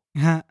ดู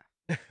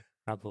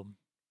ครับผม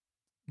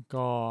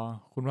ก็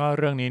คุณว่า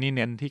เรื่องนี้นี่เ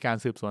น้นที่การ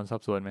สืบสวนสอ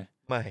บสวนไหม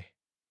ไม่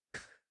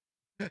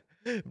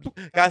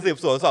การสืบ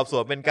สวนสอบส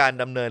วนเป็นการ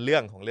ดำเนินเรื่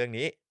องของเรื่อง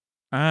นี้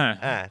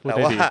แต่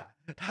ว่า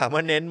ถามว่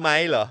าเน้นไหม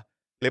เหรอ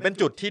หรือเป็น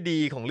จุดที่ดี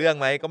ของเรื่อง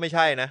ไหมก็ไม่ใ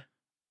ช่นะ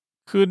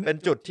คือเป็น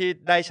จุดที่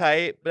ได้ใ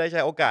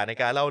ช้โอกาสใน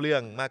การเล่าเรื่อ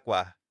งมากกว่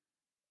า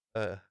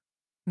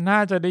น่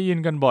าจะได้ยิน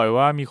กันบ่อย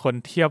ว่ามีคน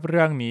เทียบเ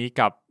รื่องนี้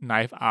กับ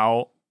Knife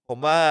Out ผม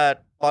ว่า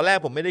ตอนแรก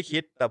ผมไม่ได้คิ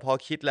ดแต่พอ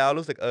คิดแล้ว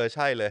รู้สึกใ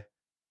ช่เลย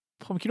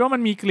ผมคิดว่ามั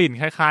นมีกลิ่น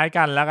คล้ายๆ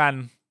กันแล้วกัน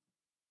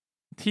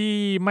ที่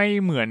ไม่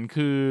เหมือน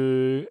คือ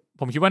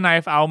ผมคิดว่า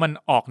Knife Out มัน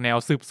ออกแนว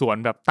สืบสวน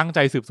แบบตั้งใจ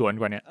สืบสวน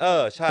กว่าเนี้ย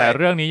ใช่แต่เ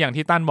รื่องนี้อย่าง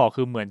ที่ตั้นบอก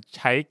คือเหมือนใ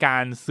ช้กา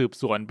รสืบ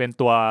สวนเป็น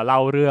ตัวเล่า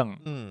เรื่อง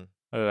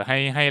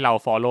ให้เรา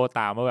follow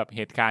ตามว่าแบบเ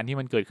หตุการณ์ที่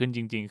มันเกิดขึ้นจ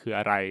ริงๆคือ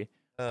อะไร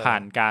ผ่า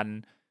นการ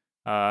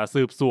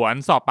สืบสวน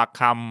สอบปาก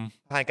ค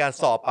ำผ่านการ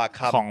สอบปากค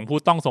ำของผู้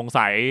ต้องสง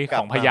สัยข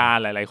องพยาน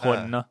หลายๆคน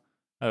เนาะ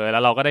แล้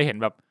วเราก็ได้เห็น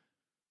แบบ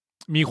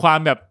มีความ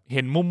แบบเ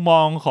ห็นมุมม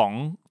องของ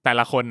แต่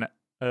ละคน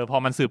พอ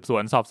มันสืบสว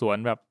นสอบสวน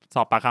แบบส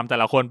อบปากคำแต่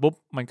ละคนปุ๊บ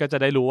มันก็จะ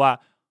ได้รู้ว่า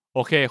โอ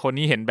เคคน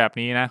นี้เห็นแบบ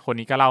นี้นะคน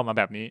นี้ก็เล่ามา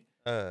แบบนี้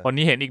คน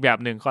นี้เห็นอีกแบบ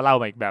หนึ่งก็เล่า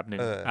มาอีกแบบหนึ่ง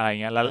อะไร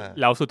เงี้ย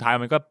แล้วสุดท้าย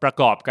มันก็ประ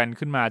กอบกัน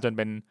ขึ้นมาจน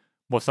เป็น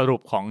บทสรุ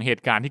ปของเห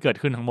ตุการณ์ที่เกิด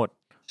ขึ้นทั้งหมด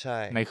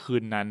ในคื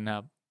นนั้นนะค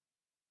รับ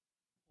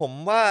ผม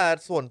ว่า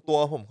ส่วนตัว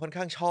ผมค่อน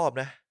ข้างชอบ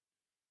นะ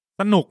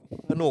สนุก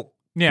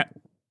เนี่ย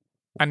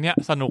อันเนี้ย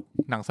สนุก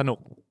หนังสนุก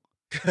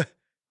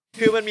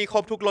คือมันมีคร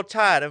บทุกรสช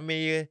าติ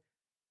มี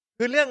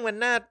คือเรื่องมัน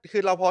น่าคื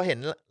อเราพอเห็น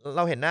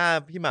หน้า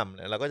พี่หม่ำเ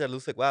นี่ยเราก็จะ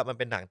รู้สึกว่ามัน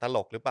เป็นหนังตล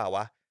กหรือเปล่าว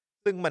ะ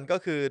ซึ่งมัน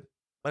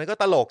ก็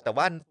ตลกแต่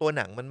ว่าตัว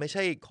หนังมันไม่ใ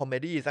ช่คอมเม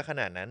ดี้ซะข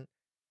นาดนั้น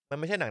มัน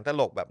ไม่ใช่หนังต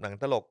ลกแบบหนัง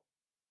ตลก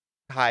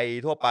ไทย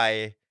ทั่วไป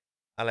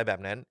อะไรแบ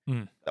บนั้น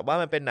แต่ว่า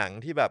มันเป็นหนัง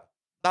ที่แบบ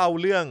เล่า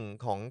เรื่อง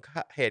ของ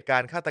เหตุกา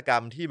รณ์ฆาตกรร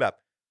มที่แบบ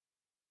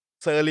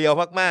เซอร์เรียล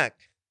มาก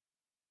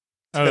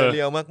ๆเซอร์เรี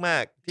ยลมา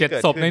กๆที่เกิ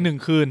ดขึ้น7 ศพใน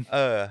1คืน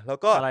แล้ว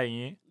ก็อะไรอย่าง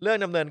นี้เรื่อง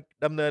ดำเ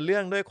นินเรื่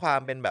องด้วยความ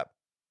เป็นแบบ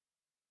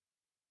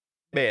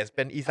เบสเ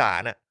ป็นอีสา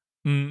น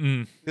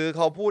คือเข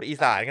าพูดอี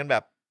สานกันแบ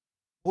บ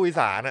ผู้อี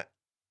สาน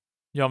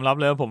ยอมรับ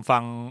เลยว่าผมฟั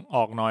งอ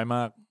อกน้อยม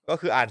ากก็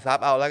คืออ่านซับ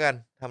เอาแล้วกัน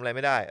ทำอะไรไ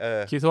ม่ได้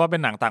คิดว่าเป็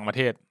นหนังต่างประเ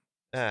ทศ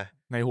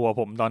ในหัว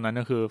ผมตอนนั้น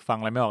ก็คือฟัง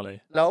อะไรไม่ออกเลย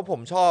แล้วผม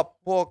ชอบ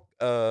พวก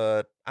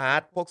อาร์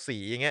ตพวกสี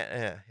อย่างเงี้ย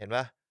เห็นป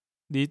ะ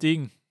ดีจริง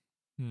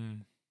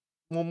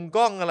มุมก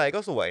ล้องอะไรก็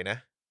สวยนะ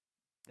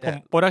ผม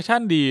โปรดักชั่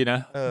นดีนะ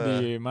ดี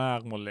มาก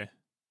หมดเลย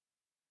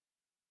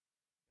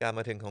การม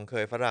าถึงของเค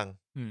ยฝรั่ง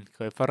เค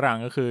ยฝรั่ง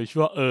ก็คือ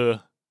ชื่อ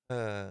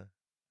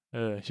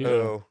ชื่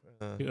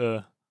อ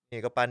นี่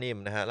ก็ป้านิ่ม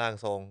นะฮะร่าง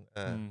ทรง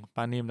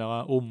ป้านิ่มแล้วก็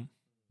อุ้ม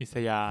อิส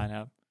ยานะค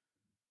รับ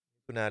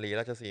คุณนารี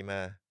ราชสีมา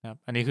ครับ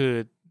อันนี้คือ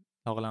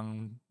เรากำลัง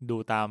ดู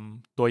ตาม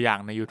ตัวอย่าง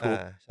ใน YouTube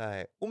ใช่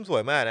อุ้มสว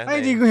ยมากนะจ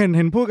ริงๆเ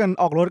ห็นพูดกัน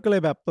ออกรถก็เล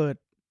ยแบบเปิด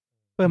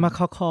มา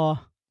คอ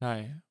ใช่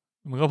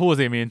มึงก็พูด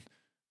สิมีน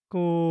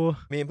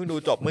เพิ่งดู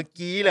จบเมื่อ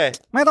กี้เลย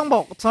ไม่ต้องบ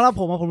อกสำหรับ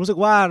ผมรู้สึก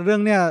ว่าเรื่อ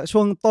งเนี้ยช่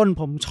วงต้น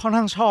ผมค่อน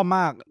ข้างชอบม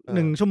าก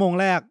1 ชั่วโมง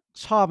แรก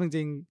ชอบจ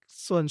ริง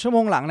ๆส่วนชั่วโม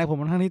งหลังเนี่ยผม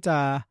ค่อนข้างที่จะ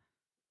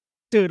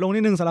จืดลงนิ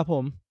ดนึงสำหรับผ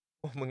ม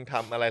มึงท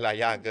ำอะไรหลาย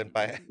อย่างเกินไป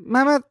ไ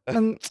ม่มั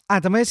นอา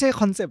จจะไม่ใช่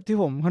คอนเซปต์ที่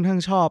ผมค่อนข้า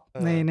งชอบ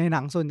ในหนั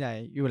งส่วนใหญ่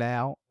อยู่แล้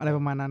วอะไรป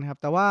ระมาณนั้นครับ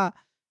แต่ว่า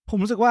ผม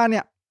รู้สึกว่าเนี่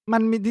ยมั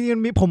น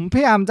มีผมพ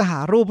ยายามจะหา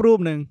รูป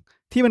นึง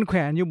ที่มันแขว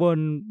นอยู่บน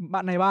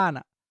ในบ้าน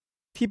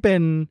ที่เ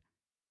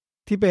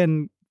ป็น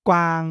กว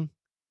าง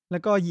แล้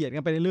วก็เหยียดกั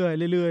นไปเรื่อยๆเรื่อ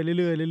ยๆเรื่อยๆ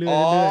เรื่อยๆเรื่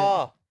อย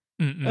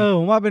ๆผ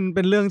มว่าเ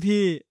ป็นเรื่อง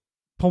ที่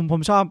ผ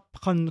มชอบ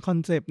คอน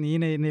เซปต์นี้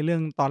ในเรื่อ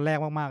งตอนแรก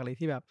มากๆเลย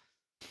ที่แบบ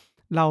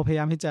เราพยา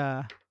ยามที่จะ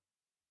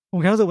ผ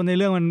มแค่รู้สึกว่าใน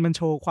เรื่องมันโ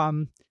ชว์ความ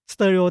สเ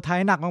ตอริโอไท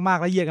ป์หนักมาก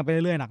ๆแล้วเหยียดกันไปเ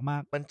รื่อยๆหนักมา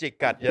กมันจิก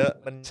กัดเยอะ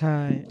มันใช่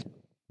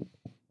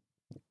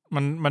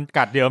มัน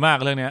กัดเยอะมาก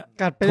เรื่องเนี้ย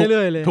กัดไปเ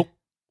รื่อยๆเลยทุก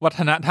วัฒ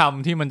นธรรม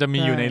ที่มันจะมี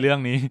อยู่ในเรื่อง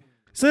นี้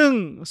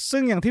ซึ่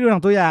งอย่างที่ดูหนั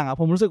งตัวอย่าง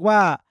ผมรู้สึกว่า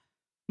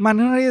มัน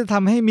ค่อนข้างที่จะท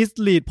ำให้มิส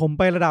ลีดผม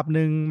ไประดับห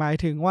นึ่งหมาย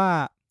ถึงว่า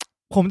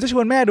ผมจะช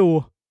วนแม่ดู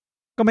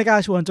ก็ไม่กล้า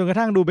ชวนจนกระ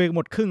ทั่งดูไปหม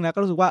ดครึ่งแล้ว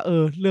ก็รู้สึกว่า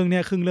เรื่องเนี้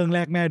ยครึ่งเรื่องแร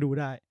กแม่ดู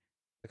ได้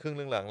ครึ่งเ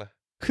รื่องหลังล่ะ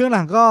ครึ่งห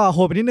ลังก็โห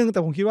ดไปนิดนึงแ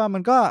ต่ผมคิดว่ามั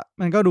น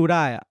ก็ดูไ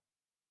ด้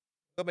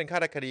ก็เป็นฆา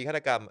ต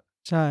กรรม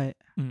ใช่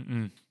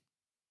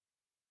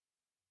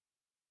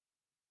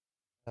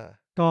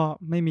ก็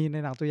ไม่มีใน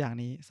หนังตัวอย่าง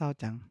นี้เศร้า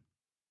จัง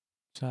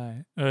ใช่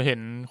เห็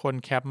นคน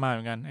แคปมาเห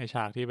มือนกันไอฉ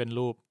ากที่เป็น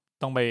รูป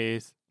ต้องไป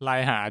ไล่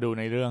หาดู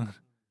ในเรื่อง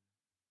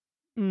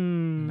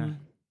นะ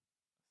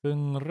ซึ่ง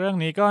เรื่อง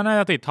นี้ก็น่า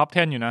จะติดท็อป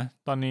 10อยู่นะ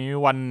ตอนนี้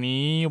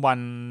วัน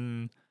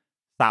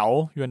เสาร์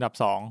อยู่อันดับ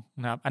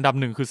2นะครับอันดับ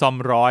1คือซอม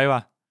100ว่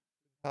ะ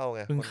เข้าไ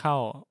งเพิ่งเข้า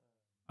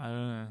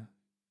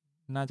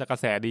น่าจะกระ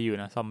แสดีอยู่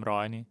นะซอม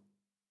100นี่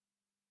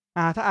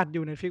ถ้าอัดอ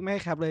ยู่ Netflix ไม่ใ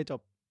ห้แคปเลยจ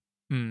บ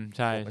ใ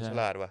ช่ๆฉ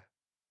ลาดว่ะ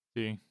จ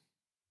ริง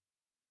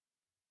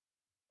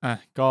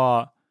ก็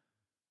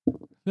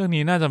เรื่อง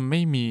นี้น่าจะไ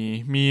ม่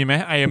มีไหม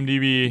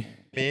IMDb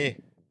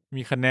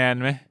มีคะแนน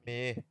ไหมมี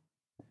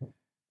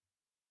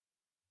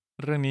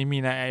เรื่องนี้มี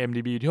ใน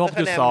IMDb ที่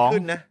 6.2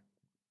 ขึ้นนะ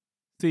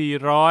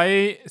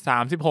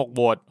436โห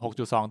วต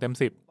 6.2 เต็ม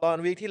10ตอน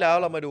วีคที่แล้ว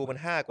เรามาดูมัน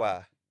5กว่า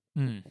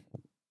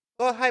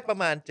ก็ให้ประ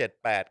มาณ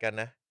 7-8 กัน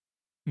นะ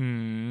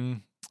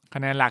คะ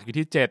แนนหลักอยู่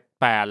ที่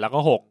7 8แล้วก็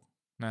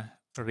6นะ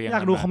เรียงอย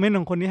ากดูคอมเมนต์ข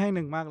องคนที่ให้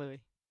1มากเลย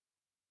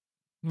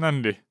นั่น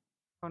ดิ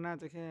เขาน่า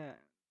จะแค่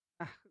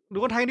ดู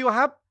คนไทยดีกว่า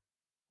ครับ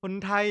คน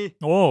ไทย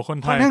คน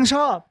ไทยค่อนข้างช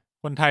อบ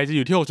คนไทยจะอ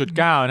ยู่ที่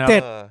 6.9 นะครั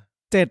บ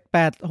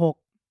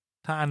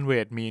 7.86ถ้าอันเว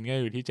ทมีนก็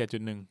อยู่ที่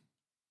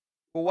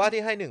 7.1 กูว่า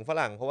ที่ให้1ฝ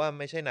รั่งเพราะว่า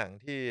ไม่ใช่หนัง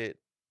ที่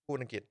พูด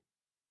อังกฤษ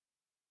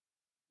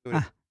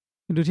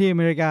ดูที่อ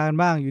เมริกากัน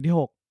บ้างอยู่ที่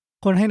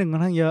6คนให้1ค่อ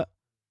นข้างเยอะ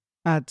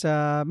อาจจะ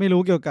ไม่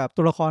รู้เกี่ยวกับ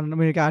ตัวละครอ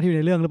เมริกาที่อยู่ใ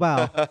นเรื่องหรือเปล่า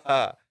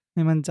ไ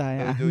ม่มั่นใจ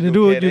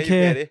ดู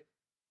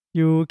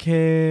UK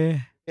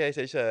เ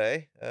ฉ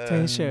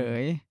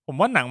ยๆผม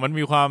ว่าหนังมัน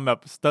มีความแบบ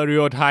สเตอริโ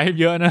อไทป์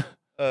เยอะนะ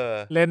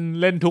เ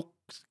ล่นทุก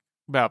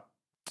แบบ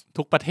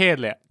ทุกประเทศ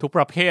เลยทุกป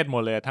ระเภทหม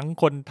ดเลยทั้ง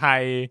คนไท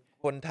ย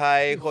ค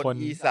น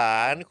อีสา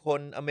นค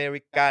นอเม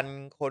ริกัน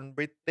คนบ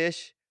ริติช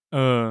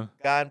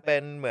การเป็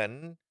นเหมือน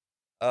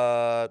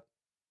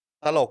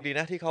ตลกดี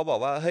นะที่เขาบอก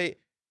ว่าเฮ้ย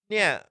เ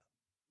นี่ย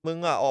มึง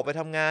อ่ะออกไป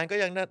ทำงานก็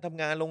ยังท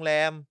ำงานโรงแร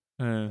ม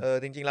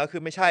จริงๆแล้วคื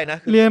อไม่ใช่นะ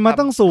เรียนมา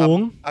ตั้งสูง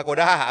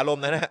Agoda อารม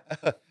ณ์นั้นนะ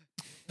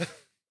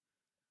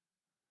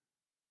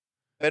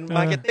เป็นม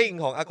าร์เก็ตติ้ง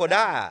ของ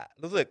Agoda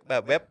รู้สึกแบ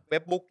บเว็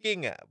บบุ๊กกิ้ง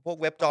อ่ะพวก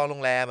เว็บจองโร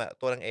งแรมอ่ะ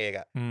ตัวนางเอก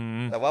อ่ะ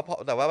แต่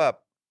ว่าแบบ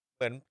เ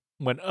หมือ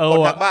นคน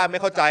ทางบ้านไม่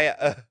เข้าใจอ่ะ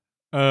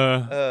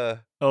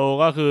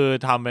ก็คือ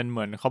ทำเป็นเห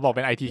มือนเขาบอกเ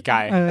ป็น IT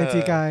guy IT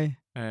guy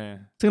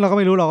ซึ่งเราก็ไ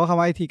ม่รู้หรอกว่าคำ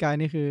ว่า IT guy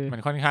นี่คือมั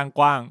นค่อนข้าง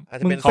กว้างอาจ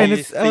จะเป็น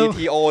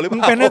CTO หรือเปล่า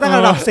มึงเป็นได้ตั้งร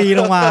ะดับ C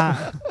ลงมา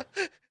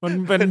มัน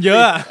เป็นเยอ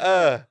ะ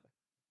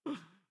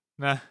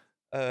นะ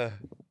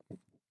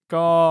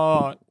ก็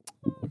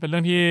เป็นเรื่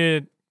องที่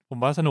ผม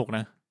ว่าสนุกน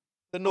ะ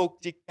สนุก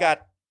จิกกัด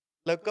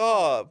แล้วก็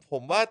ผ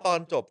มว่าตอน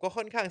จบก็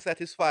ค่อนข้าง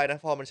satisfy นะ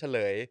พอมันเฉล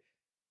ย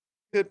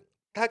คือ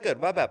ถ้าเกิด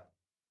ว่าแบบ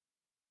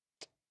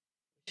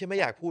ไ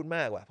ม่อยากพูดม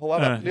ากว่ะเพราะว่า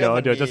แบบเ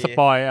ดี๋ยวจะส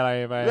ปอยอะไร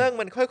ไปเรื่อง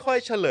มันค่อย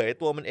ๆเฉลย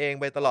ตัวมันเอง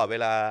ไปตลอดเว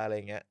ลาอะไร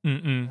เงี้ย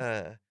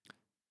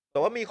แต่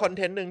ว่ามีคอนเ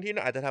ทนต์นึงที่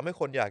อาจจะทำให้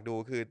คนอยากดู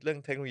คือเรื่อง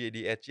เทคโนโลยี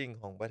de-aging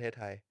ของประเทศ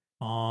ไทย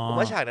ผม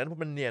ว่าฉากนั้น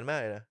มันเนียนมาก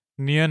เลยนะ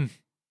เนียน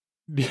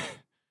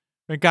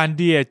เป็นการ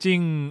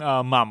de-aging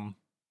หม่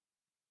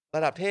ำร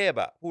ะดับเทพ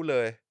อ่ะพูดเล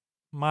ย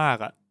มาก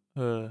อ่ะ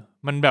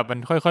มันแบบมัน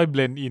ค่อยๆ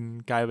blend in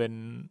กลายเป็น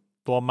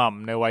ตัวหม่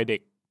ำในวัยเด็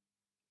ก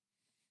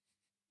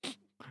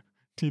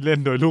ที่เล่น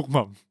โดยลูกห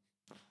ม่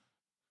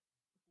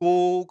ำกู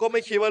ก็ไ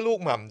ม่คิดว่าลูก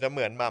หม่ำจะเห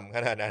มือนหม่ำข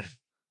นาดนั้น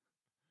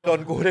จน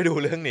กูได้ดู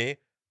เรื่องนี้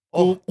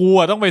กู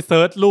ต้องไปเซิ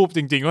ร์ชรูปจ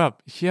ริงๆว่าแบบ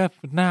เชี่ย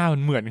หน้ามั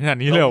นเหมือนขนาด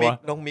นี้เลยวะ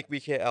น้องมิก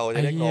VKL จ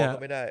ะได้งอก็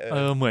ไม่ได้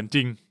เหมือนจ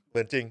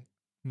ริง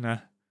นะ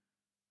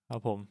ครับ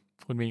ผม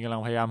คุณมินกำลั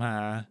งพยายามหา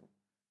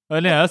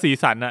เนี่ยแล้วสี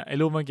สันอะไอ้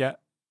รูปเมื่อกี้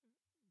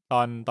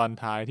ตอน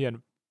ท้ายที่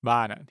บ้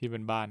านอะที่เป็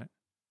นบ้านอะ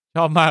ช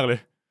อบมากเลย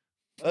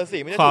สี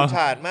มันจะถูกฉ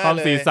าดมากเลยความ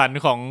สีสัน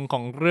ขอ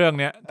งเรื่อง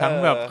เนี้ยทั้ง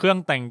แบบเครื่อง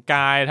แต่งก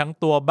ายทั้ง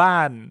ตัวบ้า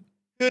น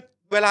คือ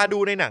เวลาดู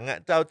ในหนังอ่ะ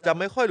จะ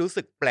ไม่ค่อยรู้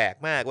สึกแปลก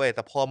มากเว้ยแ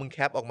ต่พอมึงแค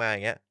ปออกมาอย่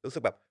างเงี้ยรู้สึ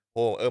กแบบโ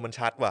อ้มัน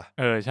ชัดว่ะ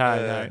ใช่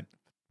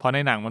พอใน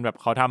หนังมันแบบ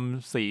เขาท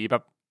ำสีแบ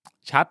บ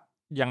ชัด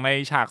อย่างใน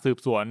ฉากสืบ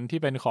สวนที่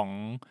เป็นขอ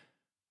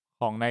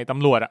งในต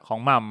ำรวจอะของ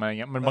หม่ำอะไร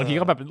เงี้ยมันบางที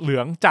ก็แบบเหลื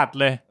องจัด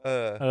เลย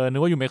นึ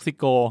กว่าอยู่เม็กซิ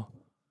โก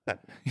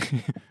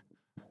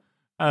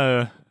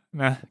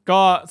นะ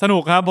ก็สนุ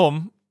กครับผม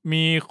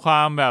มีคว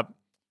ามแบบ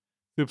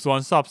สืบสวน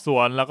สอบสว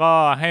นแล้วก็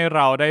ให้เ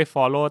ราได้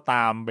follow ต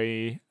ามไป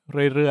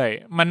เรื่อย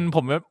ๆผ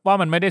มว่า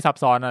มันไม่ได้ซับ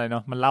ซ้อนอะไรเนา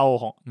ะมันเล่า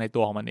ของในตั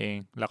วของมันเอง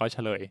แล้วก็เฉ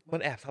ลยมั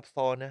นแอบซับ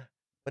ซ้อนนะ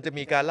มันจะ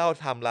มีการเล่าไ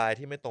ทม์ไลน์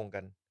ที่ไม่ตรงกั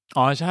น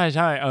ใ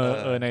ช่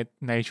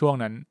ในช่วง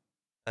นั้น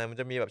มัน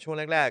จะมีแบบช่วงแ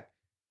ร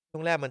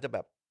กมันจะแบ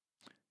บ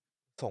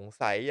สง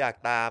สัยอยาก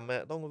ตาม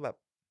ต้องแบบ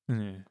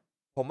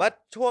ผมว่า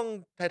ช่วง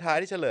ท้าย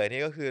ๆที่เฉลย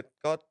นี่ก็คือ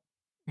ก็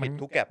ปิด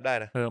ทุกแก็บได้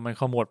นะมัน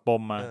ขมวดป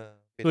มมา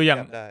คืออ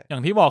ย่า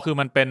งที่บอกคือ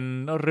มันเป็น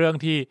เรื่อง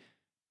ที่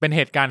เป็นเ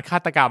หตุการณ์ฆา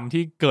ตกรรม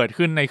ที่เกิด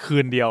ขึ้นในคื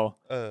นเดียว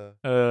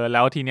แ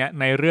ล้วทีเนี้ย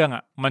ในเรื่องอ่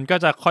ะมันก็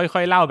จะค่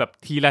อยๆเล่าแบบ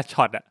ทีละ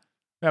ช็อตอ่ะ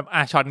แบบ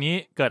ช็อตนี้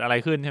เกิดอะไร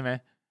ขึ้นใช่ไหม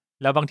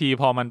แล้วบางที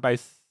พอมันไป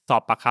สอ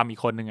บปากคำอีก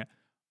คนนึงอ่ะ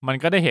มัน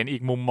ก็ได้เห็นอี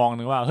กมุมมอง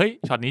นึงว่าเฮ้ย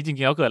ช็อตนี้จ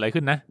ริงๆแล้วเกิดอะไร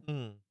ขึ้นนะ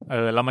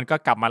แล้วมันก็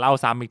กลับมาเล่า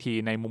ซ้ำอีกที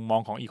ในมุมมอ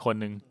งของอีกคน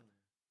นึง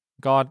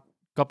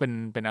ก็เ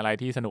ป็นอะไร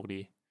ที่สนุก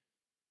ดี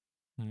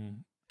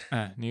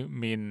นี่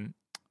มิน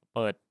เ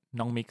ปิด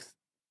น้องมิกซ์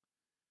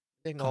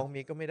เรียกน้อง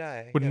มิกก็ไม่ได้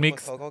คุณมิก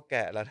ซ์เขาก็แ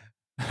ก่แล้วนะ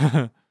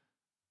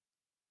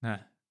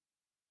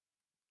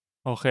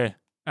โอเค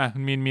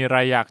มินมีอะไร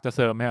อยากจะเ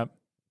สริมไหมครับ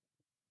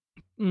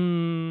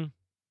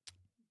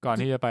ก่อน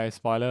ที่จะไปส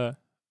ปอยเลอร์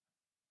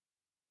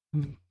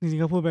จริ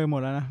งๆก็พูดไปหม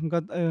ดแล้วนะมันก็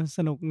ส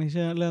นุกใน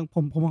เรื่องผ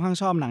มค่อนข้าง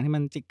ชอบหนังที่มั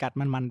นจิกกัด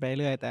มันไป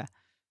เรื่อยแต่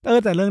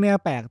แต่เรื่องนี้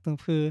แปลกตรง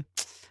คือ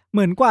เห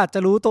มือนกว่าจะ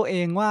รู้ตัวเอ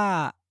งว่า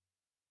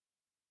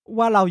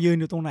เรายืน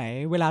อยู่ตรงไหน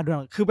เวลาดูหนั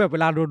งคือแบบเว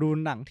ลาดู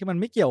หนังที่มัน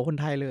ไม่เกี่ยวคน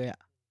ไทยเลยอ่ะ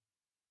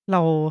เร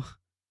า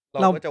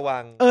ก็จะวา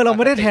งเราไ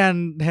ม่ได้แ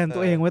ทนตั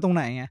วเองไว้ตรงไ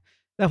หนไง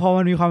แต่พอ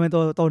มันมีความเป็นตั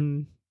วตน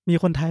มี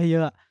คนไทยเยอ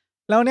ะ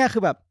แล้วเนี่ยคื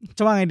อแบบจ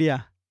ะว่าไงดีอ่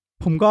ะ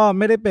ผมก็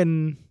ไม่ได้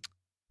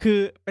คือ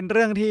เป็นเ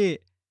รื่องที่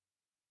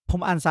ผ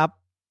มอ่านซับ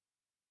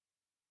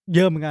เย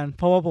อะเหมือนกันเ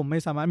พราะว่าผมไม่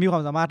สามารถมีควา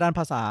มสามารถด้าน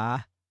ภาษา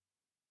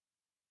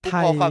ไท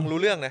ยพอฟังรู้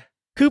เรื่องนะ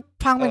คือ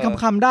ฟังเป็น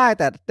คำๆได้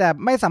แต่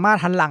ไม่สามารถ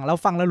หันหลังแล้ว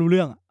ฟังแล้วรู้เ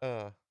รื่อง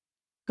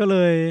ก็เ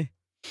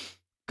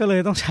ลย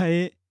ต้องใช้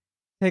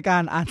กา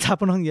รอ่านซับ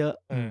ค่อนข้างเยอะ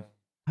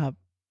ครับ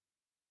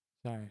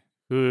ใช่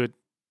คือ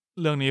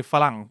เรื่องนี้ฝ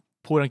รั่ง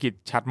พูดอังกฤษ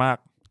ชัดมาก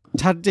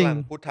ชัดจริง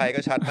พูดไทยก็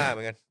ชัดมากเห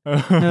มือนกัน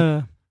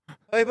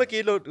เฮ้ยเมื่อ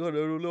กี้เรา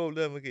รูปเ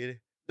รื่องเมื่อกี้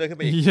เดินขึ้นไ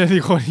ปอีกเหี้ย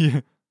ที่คนนี้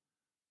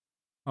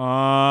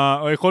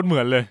โคตรเหมื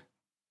อนเลย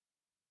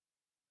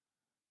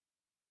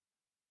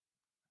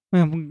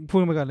พูด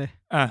ไปก่อนเลย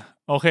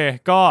โอเค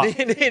ก็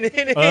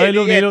นี่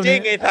รูปนี้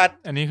ไอ้สัตว์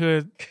อันนี้คือ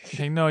เ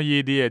ทคโนโลยี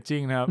ดีเอจจิ้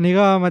งนะครับนี่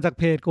ก็มาจาก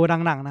เพจโกดั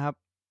งหนังนะครับ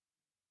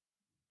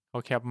เขา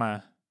แคปมา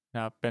น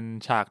ะครับเป็น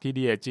ฉากที่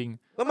ดีเอจจิ้ง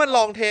แล้วมันล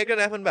องเทคด้วย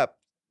นะมันแบบ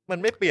มัน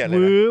ไม่เปลี่ยนเลย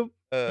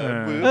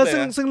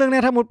ซึ่งเรื่อง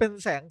นี้ถ้ามุดเป็น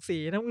แสงสี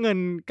น้ำเงิน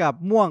กับ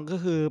ม่วงก็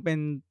คือเป็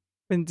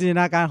นจินต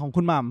นาการของ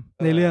คุณหม่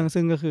ำในเรื่อง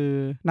ซึ่งก็คือ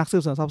นักสื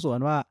บสวนสอบสวน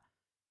ว่า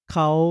เข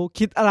า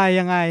คิดอะไร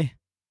ยังไง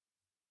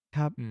ค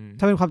รับ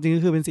ถ้าเป็นความจริง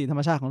ก็คือเป็นสีธร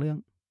รมชาติของเรื่อง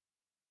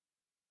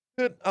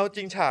คือเอาจ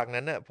ริงฉาก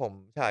นั้นน่ะผม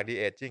ฉากดี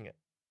เอจจิ้งอ่ะ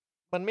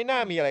มันไม่น่า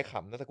มีอะไรข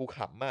ำนะแต่กูข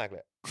ำมากเล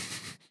ย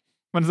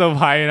มันเซอร์ไ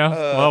พรส์นะ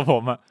ว่าผ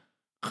มอ่ะ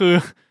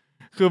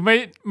คือ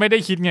ไม่ได้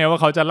คิดไงว่า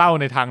เขาจะเล่า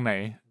ในทางไหน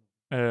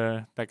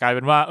แต่กลายเ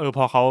ป็นว่าพ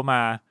อเขาม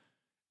า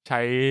ใ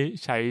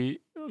ช้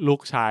ลู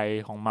กชาย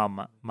ของมัม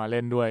อ่ะมาเ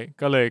ล่นด้วย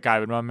ก็เลยกลาย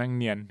เป็นว่าแม่ง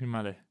เนียนขึ้นม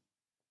าเลย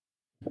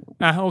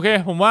โอเค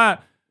ผมว่า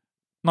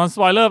นอนส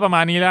ปอยเลอร์ประม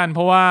าณนี้แล้วกันเพ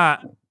ราะว่า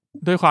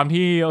ด้วยความ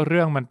ที่เ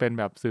รื่องมันเป็น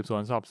แบบสืบสว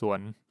นสอบสวน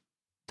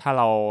ถ้า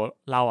เรา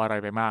เล่าอะไร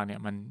ไปมากเนี่ย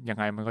มันยัง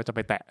ไงมันก็จะไป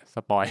แตะส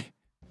ปอย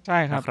ใช่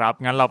ครับนะครับ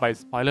งั้นเราไป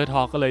สปอยเลอร์ท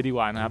อล์กก็เลยดีก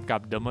ว่านะครับกับ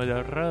The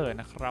Murderer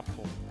นะครับผ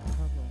ม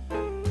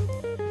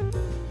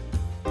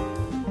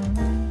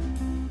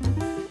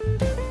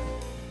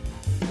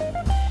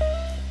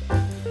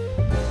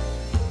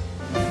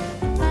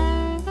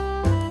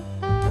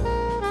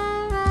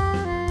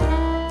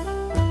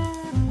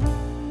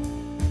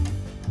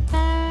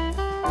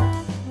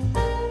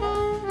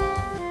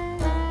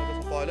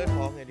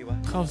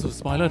เข้าสู่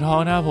สปอยเลอร์ทอล์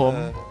กนะครับผม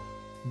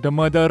The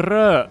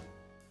Murderer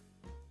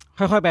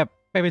ค่อยๆแบบ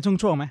ไปเป็นช่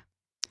วงๆไหม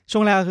ช่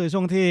วงแรกก็คือช่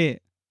วงที่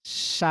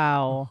ชา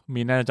ว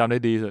มีน่าจะจำได้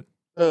ดีสุด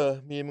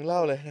มีมึงเล่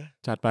าเลยนะ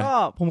จัดไปก็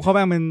ผมขอแ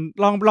บ่งเป็น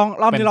ลอง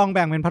รอบนี้ลองแ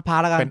บ่งเป็นพาร์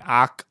ทๆแล้วกันเป็นอ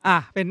าร์ค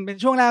เป็น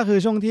ช่วงแรกคือ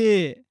ช่วงที่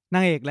น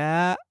างเอกและ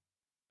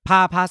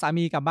พาสา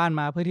มีกลับบ้าน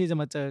มาเพื่อที่จะ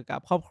มาเจอกับ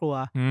ครอบครัว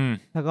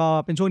แล้วก็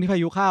เป็นช่วงที่พา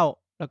ยุเข้า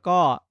แล้วก็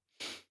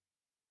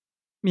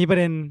มีประ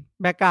เด็น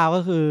แบ็คกราวด์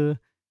ก็คือ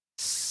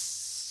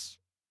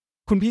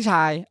คุณพี่ช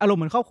ายอารมณ์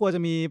เหมือนครอบครัวจ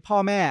ะมีพ่อ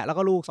แม่แล้ว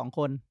ก็ลูก2ค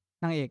น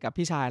นางเอกกับ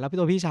พี่ชายแล้ว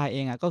ตัวพี่ชายเอ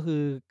งก็คื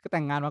อแ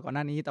ต่งงานมาก่อนห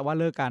น้านี้แต่ว่า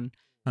เลิกกัน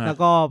แล้ว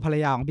ก็ภรร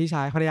ยาของพี่ช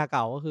ายภรรยาเ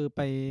ก่าก็คือ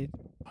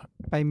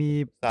ไปมี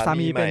สา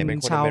มีเป็น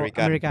ชาวอเ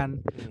มริกัน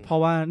เพราะ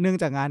ว่าเนื่อง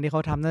จากงานที่เข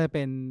าทำน่าจะเ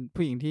ป็น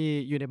ผู้หญิงที่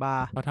อยู่ในบา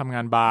ร์เขาทำง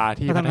านบาร์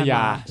ที่พัทย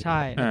าใช่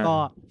แล้ว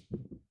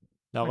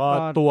ก็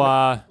ตัว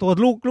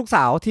ลูกส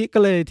าวที่ก็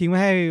เลยทิ้งไว้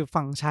ให้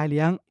ฝั่งชายเ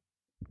ลี้ยง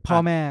พ่อ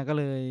แม่ก็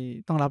เลย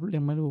ต้องรับเลี้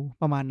ยงมาดู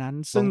ประมาณนั้น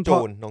ซึ่ง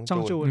น้อง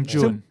จู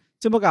น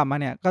ซึ่งพอกลับมา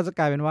เนี่ยก็จะ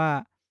กลายเป็นว่า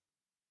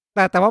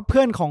แต่ว่าเ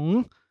พื่อนข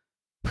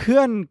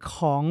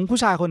องผู้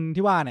ชายคน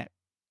ที่ว่าเนี่ย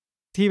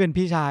ที่เป็น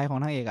พี่ชายของ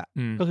นางเอก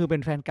ก็คือเป็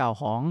นแฟนเก่า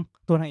ของ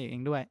ตัวนางเอกเอ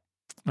งด้วย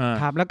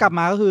ครับแล้วกลับม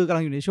าก็คือกำ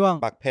ลังอยู่ในช่วง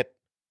ปากเพชร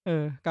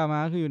กลับมา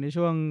ก็คืออยู่ใน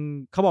ช่วง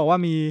เขาบอกว่า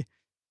มี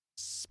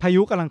พา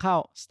ยุกำลังเข้า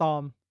สตอ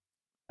ร์ม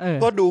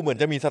ก็ดูเหมือน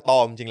จะมีสตอ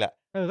ร์มจริงแหละ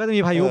ก็จะ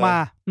มีพายุมา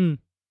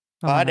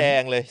ฟ้าแด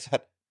งเลยสั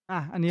ตว์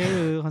อันนี้ก็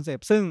คือคอนเซป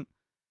ต์ซึ่ง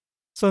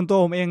ส่วนตัว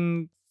ผมเอง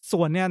ส่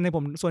วนเนี่ย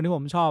ส่วนที่ผ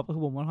มชอบคื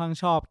อผมค่อนข้าง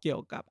ชอบเกี่ย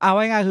วกับ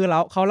ว่าง่ายคือ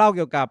เขาเล่าเ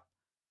กี่ยวกับ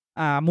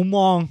มุมม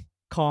อง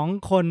ของ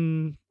คน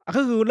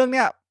ก็คือเรื่องเ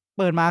นี้ย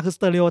เปิดมาคือส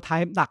เตอริโอไท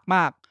ป์หนักม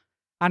าก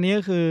อันนี้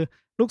ก็คือ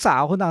ลูกสา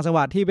วคนต่างจังห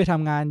วัดที่ไปท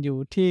ำงานอยู่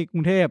ที่กรุ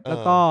งเทพแล้ว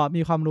ก็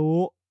มีความรู้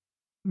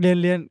เ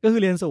รียนก็คื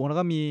อเรียนสูงแล้ว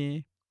ก็มี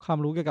ความ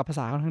รู้เกี่ยวกับภาษ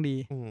าค่อนข้างดี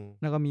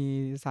แล้วก็มี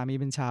สามี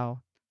เป็นชาว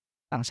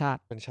ต่างชาติ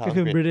ก็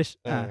คือบริติช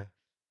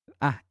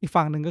อีก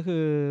ฝั่งหนึ่งก็คื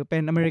อเป็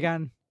นอเมริกัน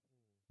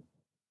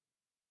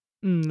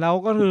แล้ว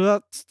ก็คือ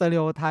สเตอริโ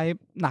อไท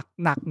ป์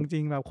หนักจริ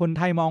งๆแบบคนไ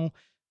ทยม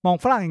อง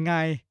ฝรั่งยังไง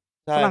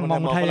ฝรั่งมอง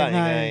คนไทย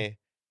ยังไง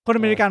คน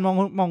อเมริกัน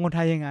มองคนไท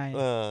ยยังไง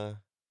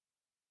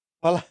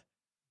เพราะ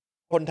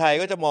คนไทย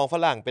ก็จะมองฝ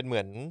รั่งเป็นเหมื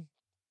อน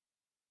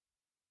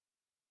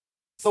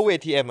ตู้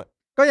ATM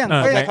ก็อย่าง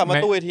คำว่า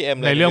ตู้ ATM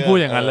ในเรื่องพูด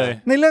อย่างนั้นเลย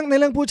ในเ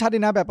รื่องพูดชัดดี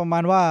นะแบบประมา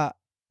ณว่า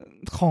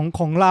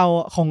ของเรา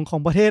ขอ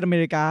งประเทศอเม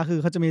ริกาคือ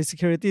เขาจะมี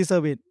security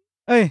service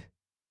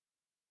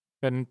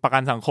เป็นประกั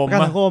นสังคม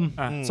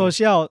โซเ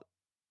ชียล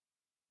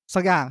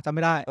สักอย่างจำไ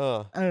ม่ได้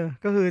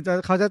ก็คือ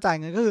เขาจะจ่าย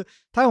เงินก็คือ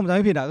ถ้าผมจำไ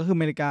ม่ผิดก็คืออ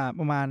เมริกา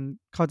ประมาณ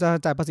เขาจะ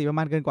จ่ายภาษีประม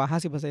าณเกินกว่า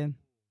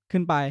 50% ขึ้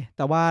นไปแ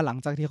ต่ว่าหลัง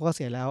จากที่เขาเก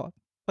ษียณแล้ว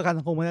ประกัน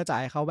สังคมก็จะจ่า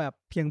ยเขาแบบ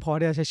เพียงพอ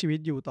ที่จะใช้ชีวิต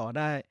อยู่ต่อไ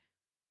ด้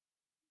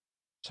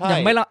อย่า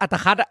งไม่ละอัต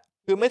คัด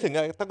คือไม่ถึง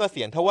ต้องเก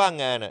ษียณถ้าว่าง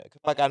งาน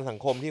ประกันสัง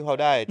คมที่เขา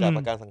ได้จากป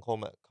ระกันสังคม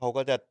เขา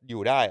ก็จะอ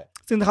ยู่ได้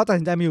ซึ่งถ้าเขาตัด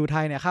สินใจมาอยู่ไท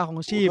ยเนี่ยค่าของ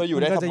ชีพก็อยู่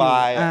ได้สบา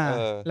ย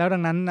แล้วดั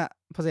งนั้น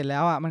พอเสร็จแล้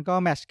วมันก็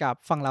แมทช์กับ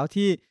ฝั่งเรา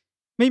ที่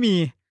ไม่มี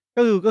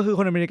ก็คือค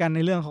นอเมริกันใน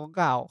เรื่องเขาก็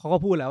กล่าวเขาก็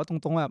พูดแล้วต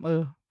รงๆแบบ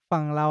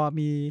ฝั่งเรา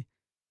มี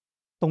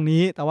ตรง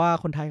นี้แต่ว่า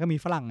คนไทยก็มี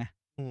ฝรั่งไง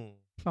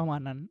ประมา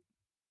ณนั้น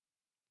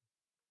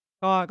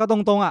ก็ตร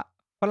ง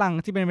ๆฝรั่ง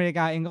ที่เป็นอเมริก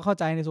าเองก็เข้า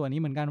ใจในส่วนนี้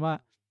เหมือนกันว่า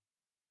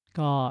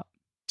ก็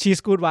she's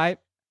good wife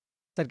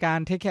จัดการ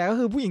เทคแคร์ก็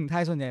คือผู้หญิงไท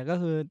ยส่วนใหญ่ก็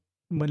คือ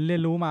เหมือนเรีย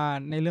นรู้มา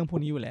ในเรื่องพวก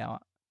นี้อยู่แล้ว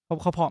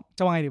เขาพร้อมจ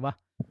ะว่าไงดีวะ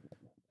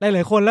หล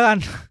ายๆคนแล้วกัน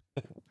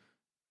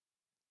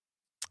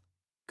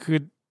คือ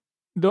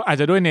อาจ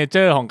จะด้วยเนเจ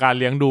อร์ของการ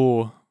เลี้ยงดู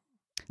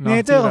เน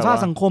เจอร์ของชา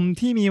ติสังคม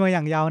ที่มีมาอย่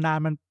างยาวนาน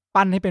มัน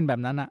ปั้นให้เป็นแบ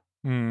บนั้นอ่ะ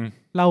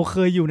เราเค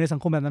ยอยู่ในสัง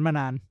คมแบบนั้นมา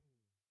นาน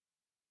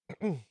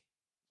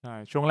ใช่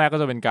ช่วงแรกก็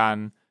จะเป็นการ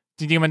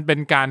จริงๆมันเป็น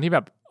การที่แบ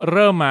บเ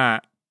ริ่มมา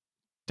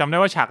จำได้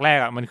ว่าฉากแรก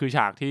อ่ะมันคือฉ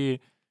ากที่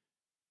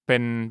เ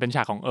ป็นฉ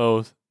ากของ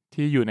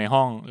ที่อยู่ใน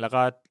ห้องแล้ว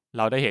ก็เ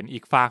ราได้เห็นอี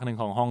กฟากหนึ่ง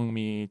ของห้อง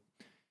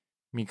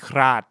มีคร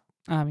าด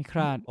มีคร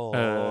าด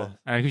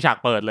อันนั้นคือฉาก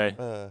เปิดเลย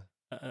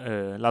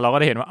แล้วเราก็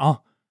ได้เห็นว่าอ๋อ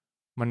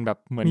มันแบบ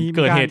เหมือนเ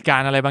กิดเหตุการ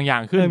ณ์อะไรบางอย่า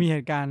งขึ้นมีเห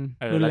ตุการณ์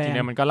แล้วที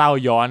นี้มันก็เล่า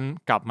ย้อน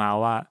กลับมา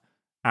ว่า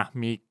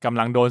มีกำ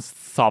ลังโดน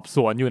สอบส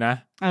วนอยู่นะ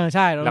ใ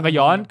ช่แล้วก็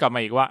ย้อนกลับม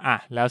าอีกว่า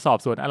แล้วสอบ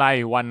สวนอะไร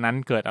วันนั้น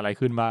เกิดอะไร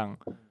ขึ้นบ้าง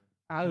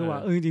ว่ะ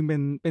จริงๆเ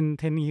ป็น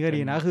เทนนี้ก็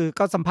ดีนะคือ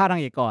ก็สัมภาษณ์นา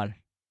งเอกก่อน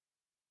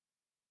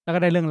แล้วก็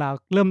ได้เรื่องราว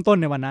เริ่มต้น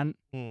ในวันนั้น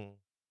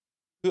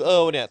คือ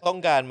เนี่ยต้อง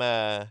การมา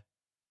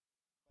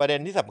ประเด็น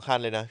ที่สำคัญ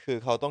เลยนะคือ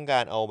เขาต้องกา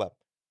รเอาแบบ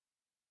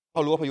เข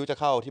ารู้ว่าพายุจะ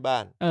เข้าที่บ้า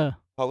น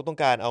เขาก็ต้อง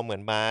การเอาเหมือ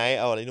นไม้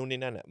เอาอะไรนู่นนี่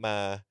นั่น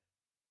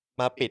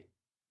มาปิด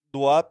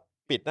รั้ว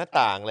ปิดหน้า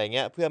ต่างอะไรเ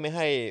งี้ยเพื่อไม่ใ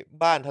ห้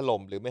บ้านถล่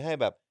มหรือไม่ให้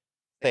แบบ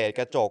เศษ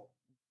กระจก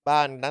บ้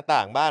านหน้าต่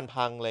างบ้าน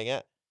พังอะไรเงี้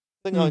ย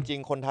ซึ่งเอาจริง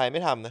คนไทยไ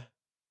ม่ทำนะ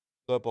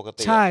โดยปก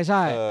ติใช่ใ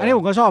ช่อันนี้ผ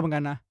มก็ชอบเหมือนกั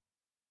นนะ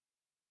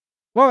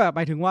ว่าแบบห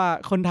มายถึงว่า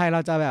คนไทยเร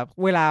าจะแบบ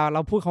เวลาเร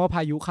าพูดคำว่าพ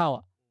ายุเข้า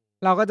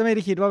เราก็จะไม่ไ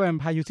ด้คิดว่าเป็น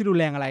พายุที่รุน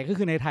แรงอะไรก็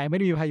คือในไทยไม่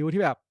ได้มีพายุ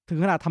ที่แบบถึง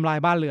ขนาดทำลาย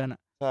บ้านเรือน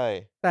ใช่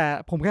แต่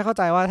ผมแค่เข้าใ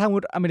จว่าถ้ามุ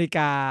ดอเมริก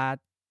า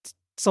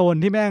โซน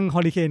ที่แม่งเฮอ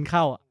ริเคนเ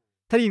ข้า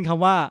ถ้าได้ยินค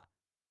ำว่า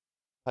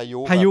พา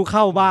ยุเ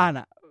ข้าบ้าน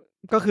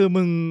ก็คือ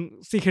มึง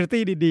security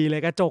ดีๆเล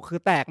ยกระจกคือ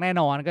แตกแน่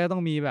นอนก็ต้อ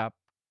งมีแบบ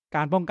ก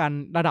ารป้องกัน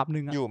ระดับห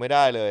นึ่งอยู่ไม่ไ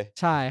ด้เลย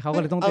ใช่เขาก็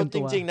เลยต้องเตรียมตัว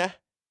จริงๆนะ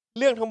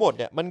เรื่องทั้งหมด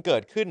เนี่ยมันเกิ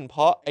ดขึ้นเพ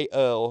ราะไอ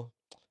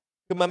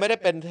คือมันไม่ได้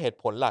เป็นเหตุ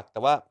ผลหลักแต่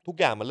ว่าทุก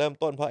อย่างมันเริ่ม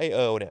ต้นเพราะไอ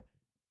เนี่ย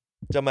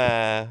จะมา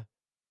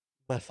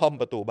ซ่อม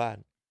ประตูบ้าน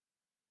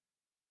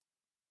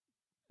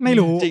ไม่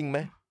รู้จริงไหม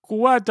กู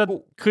ว่าจะ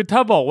คือถ้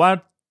าบอกว่า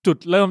จุด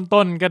เริ่ม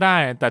ต้นก็ได้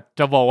แต่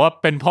จะบอกว่า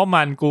เป็นเพราะ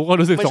มันกูก็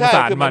รู้สึกสงส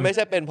ารมันไม่ใ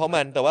ช่เป็นเพราะ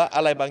มันแต่ว่าอ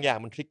ะไรบางอย่าง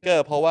มันทริกเกอ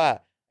ร์เพราะว่า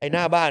ไอ้ห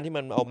น้าบ้านที่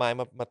มันเอาไม้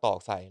มาตอก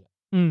ใส่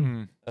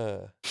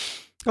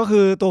ก็คื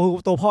อ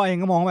ตัวพ่อเอง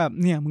ก็มองแบบ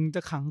เนี่ยมึงจ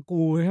ะขัง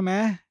กูใช่ไหม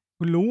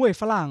คุณรู้ไอ้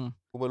ฝรั่ง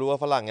กูไม่รู้ว่า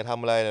ฝรั่งจะท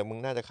ำอะไรแต่มึง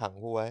น่าจะขัง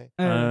กูไว้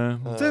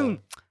ซึ่ง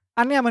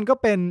อันเนี้ยมันก็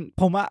เป็น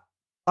ผม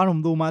ตอนผม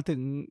ดูมาถึ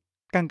ง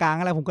กลางๆ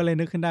อะไรผมก็เลย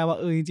นึกขึ้นได้ว่า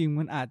จริงๆ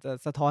มันอาจจะ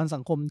สะท้อนสั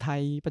งคมไท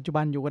ยปัจจุ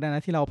บันอยู่ก็ได้น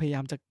ะที่เราพยายา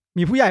มจะ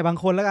มีผู้ใหญ่บาง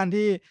คนแล้วกัน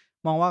ที่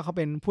มองว่าเขาเ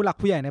ป็นผู้หลัก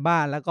ผู้ใหญ่ในบ้า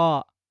นแล้วก็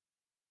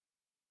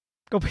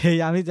พยา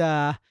ยามที่จะ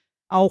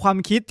เอาความ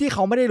คิดที่เข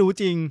าไม่ได้รู้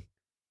จริง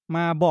ม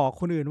าบอก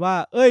คนอื่นว่า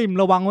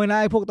ระวังไว้นะ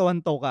ไอ้พวกตะวัน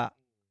ตก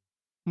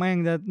แม่ง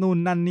จะนู่น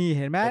นั่นนี่เ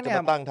ห็นไหมเนี่ยจ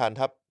ะมาตั้งฐาน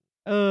ทัพ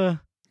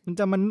มัน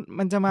จะ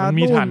มา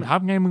มีฐานทัพ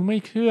ไงมึงไม่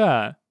เชื่อ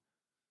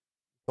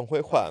ตรงห้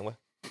วยขวางวะ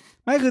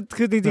ไม่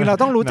คือจริงๆเรา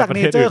ต้องรู้จักเน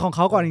เจอร์ของเข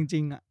าก่อนจ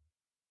ริง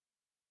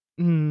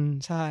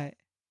ๆใช่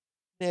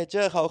เนเจ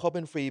อร์เขาเ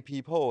ป็นฟรีพี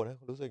เพิลนะ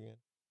รู้สึกอย่างนั้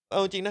นเอ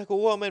าจริงนะกู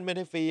ว่ามันไม่ไ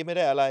ด้ฟรีไม่ไ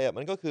ด้อะไร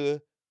มันก็คือ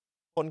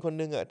คน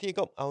นึงที่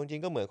ก็เอาจริ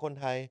งก็เหมือนคน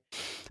ไทย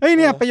เ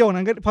นี่ยประโยค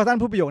นั้นก็พอท่าน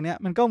พูดประโยคนี้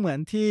มันก็เหมือน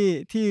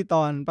ที่ต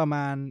อนประม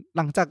าณห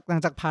ลัง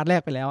จากพาร์ทแร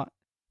กไปแล้ว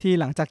ที่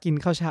หลังจากกิน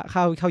ข้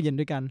าวเย็น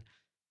ด้วยกัน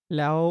แ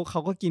ล้วเขา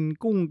ก็กิน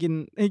กุ้ง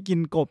กิน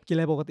กบกินอะ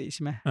ไรปกติใ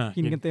ช่ไหม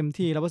กินกันเต็ม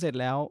ที่แล้วพอเสร็จ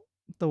แล้ว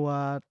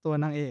ตัว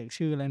นางเอก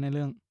ชื่ออะไรในเ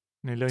รื่อง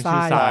ชื่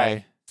อ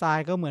ทราย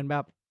ก็เหมือนแบ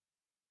บ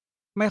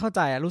ไม่เข้าใ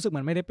จรู้สึกเหมื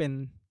อนไม่ได้เป็น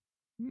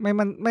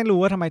ไม่รู้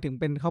ว่าทำไมถึง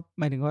เป็นเขา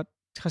หมายถึงว่า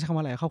เขาใช้คำ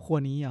ว่าอะไรครอบครัว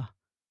นี้เหรอ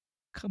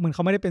เหมือนเข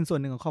าไม่ได้เป็นส่วน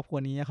หนึ่งของครอบครัว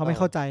นี้เขาไม่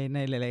เข้าใจใน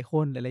หลายๆค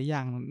นหลายๆอย่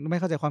างไม่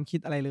เข้าใจความคิด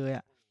อะไรเลย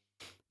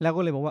แล้ว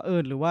ก็เลยบอกว่า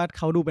หรือว่าเ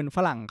ขาดูเป็นฝ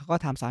รั่งเขาก็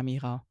ถามสามี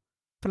เขา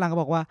ฝรั่งก็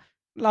บอกว่า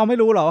เราไม่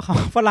รู้หรอกว่าค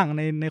ำฝรั่ง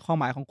ในความ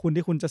หมายของคุณ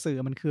ที่คุณจะสื่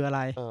อมันคืออะไร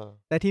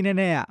แต่ที่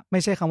แน่ๆไม่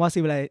ใช่คำว่าซี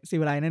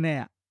วิไลแน่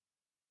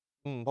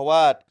ๆเพราะว่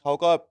าเขา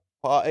ก็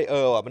เพราะไอ้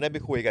มันได้ไป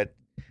คุยกับ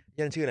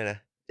ยันชื่ออะไรนะ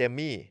เจ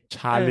มี่ช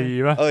าลี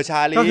ป่ะช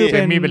าลีก็คือเจ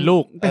มี่เป็นลู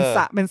กเป็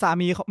นสา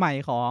มีใหม่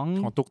ของ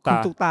ตุ๊ก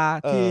ตา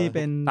ที่เ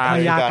ป็นภรร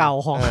ยาเก่า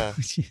ของ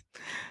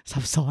ซั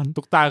บซ้อน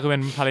ตุ๊กตาคือเป็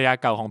นภรรยา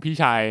เก่าของพี่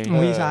ชาย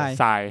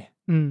สาย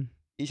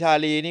อีชา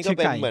ลีนี่ก็เ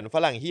ป็นเหมือนฝ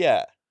รั่งเฮีย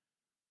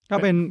ก็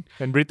เป็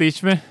นบริติช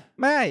ไหม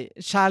ไม่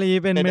ชาลี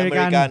เป็นอเมริ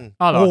กัน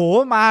โอ้โห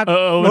มารถ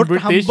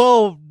ฮัมเบิล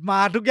มา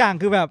ทุกอย่าง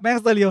คือแบบแม่ง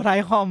สเตอริโอไท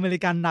ป์ของอเมริ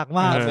กันหนัก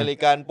มากอเมริ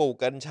กันปลูก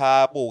กัญชา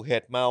ปลูกเห็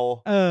ดเมา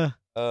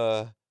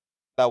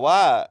แต่ว่า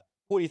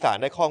พูดอีสาน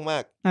ได้คล่องมา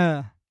ก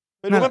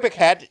ไม่รู้มันไปแค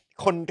ส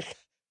คน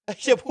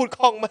เชี่ยพูดค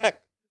ล่องมาก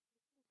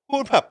พู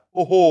ดแบบโ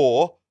อ้โห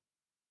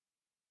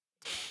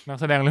นัก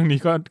แสดงเรื่องนี้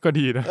ก็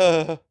ดีนะ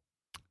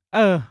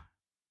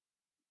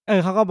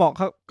เขาก็บอกเ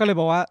ขาก็เลย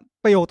บอกว่า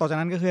ประโยคต่อจาก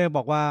นั้นก็คือบ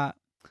อกว่า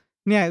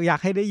เนี่ยอยาก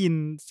ให้ได้ยิน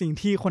สิ่ง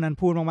ที่คนนั้น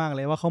พูดมากๆเ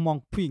ลยว่าเขามอง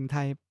ผู้หญิงไท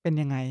ยเป็น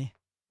ยังไง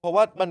เพราะ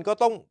ว่ามันก็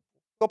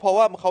เพราะ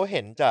ว่าเขาเ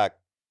ห็น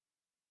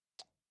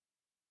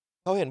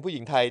ผู้หญิ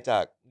งไทยจา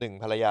ก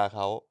1ภรรยาเข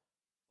า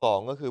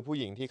 2ก็คือผู้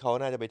หญิงที่เขา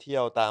น่าจะไปเที่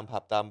ยวตามผั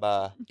บตามบา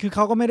ร์คือเข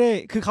าก็ไม่ไ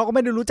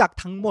ด้รู้จัก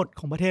ทั้งหมด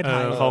ของประเทศไท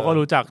ยเขาก็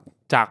รู้จัก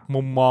จาก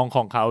มุมมองข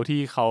องเขา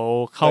ที่เขา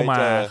เข้ามาอ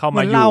ยู่เข้าม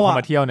า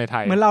เที่ยวในไท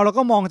ยเหมือนเรา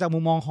ก็มองจากมุ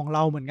มมองของเร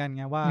าเหมือนกัน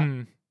ไงว่า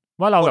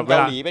เราแบบเกา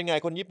หลีเป็นไง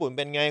คนญี่ปุ่นเ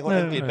ป็นไงคน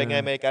อังกฤษเป็นไง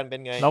อเมริกันเป็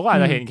นไงเราก็อาจ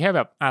จะเห็นแค่แบ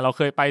บเราเ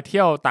คยไปเ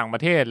ที่ยวต่างปร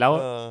ะเทศแล้ว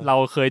เรา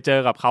เคยเจอ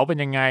กับเขาเป็น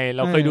ยังไงเ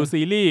ราเคยดู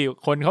ซีรีส์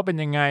คนเขาเป็น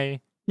ยังไง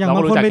เรา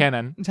ก็รู้จักแค่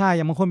นั้นใช่อ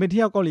ย่างบางคนไปเ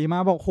ที่ยวเกาหลีมา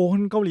บอกโหค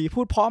นเกาหลี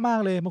พูดเพราะมาก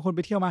เลยบางคนไ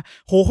ปเที่ยวมา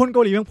โหคนเก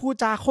าหลีมันพูด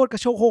จาโคตรกร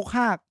ะโชกโคกฮ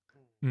าก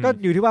ก็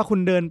อยู่ที่ว่าคุณ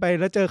เดินไป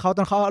แล้วเจอเขาต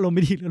อนเขาอารมณ์ไ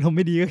ม่ดีหรืออารมณ์ไ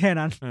ม่ดีก็แค่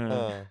นั้น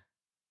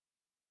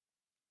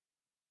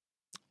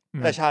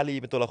แต่ชาลี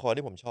เป็นตัวละคร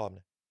ที่ผมชอบน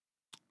ะ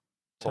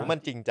ผมมัน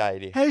จริงใจ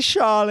ดีให้ช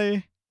าลี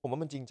ผมว่า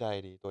มันจริงใจ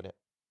ดีตัวเนี้ย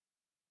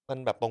มัน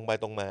แบบตรงไป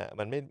ตรงมา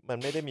มันไ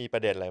ม่ได้มีปร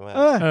ะเด็นอะไรมาก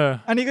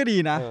อันนี้ก็ดี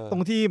นะตร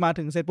งที่มา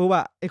ถึงเสร็จปุ๊บอ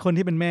ะไอคน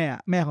ที่เป็นแ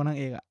ม่ของนาง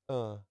เอกอะ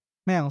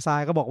แม่ของทรา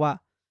ยก็บอกว่า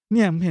เ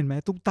นี่ยมึงเห็นไหม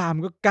ตุ๊กตามั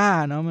นก็กล้า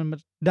เนาะมันมา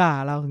ด่า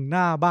เราถึงห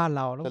น้าบ้านเ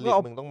ราแล้วก็เอ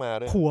า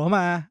ผัวม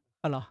า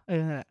เหรอ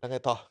แล้วไง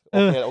ต่อ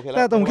โอเคแ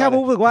ต่ผมแค่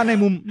รู้สึกว่าใน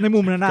มุ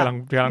มนั้นนะ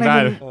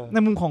ใน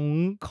มุม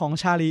ของ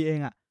ชาลีเอง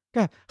อะ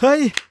ก็เฮ้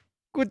ย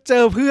กูเจ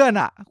อเพื่อน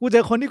อ่ะกูเจ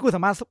อคนที่กูส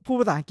ามารถพูด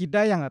ภาษาอังกฤษไ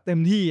ด้อย่างเต็ม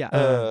ที่อ่ะ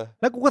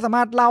แล้วกูก็สาม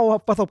ารถเล่า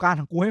ประสบการณ์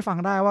ของกูให้ฟัง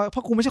ได้ว่าเพรา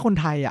ะกูไม่ใช่คน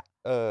ไทยอ่ะ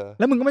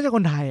แล้วมึงก็ไม่ใช่ค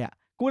นไทยอ่ะ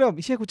กูเลยแบบ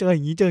เชี่ยกูเจออ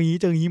ย่าง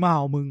นี้มาเ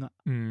อามึงอ่ะ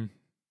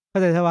เข้า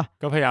ใจใช่ปะ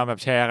ก็พยายามแบบ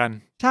แชร์กัน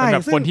เป็นแบ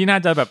บคนที่น่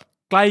าจะแบบ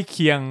ใกล้เ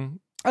คียง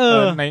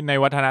ใน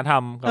วัฒนธร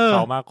รมกับเข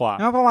ามากกว่า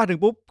พอมาถึง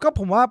ปุ๊บก็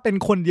ผมว่าเป็น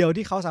คนเดียว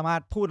ที่เขาสามาร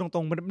ถพูดต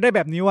รงๆได้แบ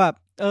บนี้ว่า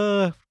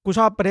กูช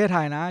อบประเทศไท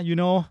ยนะ you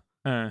know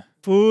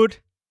food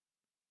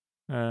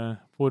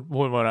พู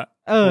ดหมดละ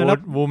แล้ว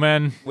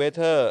woman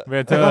waiter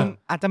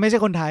อาจจะไม่ใช่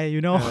คนไทย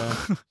you know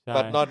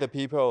but not the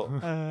people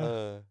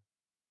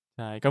ใ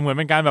ช่ก็เหมือนเ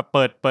ป็นการแบบเ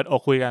ปิดอ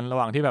กคุยกันระห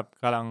ว่างที่แบบ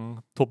กำลัง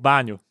ทุบบ้า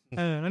นอยู่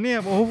แล้วเนี่ย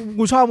โอ้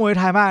กูชอบมวย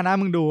ไทยมากนะ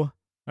มึงดู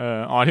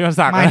ที่มัน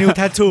สัก My new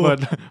tattoo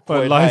เปิ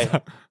ดรอยสั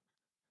ก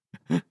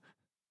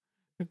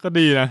ก็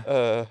ดีนะ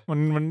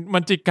มั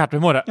นจิกกัดไป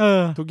หมดอะ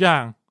ทุกอย่า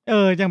ง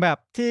อย่างแบบ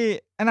ที่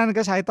อันนั้น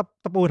ก็ใช้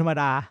ตะปูธรรม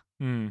ดา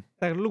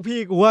แต่ลูกพี่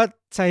กูว่า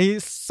ใช้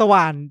ส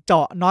ว่านเจ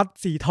าะน็อต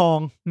สีทอง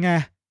ไง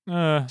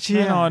เชี่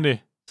ยนอนดิ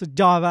สุด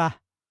ยอดป่ะ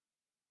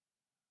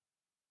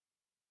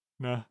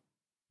นะ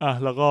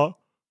แล้วก็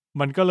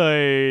มันก็เลย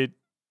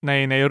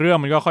ในเรื่อง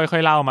มันก็ค่อ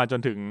ยๆเล่ามาจน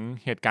ถึง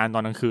เหตุการณ์ตอ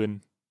นกลางคืน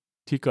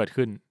ที่เกิด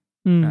ขึ้น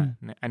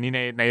อันนี้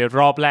ในร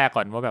อบแรกก่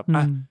อนว่าแบบ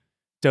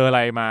เจออะไ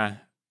รมา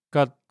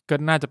ก็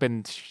น่าจะเป็น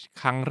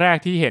ครั้งแรก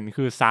ที่เห็น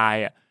คือทราย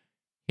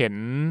เห็น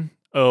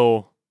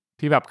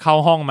ที่แบบเข้า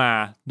ห้องมา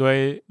ด้วย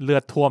เลือ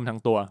ดท่วมทั้ง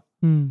ตัว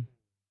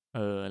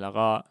แล้ว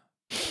ก็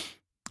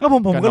ผ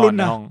มก็ลุ้น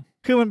นะ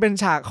คือมันเป็น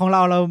ฉากของเ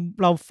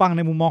ราฟังใ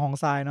นมุมมองของ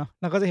ทรายเนาะ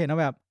เราก็จะเห็นว่า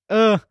แบบ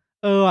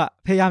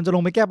พยายามจะล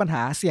งไปแก้ปัญห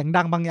าเสียง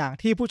ดังบางอย่าง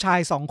ที่ผู้ชาย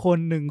2คน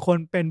1คน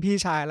เป็นพี่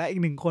ชายและอี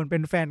ก1คนเป็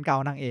นแฟนเก่า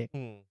นางเอก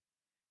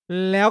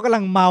แล้วกำลั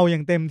งเมาอย่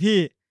างเต็มที่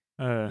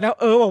แล้ว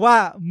บอกว่า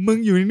มึง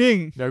อยู่นิ่ง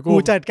ๆกู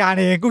จัดการ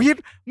เองกูคิด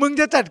มึง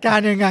จะจัดการ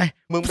ยังไง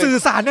มึงสื่อ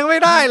สารยังไม่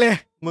ได้เลย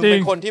มึงเป็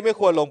นคนที่ไม่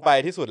ควรลงไป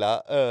ที่สุดแล้ว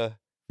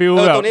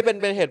ตรงนี้เ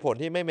ป็นเหตุผล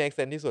ที่ไม่ make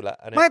sense ที่สุดละ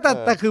ไม่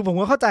แต่คือผม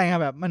ก็เข้าใจไง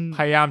แบบมัน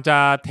พยายามจะ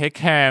take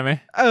care ไหม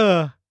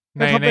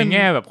ในแ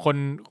ง่แบบค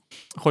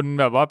น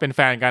แบบว่าเป็นแฟ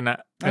นกันอะ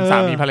เป็นสา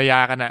มีภรรยา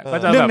กันอะก็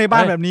จะเรื่องในบ้า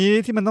นแบบนี้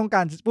ที่มันต้องก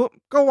ารปุ๊บ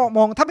ก็ม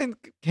องถ้าเป็น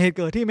เหตุเ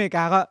กิดที่อเมริก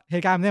าก็เห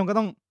ตุการณ์นี้มันก็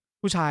ต้อง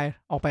ผู้ชาย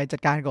ออกไปจั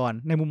ดการก่อน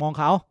ในมุมมอง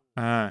เขา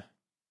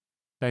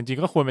แต่จริง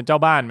ๆก็ควรเป็นเจ้า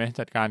บ้านไหม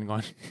จัดการก่อ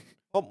น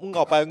เพราะมึงอ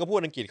อกไปมึงก็พูด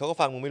อังกฤษเขาก็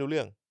ฟังมึงไม่รู้เ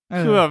รื่อง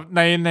คือแบบ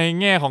ใน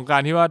แง่ของกา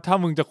รที่ว่าถ้า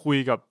มึงจะคุย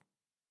กับ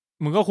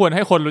มึงก็ควรใ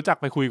ห้คนรู้จัก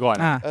ไปคุยก่อน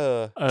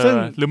ซึ่ง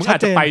หรือมึงอา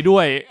จจะไปด้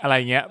วยอะไร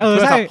เงี้ยเ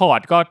พื่อซัพพอร์ต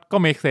ก็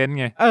make sense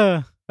ไง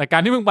แต่กา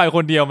รที่มึงไปค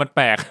นเดียวมันแ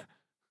ปลก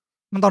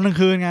มันตอนกลาง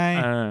คืนไง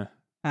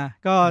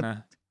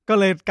ก็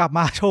เลยกลับม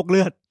าโชคเ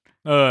ลือด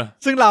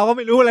ซึ่งเราก็ไ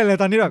ม่รู้อะไรเลย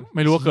ตอนนี้แบบไ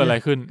ม่รู้ว่าเกิดอะไร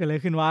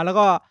ขึ้นวะแล้ว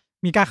ก็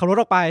มีการขับรถ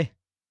ออกไป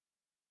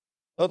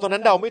ตอนนั้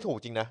นเดาไม่ถูก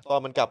จริงนะตอ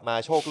นมันกลับมา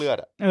โชคเลือด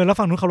แล้ว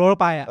ฝั่งนู้นขับรถออ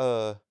กไป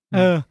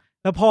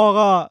แล้วพ่อ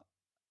ก็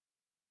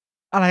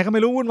อะไรก็ไ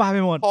ม่รู้วุ่นวายไป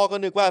หมดพ่อก็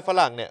นึกว่าฝ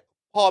รั่งเนี่ย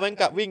พ่อแม่ง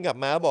กลับวิ่งกลับ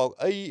มาบอก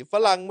ไอ้ฝ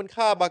รั่งมัน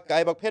ฆ่าบักไก่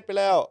บักเพชรไป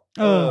แล้ว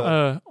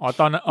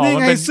ตอนนั้นนี่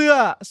ไงเ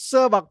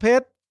สื้อบักเพ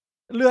ชร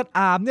เลือดอ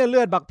าบเนี่ยเลื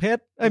อดบักเพช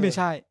รไม่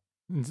ใช่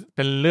เ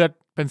ป็นเลือด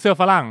เป็นเสื้อ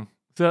ฝรั่ง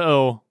เสื้อ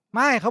ไ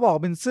ม่เขาบอก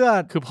เป็นเสื้อ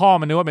คือพ่อ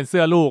มันนึกว่าเป็นเสื้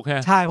อลูก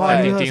ใช่พ่อ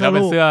จริงๆแล้วเ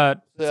ป็นเสื้อ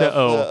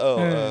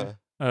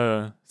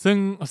ซึ่ง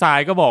ทราย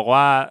ก็บอก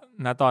ว่า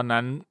ณตอน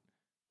นั้น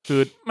คื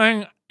อแม่ง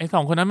ไอ้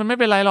2คนนั้นมันไม่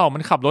เป็นไรหรอกมั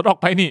นขับรถออก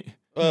ไปนี่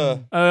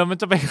มัน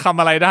จะไปทำ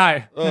อะไรได้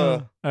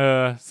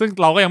ซึ่ง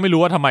เราก็ยังไม่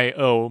รู้ว่าทำไม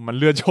มัน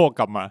เลื่อนโชค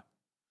กลับมา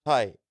ใช่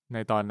ใน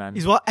ตอนนั้น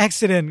is what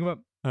accident ก็แบบ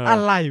อะ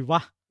ไรว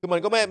ะคือมั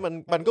นก็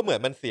มันก็เหมือน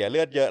มันเสียเลื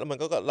อดเยอะแล้วมัน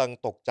ก็กำลัง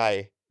ตกใจ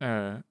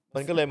มั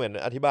นก็เลยเหมือน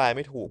อธิบายไ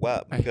ม่ถูกว่า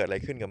มันเกิดอะไร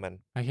ขึ้นกับมัน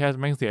แค่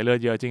แม่งเสียเลือด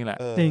เยอะจริงแหละ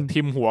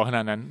ทิ่มหัวขน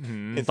าดนั้น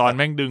ตอนแ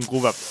ม่งดึงกู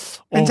แบบ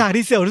เป็นฉาก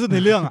ที่เสียวที่สุดใน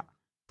เรื่องอ่ะ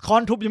ค้อ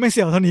นทุบยังไม่เ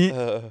สียวเท่านี้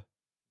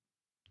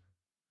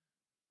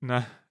น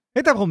ะ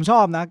แต่ผมชอ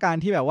บนะการ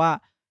ที่แบบว่า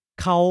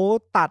เขา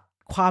ตัด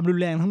ความรุน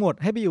แรงทั้งหมด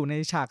ให้ไปอยู่ใน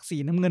ฉากสี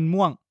น้ำเงิน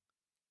ม่วง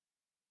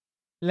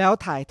แล้ว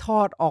ถ่ายทอ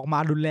ดออกมา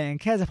รุนแรง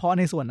แค่เฉพาะ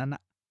ในส่วนนั้นอ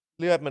ะ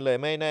เลือดมันเลย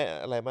ไม่แน่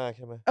อะไรมากใ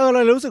ช่ไหมเร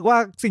ารู้สึกว่า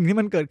สิ่งที่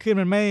มันเกิดขึ้น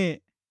มันไ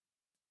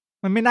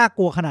ม่น่าก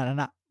ลัวขนาดนั้น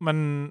อะมัน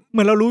เห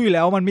มือนเรารู้อยู่แ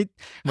ล้วมันไม่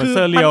เหมือนเซ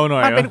อร์เรียลหน่อ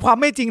ยมันเป็นความ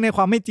ไม่จริงในค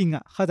วามไม่จริงอ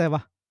ะเข้าใจป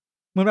ะ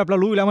เหมือนแบบเรา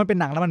รู้อยู่แล้วมันเป็น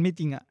หนังแล้วมันไม่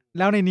จริงอะแ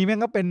ล้วในนี้แม่ง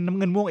ก็เป็นน้ำ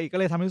เงินม่วงอีกก็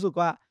เลยทำให้รู้สึก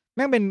ว่าแ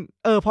ม่งเป็น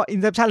พอ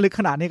Inception ลึก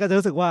ขนาดนี้ก็จะ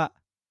รู้สึกว่า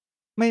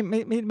ไ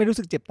ม่รู้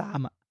สึกเจ็บตาม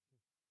อะ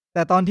แ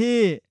ต่ตอนที่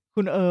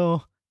คุณ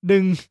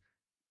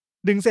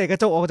ดึงเศษกระ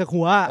จกออกจาก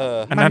หัว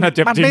อันนั้นเ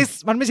จ็บจริง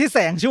มันไม่ใช่แส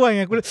งช่วยไ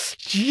งกู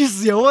ชี้เ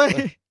สียวเว้ย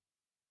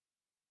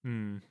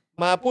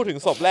มาพูดถึง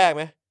ศพแรกไ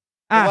หม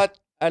เพราะว่า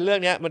เรื่อง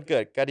นี้มันเกิ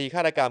ดคดีฆ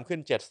าตกรรมขึ้น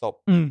7 ศพ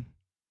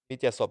มี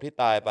7 ศพที่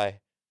ตายไป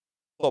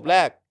ศพแร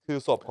กคือ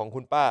ศพของ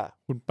คุณป้า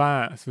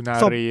สุนารี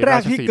ศพแร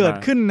กที่เกิด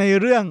ขึ้นใน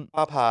เรื่อง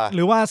ป้าพาห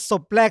รือว่าศ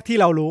พแรกที่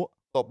เรารู้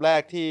ศพแร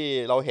กที่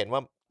เราเห็นว่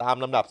าตาม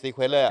ลำดับซีเค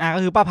วนซ์เลย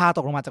ก็คือป้าพาต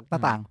กลงมาจากหน้า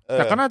ต่างแ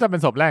ต่ก็น่าจะเป็น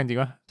ศพแรกจริง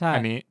วะอั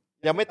นนี้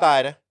ยังไม่ตาย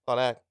นะตอน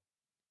แรก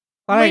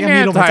ยัง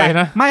มีลมหายใจ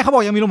นะไม่เขาบอ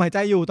กยังมีลมหายใจ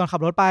อยู่ตอนขั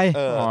บรถไป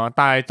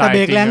ตายแต่เบ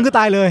รกแรงคือ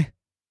ตายเลย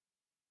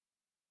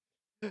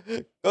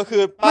ก็คื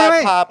อ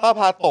ป้า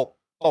พาต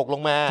กล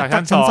งมาจาก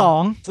ชั้น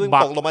 2ซึ่ง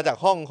ตกลงมาจาก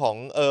ห้องของ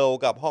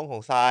กับห้องขอ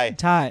งทราย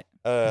ใช่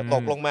ต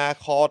กลงมา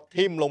คอ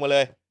ทิ่มลงมาเล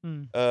ย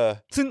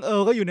ซึ่ง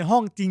ก็อยู่ในห้อ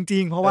งจริ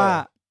งๆเพราะว่า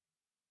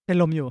เป็น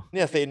ลมอยู่เ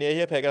นี่ยซีนนี้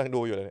ที่เพจกำลัง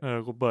ดูอยู่เลย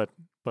กูเปิด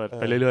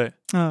ไปเรื่อย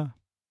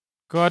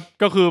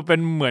ๆก็คือเป็น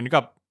เหมือน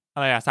กับอ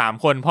ะไร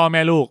3 คนพ่อแ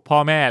ม่ลูกพ่อ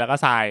แม่แล้วก็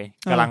ทราย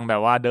กำลังแบ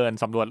บว่าเดิน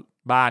สำรวจ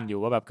บ้านอยู่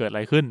ว่าแบบเกิดอะไ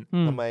รขึ้น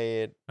ทำไม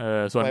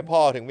ส่วนพ่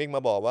อถึงวิ่งม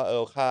าบอกว่า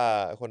ฆ่า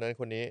คนนั้น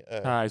คนนี้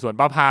ใช่ส่วน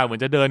ป้าพาเหมือ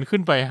นจะเดินขึ้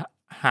นไป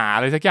หาอ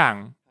ะไรสักอย่าง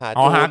หา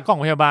กล่อง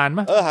พยาบาล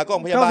มั้ยหากล่อ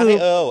งพยาบาลให้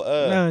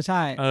ใ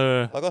ช่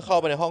แล้วก็เข้า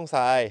ไปในห้องท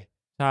ราย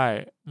ใช่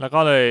แล้วก็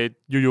เลย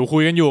อยู่ๆคุ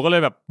ยกันอยู่ก็เล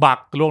ยแบบบัก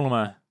ล่วงลง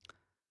มา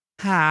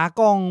หา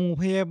กล่อง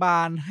พยาบา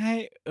ลให้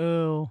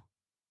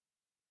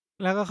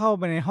แล้วก็เข้า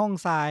ไปในห้อง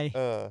ทราย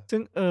ซึ่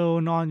ง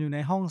นอนอยู่ใน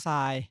ห้องทร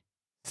าย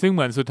ซึ่งเห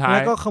มือนสุดท้ายแล้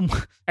วก็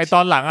ไอต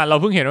อนหลังเรา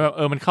เพิ่งเห็นว่าแบบ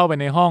มันเข้าไป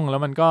ในห้องแล้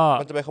วมัน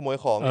จะไปขโมย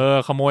ของ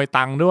ขโมย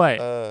ตังค์ด้วย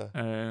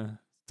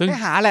ซึ่งให้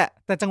หาแหละ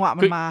แต่จังหวะ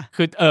มันมา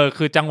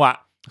คือจังหวะ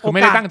คือไ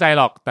ม่ได้ตั้งใจ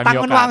หรอกแต่มีโ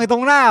อกาสตังค์มันวางอยู่ตร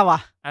งหน้าว่ะ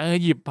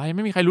หยิบไปไ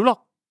ม่มีใครรู้หรอก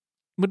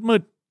มื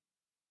ด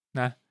ๆ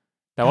นะ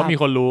แต่ว่ามี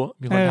คนรู้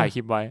มีคนถ่ายค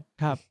ลิปไว้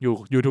อ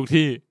ยู่ทุก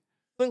ที่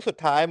ซึ่งสุด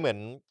ท้ายเหมือน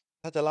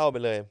ถ้าจะเล่าไป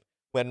เลย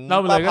เหมือน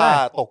ป้าพา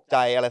ตกใจ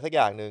อะไรสักอ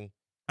ย่างนึง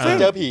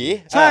เจอผี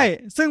ใช่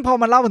ซึ่งพอ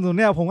มันเล่าเป็นตัวเ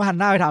นี่ยผมก็หัน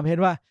หน้าไปถามเพช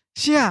รว่า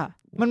เชี่ย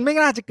มันไม่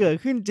น่าจะเกิด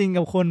ขึ้นจริง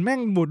กับคนแม่ง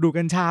ดูด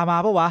กัญชามา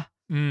ปะวะ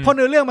เพราะเ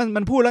นื้อเรื่อง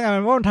มันพูดแล้วไงมั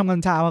นว่ามันทำกั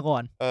ญชามาก่อ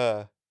น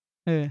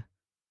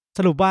ส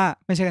รุปว่า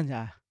ไม่ใช่กัญช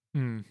า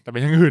แต่เป็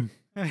นอย่างอื่น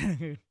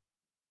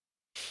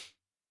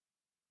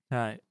ใ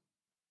ช่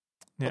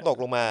เนี่ยตก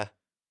ลงมา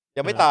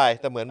ยังไม่ตาย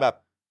แต่เหมือนแบบ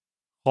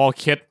คอ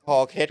เคล็ด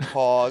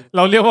เร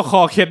าเรียกว่าค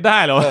อเคล็ดได้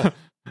เหรอ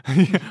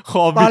ค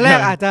อบิดตอนแรก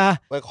อาจจะ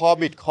คอ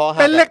บิดคอหั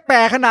กเป็นเล็กแปร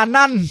ขนาด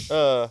นั้น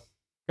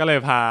ก็เลย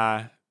พา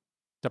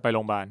จะไปโร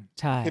งพยาบาล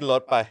ใช่ขึ้นร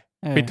ถไป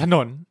ปิดถน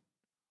น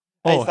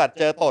ไอสัตว์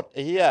เจอตดไ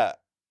อ้เหี้ย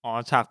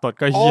ฉากตด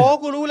ก็เหี้ย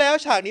กูรู้แล้ว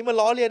ฉากนี้มัน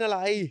ล้อเลียนอะไร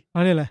อ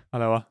ะ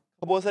ไรวะ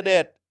ขบวนเสด็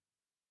จ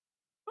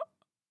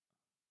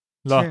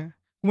เหรอ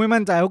กูไม่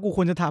มั่นใจว่ากูค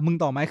วรจะถามมึง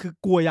ต่อไหมคือ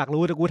กลัวอยาก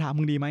รู้แต่กูถาม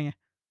มึงดีไหมไง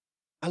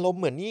อารมณ์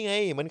เหมือนนี่ไง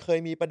มันเคย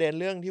มีประเด็น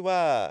เรื่องที่ว่า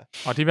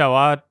ที่แบบ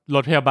ว่าร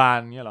ถพยาบาล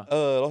เงี้ยเหรอ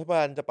รถพยาบ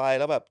าลจะไป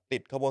แล้วแบบติ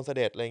ดขบวนเส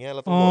ด็จอะไรเงี้ยแ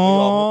ล้วตำรวจไม่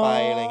ยอมให้ไป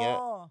อะไรเงี้ย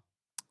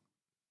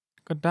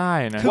ก็ได้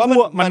นะว่า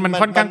มัน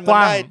ค่อนข้างกว้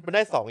างมันไ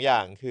ด้2อย่า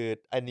งคือ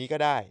อันนี้ก็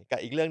ได้กับ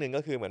อีกเรื่องนึง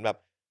ก็คือเหมือนแบบ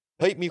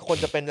เฮ้ยมีคน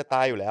จะเป็นจะต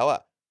ายอยู่แล้ว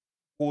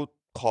กู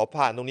ขอ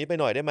ผ่านตรงนี้ไป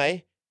หน่อยได้ไหม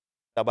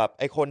แต่แบบ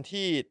ไอคน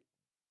ที่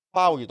เ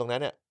ฝ้าอยู่ตรงนั้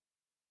นเนี่ย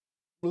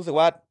รู้สึก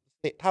ว่า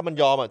ถ้ามัน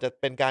ยอมจะ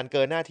เป็นการเ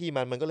กินหน้าที่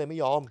มันก็เลยไม่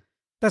ยอม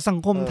แต่สัง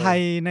คมไทย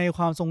ในค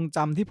วามทรงจ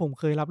ำที่ผม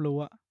เคยรับรู้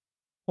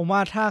ผมว่า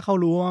ถ้าเขา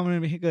รู้ว่ามัน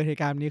เกิดเหตุ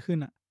การณ์นี้ขึ้น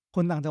ค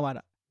นต่างจังหวัด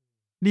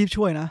รีบ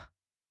ช่วยนะ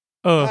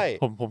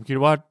ผมคิด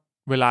ว่า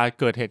เวลา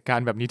เกิดเหตุการ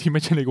ณ์แบบนี้ที่ไ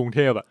ม่ใช่ในกรุงเท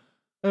พ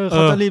เข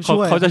าจะรีบช่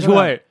วยเขาจะช่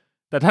วย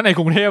แต่ถ้าใน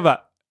กรุงเทพ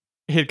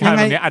เหตุการณ์แ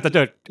บบนี้อาจจะเ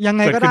กิดยังไ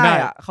งก็ได้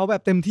เขาแบ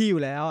บเต็มที่อ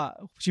ยู่แล้ว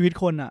ชีวิต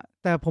คน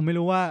แต่ผมไม่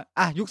รู้ว่า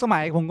ยุคสมั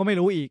ยผมก็ไม่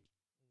รู้อีก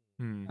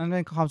นั่นเ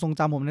ป็นความทรง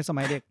จำผมในส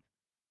มัยเด็ก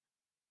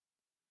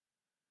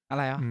อะ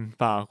ไร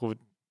เปล่ากู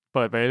เ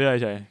ปิดไปเรื่อย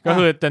เฉยก็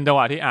คือจนจังห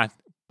วะที่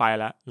ไป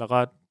แล้วก็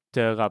เจ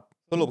อกับ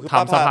สรุปคือท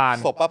ำสะพาน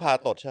ศพป้าพา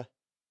ตดใช่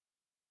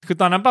คือ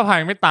ตอนนั้นป้าพา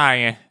ยังไม่ตาย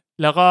ไง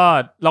แล้วก็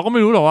เราก็ไม่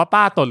รู้หรอกว่า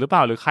ป้าตดหรือเปล่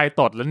าหรือใคร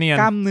ตดแล้วเนียน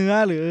กล้ามเนื้อ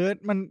หรือ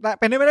มัน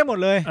เป็นไม่ได้หมด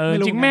เลย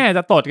จริงแม่จ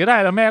ะตดก็ได้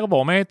แล้วแม่ก็บอ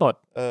กไม่ให้ตด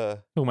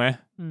ถูกไหม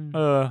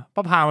ป้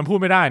าพามันพูด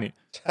ไม่ได้นี่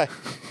ใ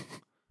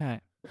ช่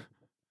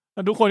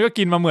ทุกคนก็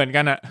กินมาเหมือน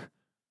กัน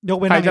ยก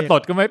เว้นใครจะต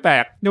ดก็ไม่แปล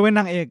กยกเว้น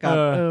นางเอกกับ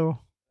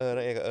น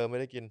างเอกกับไม่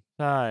ได้กิน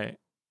ใช่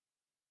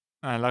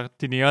แล้ว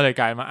ทีนี้ก็เลย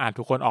กลายมา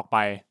ทุกคนออกไป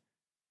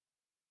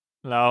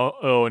แล้ว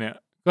เนี่ย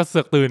ก็เสื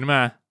อกตื่นม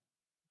า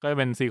ก็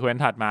เป็นซีเควน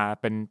ซ์ถัดมา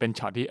เป็น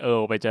ช็อตที่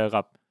ไปเจอ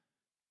กับ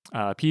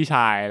พี่ช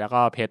ายแล้วก็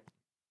เพชร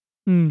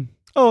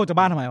จะ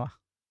บ้านทำไมวะ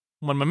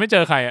มันไม่เจ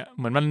อใคร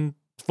เหมือนมัน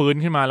ฟื้น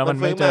ขึ้นมาแล้วมัน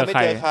ไม่เจอใค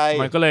ร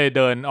มันก็เลยเ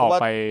ดินออก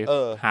ไป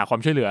หาความ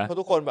ช่วยเหลือเพราะ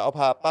ทุกคนแบบเอา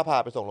ป้าพา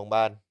ไปส่งโรงพยาบ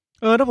าล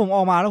ถ้าผมอ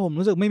อกมาแล้วผม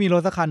รู้สึกไม่มีร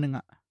ถสักคันนึง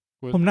อ่ะ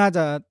ผมน่าจ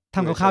ะท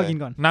ำกับข้าวกิน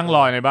ก่อนนั่งร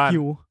อในบ้าน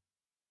หิว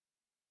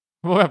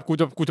เพราะแบบ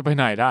กูจะไป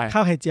ไหนได้ข้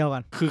าวไข่เจียวกั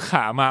นคือข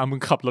ามามึง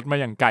ขับรถมา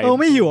อย่างไกล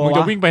ไม่หิวมึงจ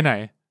ะวิ่งไปไหน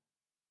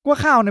ว่า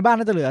ข้าวในบ้าน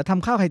น่าจะเหลือท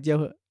ำข้าวไข่เจียว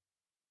เหอะ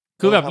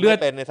คือแบบเ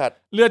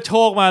ลือดโช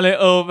กมาเลย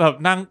แบบ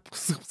นั่ง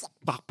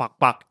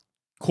ปัก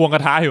ควงกร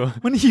ะทะอยู่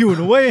มันหิวห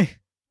นูเว้ย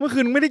เมื่อคื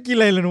นไม่ได้กินอ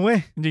ะไรเลยหนูเว้ย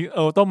จริง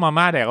ต้มมา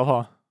ม่าแดกก็พอ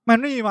มัน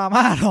ไม่มีมา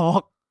ม่าหรอ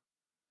ก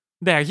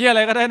แดกที่อะไร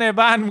ก็ได้ใน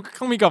บ้าน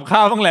ต้องมีกับข้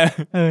าวบ้างแหละ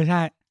ใ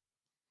ช่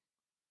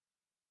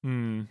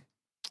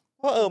เ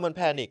พราะมันแพ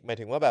นิคหมาย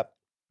ถึงว่าแบบ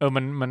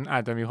มันอา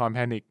จจะมีความแพ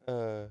นิค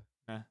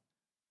นะ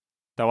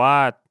แต่ว่า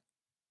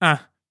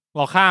เร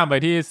าข้ามไป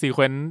ที่ซีเค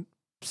วนซ์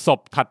ศพ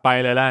ถัดไป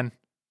เลยแล้ว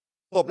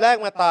ศพแรก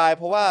มาตายเ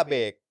พราะว่าเบร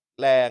ก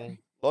แรง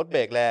รถเบร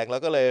กแรงแล้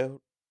วก็เลย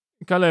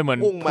เหมือน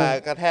พุ่งมา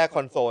กระแทกค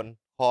อนโซล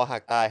คอหั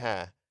กตายห่า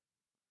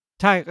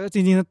ใช่จ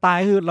ริงๆตาย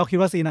คือเราคิด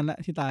ว่าซีนั้นแหละ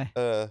ที่ตาย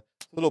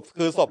สรุป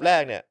คือศพแร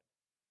กเนี่ย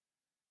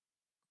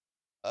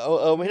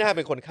ไม่น่าเ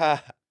ป็นคนฆ่า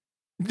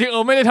จริง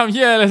ไม่ได้ทำเ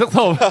หี้ยอะไรสักศ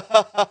พ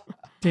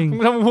จริง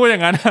ถ้ามึงพูดอย่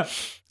างนั้น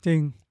จริง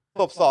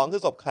ศพ2คื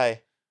อศพใคร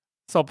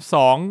ศพ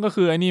2ก็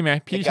คือไอ้นี่ไหม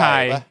พี่ชา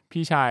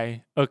ย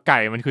ไก่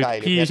มันคือ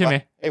พี่ใช่ไหม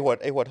ไอ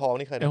หัวทอง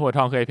นี่เคยไอหัวท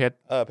องเคยเพชร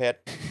เพชร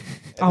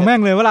เอาแม่ง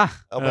เลยวะล่ะ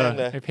เอาแม่ง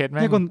เลยไอเพชรแม่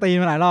งให้คนตี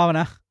มาหลายรอบ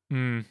นะ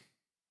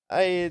ไ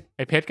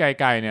อเพชร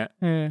ไก่เนี่ย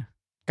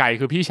ไก่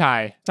คือพี่ชา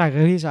ยไก่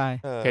คือพี่ชาย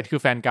เพชรคือ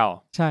แฟนเก่า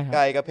ใช่ครับไ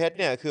ก่กับเพชร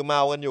เนี่ยคือเม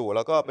ากันอยู่แ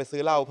ล้วก็ไปซื้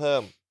อเหล้าเพิ่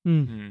ม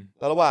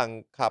แล้วระหว่าง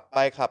ขับไป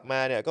ขับมา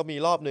เนี่ยก็มี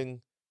รอบนึง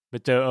ไป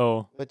เจอ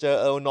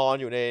นอน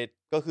อยู่ใน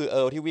ก็คือ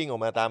ที่วิ่งออ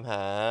กมาตามหา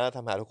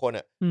ทุกคน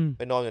อ่ะไ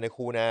ปนอนอยู่ใน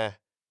คูนา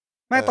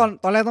ไม่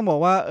ตอนแรกต้องบอก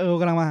ว่า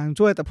กำลังมาหา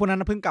ช่วยแต่พวกนั้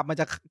นเพิ่งกลับมา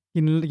จาก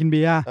กินเ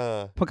บียร์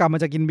พอกลับมา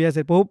จากกินเบียร์เส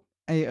ร็จปุ๊บ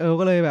ไอ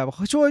ก็เลยแบบ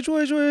ช่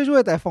ว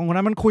ยแต่ฝั่งคน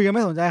นั้นมันคุยกันไ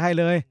ม่สนใจใคร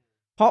เลย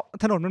เพราะ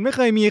ถนนมันไม่เค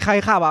ยมีใคร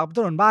ขับถ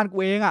นนบ้านกู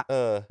เอง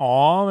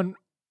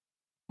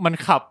มัน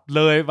ขับเ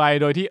ลยไป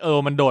โดยที่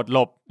มันโดดหล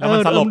บแล้วมัน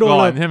สลบก่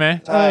อนใช่ไหม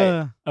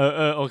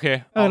โอเค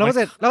แล้วเส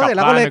ร็จแล้ว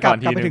ก็เลยกลับ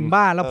ไปถึง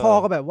บ้านแล้วพ่อ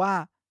ก็แบบว่า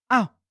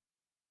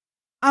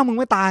อ้าวมึง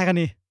ไม่ตายกัน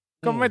นี่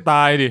ก็ไม่ต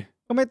ายดิ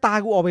ก็ไม่ตาย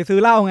กูออกไปซื้อ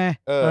เหล้าไง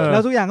แล้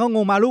วทุกอย่างก็ง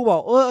งมาลูกบอ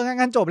ก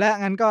งั้นจบแล้ว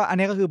งั้นก็อัน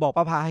นี้ก็คือบอก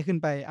ป้าพาให้ขึ้น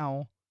ไปเอา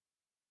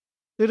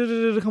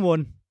ข้างบน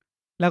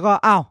แล้วก็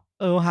อ้าว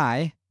หาย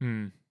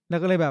แล้ว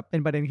ก็เลยแบบเป็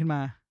นประเด็นขึ้นม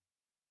า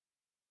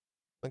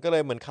มันก็เล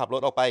ยเหมือนขับร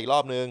ถออกไปอีกรอ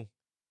บนึง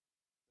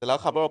แต่แล้ว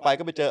ขับรถออกไป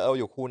ก็ไปเจอ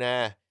อยู่คูนา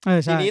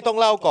ทีนี้ต้อง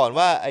เล่าก่อน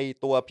ว่าไอ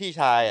ตัวพี่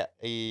ชาย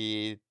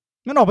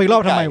มันออกไปอีกรอ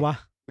บทำไมวะ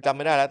จำไ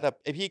ม่ได้แล้วแต่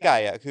ไอพี่ไก่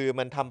คือ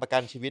มันทำประกั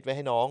นชีวิตไว้ใ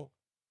ห้น้อง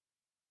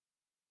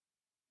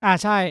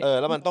ใช่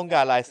แล้วมันต้องก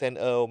ารลายเซ็น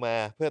มา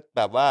เพื่อแ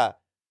บบว่า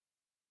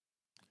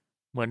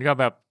เหมือนกับ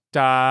แบบ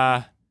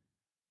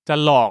จะ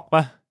หลอกป่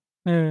ะ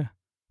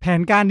แผ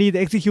นการดีแต่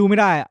execute ไม่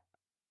ได้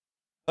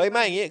ไ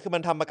ม่อย่างงี้คือมั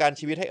นทำประกัน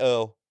ชีวิตให้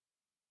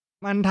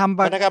มันทำ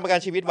ประกัน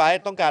ชีวิตไว้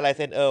ต้องการลายเ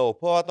ซ็นเ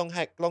พราะว่าต้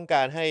องก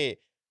ารให้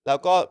แล้ว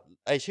ก็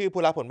ไอชื่อ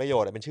ผู้รับผลประโย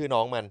ชน์เป็นชื่อน้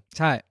องมัน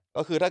ใช่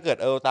ก็คือถ้าเกิด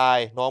ตาย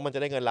น้องมันจะ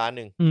ได้เงิน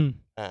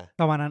1,000,000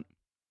ประมาณนั้น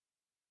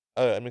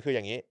มันคืออ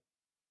ย่าง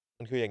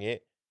นี้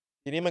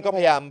ทีนี้มันก็พ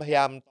ยาย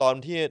ามตอน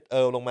ที่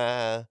ลงมา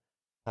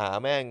หา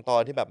แม่งตอ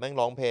นที่แบบแม่ง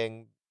ร้องเพลง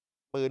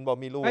ปืนบอ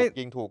มีลูก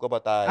ยิงถูกก็บ่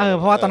ตาย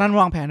เพราะว่าตอนนั้น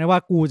วางแผนไว้ว่า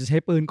กูจะใช้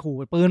ปืนขู่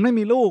ปืนไม่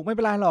มีลูกไม่เ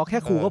ป็นไรหรอกแค่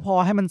ขู่ก็พอ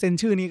ให้มันเซ็น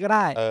ชื่อนี้ก็ไ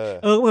ด้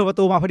ก็เปิดประ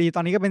ตูมาพอดีต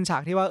อนนี้ก็เป็นฉา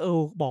กที่ว่า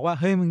บอกว่า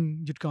เฮ้ยมึง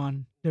หยุดก่อน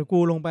เดี๋ยวกู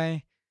ลงไป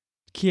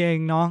เคลียร์เอ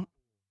งน้อง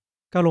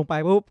ก็ลงไป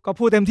ปุ๊บก็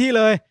พูดเต็มที่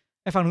เลย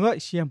ไอ้ฝั่งนึงก็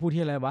เชียร์พูด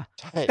ที่อะไรวะ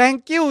thank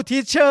you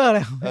teacher อะไร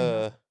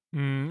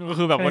ก็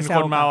คือแบบมันค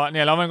นเมาเ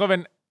นี่ยแล้วมันก็เป็น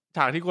ฉ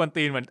ากที่กวน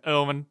ตีนเหมือน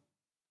มัน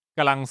ก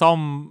ำลังซ่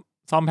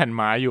อมแผ่นไ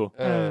ม้อยู่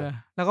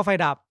แล้วก็ไฟ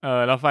ดับ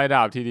แล้วไฟ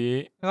ดับทีนี้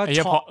ไอ้เ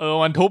หี้ยพอ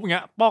มันทุบเ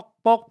งี้ยป๊อ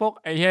ก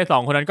ไอ้เหี้ย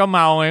2คนนั้นก็เม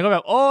าไงก็แบ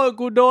บโอ้ย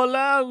กูโดนแ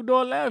ล้ว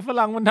ฝ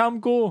รั่งมันท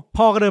ำกู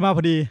พ่อก็เดินมาพ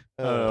อดี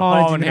พ่อ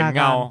มันเห็น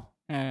เงา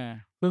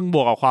ซึ่งบ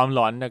วกกับความหล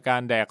อนจากกา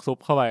รแดกซุป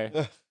เข้าไป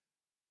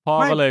พ่อ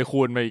ก็เลย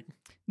คูณไปอีก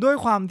ด้วย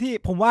ความที่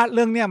ผมว่าเ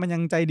รื่องเนี้ยมันยั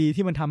งใจดี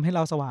ที่มันทำให้เร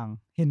าสว่าง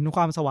เห็นค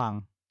วามสว่าง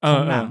ข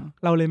องหนัง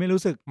เราเลยไม่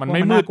รู้สึกมันไ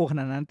ม่มืดกลัวข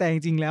นาดนั้นแต่จ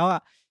ริงๆแล้ว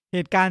เห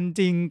ตุการณ์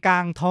จริงกลา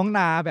งท้องน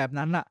าแบบ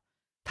นั้น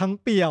ทั้ง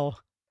เปี่ยว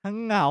ทั้ง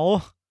เหงา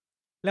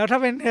แล้วถ้า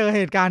เป็นเ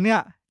หตุการณ์เนี้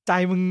ยใจ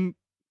มึง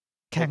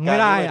แข็งไม่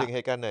ได้เห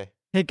ตุการณ์ไหน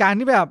เหตุการณ์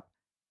ที่แบบ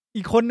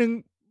อีกคนนึง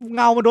เ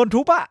งามาโดน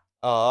ทุบ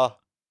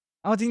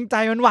เอาจริงใจ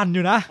มันหวั่นอ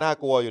ยู่นะน่า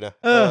กลัวอยู่นะ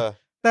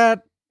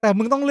แต่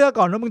มึงต้องเลือก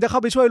ก่อนว่ามึงจะเข้า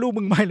ไปช่วยลูก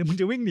มึงไหมหรือมึง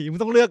จะวิ่งหนีมึง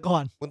ต้องเลือกก่อ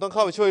นมึงต้องเข้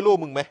าไปช่วยลูก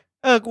มึงไหม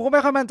กูก็ไ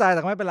ม่ค่อยมั่นใจแ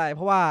ต่ไม่เป็นไรเพ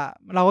ราะว่า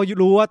เราก็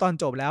รู้ว่าตอน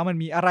จบแล้วมัน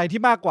มีอะไร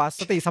ที่มากกว่าส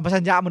ติสัมปชั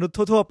ญญะมนุษย์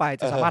ทั่วๆไป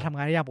จะสามารถทำง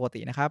านได้อย่างปก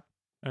ตินะครับ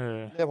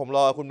เนี่ยผมร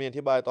อคุณมีอ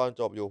ธิบายตอน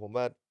จบอยู่ผม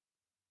ว่า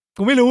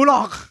กูไม่รู้หร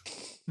อก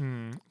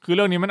คือเ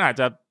รื่องนี้มันอาจ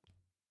จะ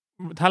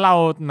ถ้าเรา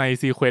ใน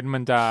ซีเควนซ์มั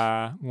นจะ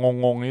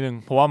งงนิดนึง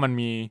เพราะว่ามัน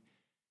มี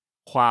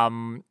ความ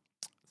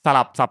ส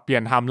ลับสับเปลี่ย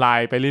นไทม์ไล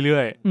น์ไปเรื่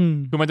อย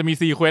ๆคือมันจะมี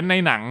ซีเควนซ์ใน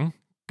หนัง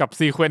กับ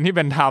ซีเควนซ์ที่เ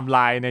ป็นไทม์ไล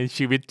น์ใน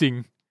ชีวิตจริง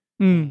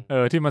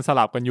ที่มันส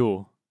ลับกันอยู่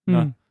น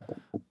ะ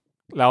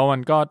แล้วมั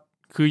นก็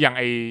คืออย่าง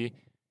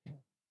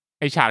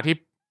ไอฉากที่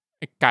ไ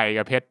อไก่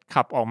กับเพชร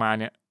ขับออกมา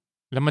เนี่ย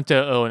แล้วมันเจ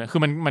อเนี่ยคื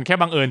อมันแค่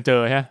บังเอิญเจ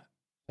อ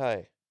ใช่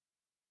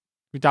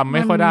จำไ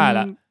ม่ค่อยได้ล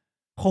ะ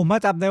ผม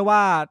จำได้ว่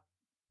า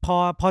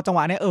พอจังหว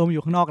ะนี้มันอ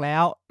ยู่ข้างนอกแ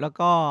ล้ว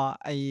ก็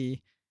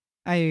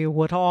ไอ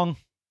หัวทอง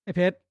ไอเ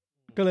พชร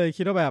ก็เลย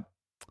คิดว่าแบบ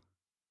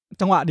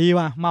จังหวะดี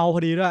ว่ะเมาพ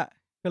อดีด้วย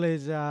ก็เลย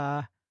จะ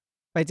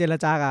ไปเจร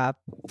จากับ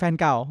แฟน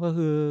เก่าก็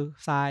คือ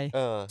ทราย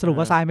สรุป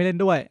ว่าทรายไม่เล่น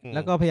ด้วยแ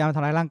ล้วก็พยายามท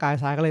ำร้ายร่างกาย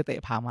ทรายก็เลยเตะ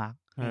ผามาก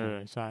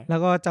ใช่แล้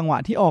วก็จังหวะ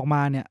ที่ออกม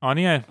าเนี่ย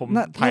นี่ไงผม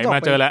ถ่ายมา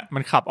เจอแล้วมั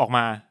นขับออกม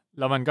า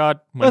แล้วมันก็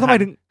เหมือนทำไม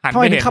ถึง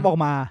ขับออก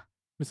มา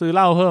ไปซื้อเห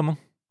ล้าเพิ่มมั้ง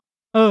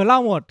เหล้า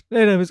หมดเล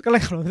ยก็เล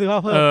ยขับรถไปซื้อเหล้า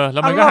เพิ่มแล้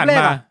วมันก็หัน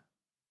มา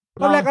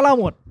รอบแรกก็เหล้า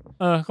หมด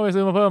ก็ไป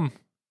ซื้อมาเพิ่ม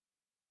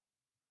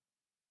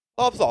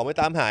รอบ2ไป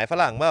ตามหาฝ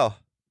รั่งเปล่า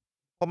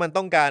เพราะมัน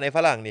ต้องการไอ้ฝ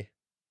รั่งนี่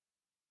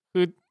คื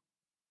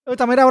อ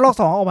จำไม่ได้ว่ารอบ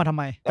2ออกมาทำ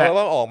ไมแต่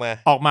ว่าออก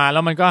มาแล้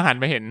วมันก็หัน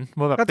ไปเห็น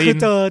ว่าแบบตีน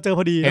เจอพ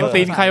อดีเห็น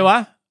ตีนใครวะ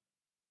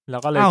แล้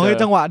วก็เลยเฮ้ย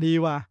จังหวะดี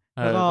ว่ะ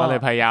ก็เลย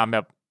พยายามแบ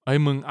บเฮ้ย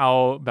มึงเอา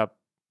แบบ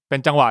เป็น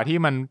จังหวะที่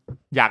มัน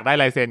อยากได้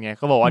ลายเซ็นไง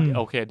ก็บอกว่า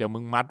โอเคเดี๋ยวมึ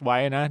งมัดไว้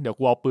นะเดี๋ยว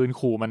กูเอาปืน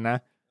ขู่มันนะ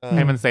ใ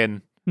ห้มันเซ็น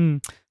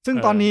ซึ่ง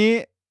ตอนเ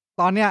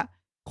นี้ย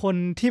คน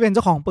ที่เป็นเ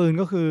จ้าของปืน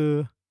ก็คือ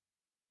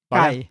ไ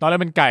ก่ตอนแรก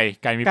เป็นไ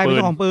ก่มีปืนเป็นเ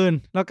จ้าของปืน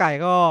แล้วไก่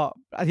ก็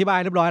อธิบาย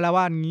เรียบร้อยแล้ว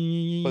ว่า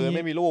งี้ปืนไ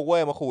ม่มีลูกเว้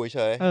ยมาขู่เฉ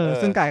ย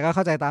ซึ่งไก่ก็เ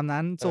ข้าใจตาม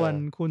นั้นส่วน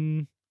คุณ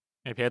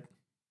ไอ้เพชร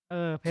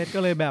เพชรก็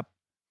เลยแบบ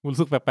รู้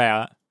สึกแปลก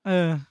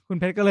ๆคุณ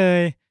เพชรก็เลย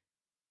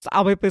เอ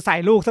าไปใส่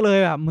ลูกซะเลย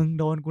แบบมึง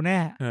โดนกูแน่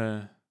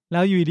แล้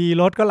วอยู่ดี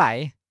รถก็ไหล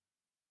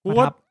กู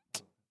ว่า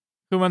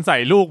คือมันใส่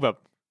ลูกแบบ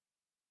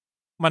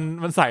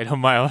มันใส่ทำ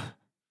ไมวะ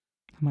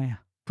ทำไมอ่ะ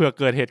เผื่อ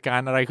เกิดเหตุการ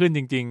ณ์อะไรขึ้นจ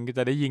ริงๆจ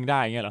ะได้ยิงได้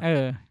เงี้ยเหรอ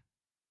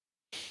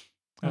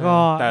แล้วก็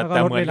แ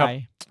ต่เหมือนกับ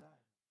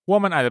ว่า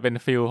มันอาจจะเป็น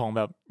ฟีลของแ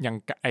บบอย่าง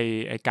ไ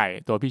อ้ไก่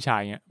ตัวพี่ชา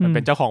ยเงี้ยมันเ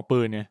ป็นเจ้าของปื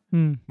นเนี่ย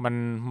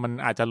มัน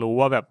อาจจะรู้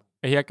ว่าแบบ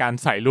ไอ้เหี้ยการ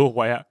ใส่ลูก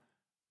ไว้อะ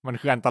มัน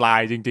คืออันตราย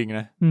จริงๆน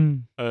ะ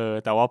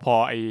แต่ว่าพอ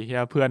ไอ้เหี้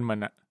ยเพื่อนมัน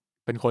อะ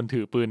เป็นคนถื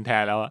อปืนแท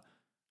นแล้วอะ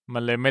มั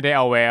นเลยไม่ได้เ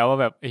อาแววว่า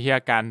แบบไอ้เหี้ย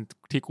การ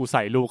ที่กูใ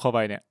ส่ลูกเข้าไป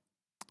เนี่ย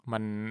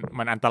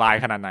มันอันตราย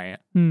ขนาดไหนอ่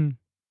ะ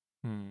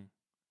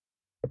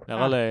แล้ว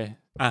ก็เลย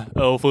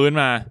ฟื้น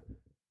มา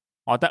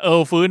แต่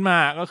ฟื้นมา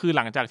ก็คือห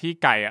ลังจากที่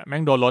ไก่อ่ะแม่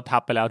งโดนรถทั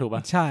บไปแล้วถูกป่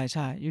ะใช่ใ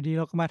ช่อยู่ดีเ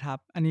ราก็มาทับ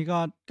อันนี้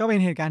ก็เป็น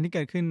เหตุการณ์ที่เ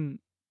กิดขึ้น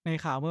ใน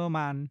ข่าวเมื่อประ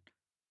มาณ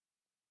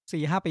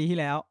 4-5 ปีที่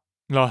แล้ว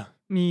เหรอ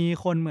มี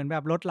คนเหมือนแบ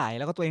บรถไหล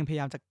แล้วก็ตัวเองพยา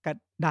ยามจะ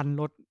ดัน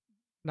รถ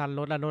แ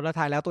ล้ว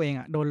ท้ายแล้วตัวเอง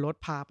อ่ะโดนรถ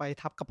พาไป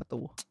ทับกับประตู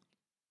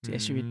เสีย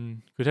ชีวิต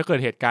คือถ้าเกิด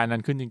เหตุการณ์นั้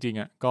นขึ้นจริงๆ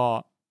อ่ะก็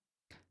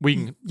วิ่ง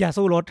อย่า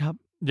สู้รถครับ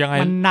ยังไง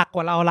มันหนักก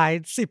ว่าเราหลาย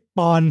10 ป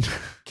อนด์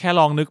แค่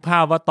ลองนึกภา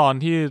พว่าตอน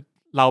ที่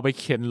เราไป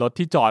เข็นรถ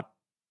ที่จอด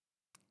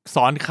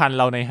ซ้อนคัน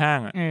เราในห้าง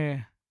อ่ะ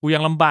กูยั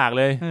งลำบาก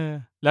เลย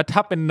แล้วถ้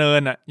าเป็นเนิ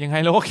นอ่ะยังไง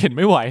เราก็เข็นไ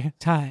ม่ไหว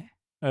ใช่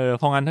เ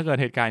พราะงั้นถ้าเกิด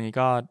เหตุการณ์นี้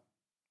ก็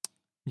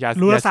อย่า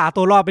รักษา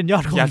ตัวรอดเป็นยอ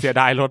ดอย่าเสีย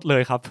ดายรถเล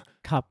ยครั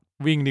บ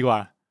วิ่งดีกว่า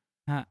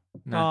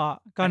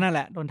ก็นั่นแห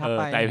ละโดนทับไ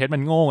ปแต่เพชรมั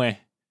นโง่ไง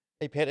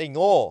ไอ้เพชรไอ้โ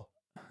ง่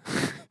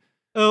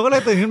ก็เล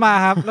ยตื่นขึ้นมา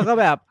ครับแล้วก็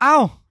แบบอ้า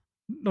ว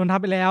โดนทับ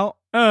ไปแล้ว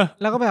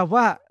แล้วก็แบบ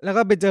ว่าแล้ว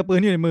ก็ไปเจอปืน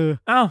อยู่ในมือ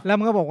แล้ว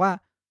มันก็บอกว่า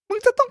มึง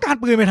จะต้องการ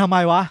ปืนไปทำไม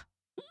วะ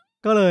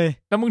ก็เลย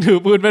แล้วมึงถือ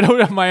ปืนไปท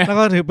ำไมแล้ว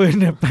ก็ถือปืน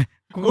ไป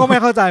กูก็ไม่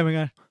เข้าใจเหมือน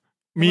กัน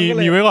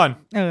มีไว้ก่อน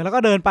แล้วก็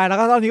เดินไปแล้ว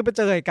ก็ตอนนี้ก็ไปเ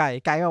จอ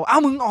ไก่บอกอ้า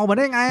วมึงออกมาไ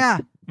ด้ไงอ่ะ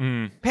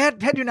เพช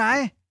รอยู่ไหน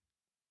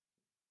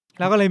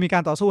แล้วก็เลยมีกา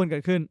รต่อสู้กันเกิ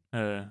ดขึ้น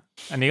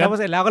อันนี้ก็พอ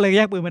เสร็จแล้วก็เลยแ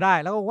ย่งปืนมาได้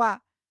แล้วก็ว่า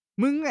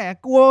มึงแหม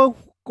ก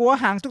ลัว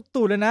หาง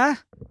ตุ่ๆเลยนะ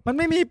มันไ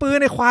ม่มีปืน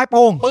ในควายโ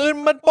ป่งปืน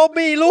มันบ่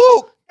มีลูก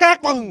แก๊ก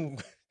ปัง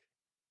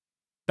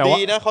แต่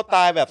ดีนะเขาต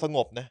ายแบบสง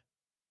บนะ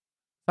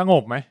สง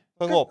บไหม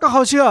สงบก็เข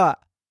าเชื่อ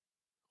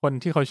คน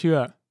ที่เขาเชื่อ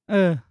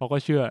เขาก็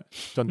เชื่อ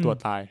จนตัว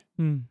ตาย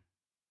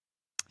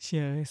เชื่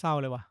อเศร้า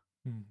เลยว่ะ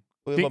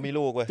ปืนบ่มี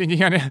ลูกเว้ยจริ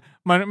งๆเนี่ย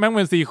มันแม่งเ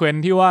ป็นซีเควน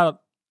ซ์ที่ว่า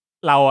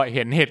เราเ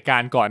ห็นเหตุกา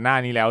รณ์ก่อนหน้า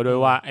นี้แล้วด้วย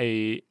ว่าไ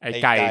อ้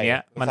ไก่เนี้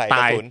ยมันต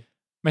าย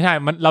ไม่ใช่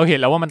มันเราเห็น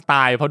แล้วว่ามันต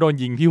ายเพราะโดน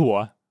ยิงที่หัว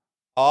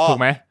ถูก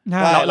ไหม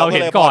เราเ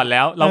ห็นก่อนแ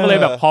ล้วเราก็เลย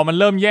แบบพอมัน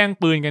เริ่มแย่ง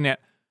ปืนกันเนี่ย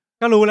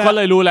ก็เ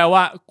ลยรู้แล้ว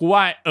ว่ากู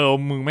ว่า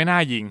มึงไม่น่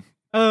ายิง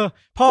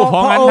เพรา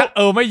ะงั้นถ้า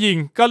ไม่ยิง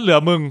ก็เหลือ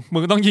มึ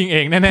งต้องยิงเอ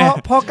งแน่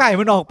ๆพอไก่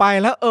มันออกไป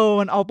แล้ว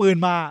มันเอาปืน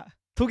มา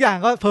ทุกอย่าง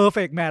ก็เพอร์เฟ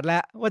กต์แมทแล้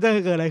วว่าจะ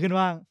เกิดอะไรขึ้น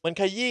บ้างมัน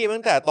ขยี้ตั้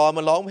งแต่ตอน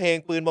มันร้องเพลง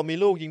ปืนบ่มี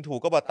ลูกยิงถูก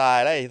ก็บ่ตาย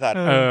แล้วไอ้สัต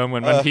ว์เหมือ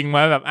นมันทิ้งไ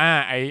ว้แบบ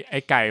ไอ้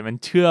ไก่มัน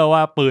เชื่อว่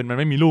าปืนมัน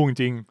ไม่มีลูกจ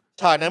ริง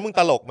ฉากนั้นมึง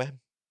ตลกไหม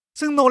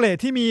ซึ่งโนเลจ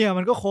ที่มี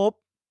มันก็ครบ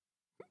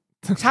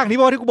ฉากนี้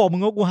บอกที่กูบอกมึ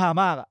งว่ากูหา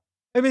มาก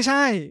ไม่ใ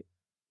ช่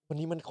วัน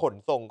นี้มันขน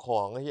ส่งข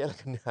องไอ้เหี้ยอะไร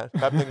กันนะ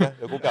แป๊บนึงนะเ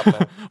ดี๋ยวกูกลับมา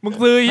มึง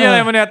ซื้ออะไร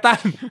มาเนี่ยตั้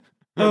น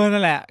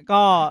นั่นแหละ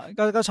ก็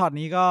ช็อต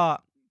นี้ก็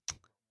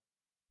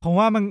ผม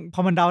ว่ามันพ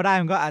อมันเดาได้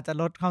มันก็อาจจะ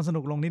ลดความสนุ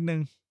กลงนิดนึ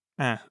ง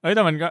แ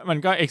ต่มัน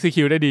ก็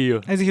execute ได้ดีอยู่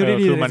execute ได้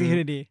ดีคือ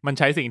มันใ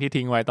ช้สิ่งที่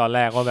ทิ้งไว้ตอนแร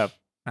กว่าแบบ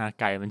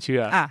ไก่มันเชื่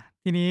อ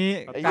ทีนี้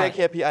ไอ้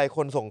KPI ค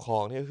นส่งขอ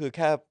งนี่ก็คือแ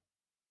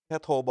ค่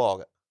โทรบอก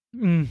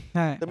ใ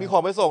ช่จะมีขอ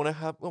งไปส่งนะ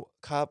ครับ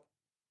ครับ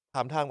ถ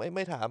ามทางไ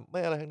ม่ถามไม่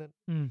อะไรทั้งนั้น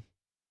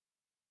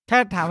แค่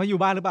ถามว่าอยู่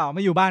บ้านหรือเปล่าไ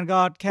ม่อยู่บ้านก็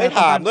แค่ไม่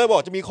ถามด้วยบอ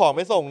กจะมีของไ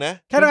ปส่งนะ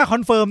แค่ต้องการค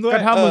อนเฟิร์มด้วยก็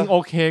ถ้ามึงโอ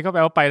เคก็แปล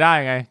ว่าไปได้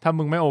ไงถ้า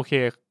มึงไม่โอเค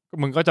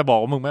มึงก็จะบอก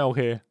ว่ามึงไม่โอเ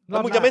คแล้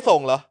วมึงจะไม่ส่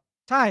งเหรอ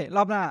ใช่ร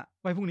อบหน้า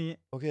ไว้พรุ่งนี้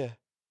โอเค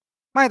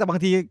ไม่แต่บาง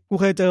ทีกู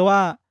เคยเจอว่า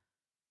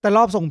แต่ร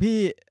อบส่งพี่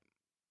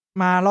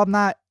มารอบห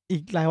น้าอี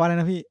กหลายวันเลย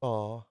นะพี่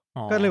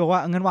ก็เลยบอกว่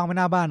างั้นวางไว้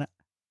หน้าบ้านอ่ะ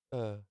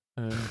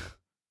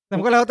แต่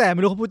มันก็แล้วแต่ไ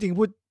ม่รู้เขาพูดจริง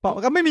พูด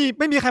ก็ไม่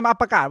มีใครมา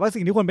ประกาศว่า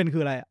สิ่งที่ควรเป็นคื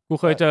ออะไรอ่ะกู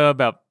เคยเจอ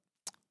แบบ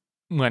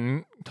เหมือน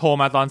โทร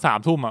มาตอน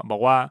3 ทุ่มอ่ะบอ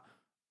กว่า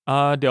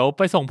เดี๋ยวไ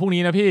ปส่งพรุ่ง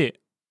นี้นะพี่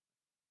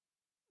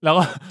แล้ว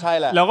ก็ใช่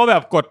แหละแล้วก็แบ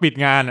บกดปิด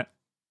งานอ่ะ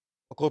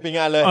กดปิด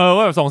งานเลย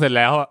ว่าแบบส่งเสร็จ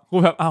แล้วอ่ะกู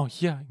แบบอ้าวเ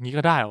หี้ยงี้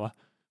ก็ได้เหรอวะ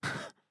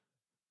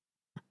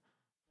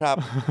ครับ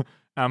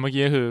เมื่อ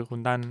กี้ก็คือคุณ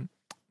ตั้น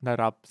ได้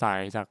รับสาย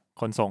จาก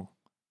คนส่ง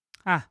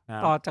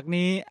ต่อจาก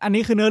นี้อัน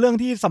นี้คือเนื้อเรื่อง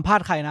ที่สัมภาษ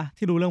ณ์ใครนะ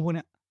ที่รู้เรื่องพวกเ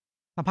นี้ย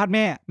สัมภาษณ์แ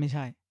ม่ไม่ใ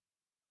ช่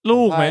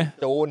ลูกไหม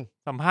จูน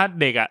สัมภาษณ์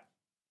เด็กอ่ะ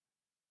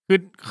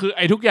คือไ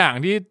อ้ทุกอย่าง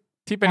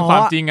ที่เป็นควา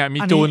มจริงอ่ะมี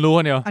จูนรู้ค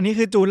นเดียวอันนี้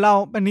คือจูนเล่า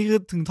อันนี้คือ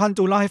ถึงท่อน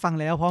จูนเล่าให้ฟัง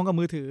แล้วพร้อมกับ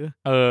มือถือ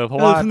เพราะ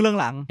ว่าครึ่งเรื่อง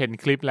หลังเห็น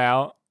คลิปแล้ว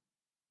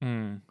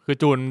คือ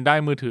จูนได้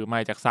มือถือใหม่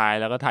จากทราย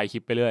แล้วก็ถ่ายคลิ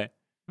ปไปเรื่อย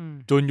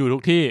จูนอยู่ทุ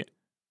กที่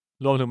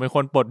รวมถึงเป็นค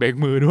นปลดเบรก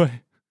มือด้วย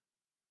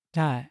ใ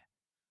ช่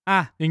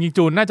จริงๆ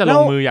จูนน่าจะล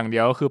งมืออย่างเดี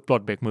ยวคือปล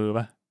ดเบรกมือ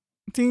ป่ะ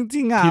จ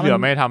ริงๆที่เหลือ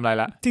ไม่ทำอะไร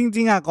ละจ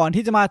ริงๆก่อน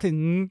ที่จะมาถึง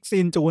ซี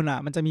นจูน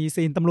มันจะมี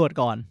ซีนตำรวจ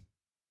ก่อน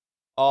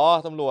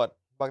ตำรวจ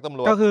บักตำร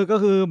วจก็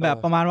คือแบบ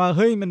ประมาณว่าเ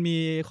ฮ้ยมันมี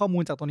ข้อมู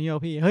ลจากตัวนี้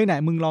พี่เฮ้ยไหน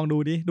มึงลองดู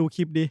ดิดูค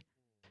ลิปดิ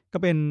ก็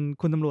เป็น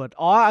คุณตำรวจ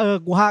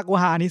กู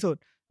หานี้สุด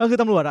ก็คือ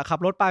ตำรวจขับ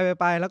รถไ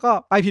ปแล้วก็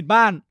ไปผิด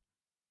บ้าน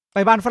ไป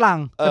บ้านฝรั่ง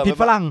แต่ผิด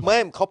ฝรั่งไม่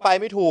เขาไป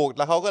ไม่ถูกแ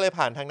ล้วเขาก็เลย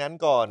ผ่านทางนั้น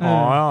ก่อน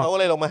เขาก็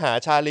เลยลงมาหา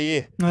ชาลี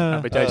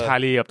ไปเจอชา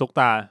ลีกับตุ๊ก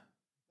ตา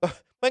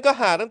ไม่ก็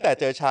หาตั้งแต่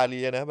เจอชาลี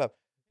นะแบบ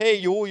เฮ้ย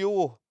ยู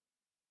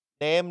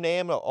เน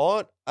มหรอ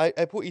ไอ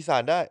พูดอีสา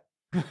นได้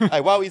ไอ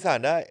ว่าอีสาน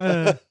ได้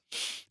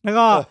แล้ว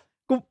ก็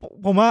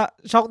ผมว่า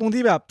ช็อกตรง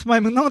ที่แบบทำไม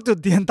มึงต้องจุด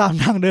เทียนตาม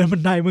ทางเดินบั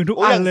นไดมึงทุก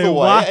อันเลย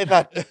วะไอ้สั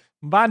ตว์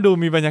บ้านดู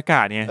มีบรรยาก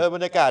าศไงบร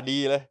รยากาศดี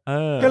เลย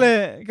ก็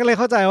เลย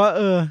เข้าใจว่า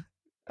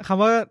ค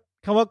ำ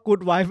ว่า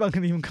good wife บางที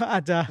มันก็อา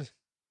จจะ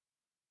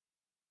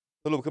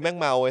สรุปคือแม่ง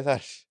เมาไอ้สั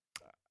ตว์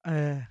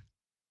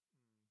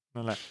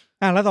นั่นแหละ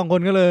แล้ว2 ค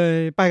นก็เลย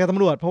ไปกับต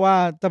ำรวจเพราะว่า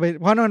จะไป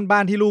เพราะนั่นบ้า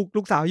นที่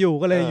ลูกสาวอยู่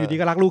ก็เลยอยู่ดี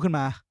ก็รักลูกขึ้นม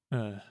า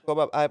ก็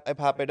แบบไอ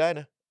พาไปได้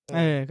นะ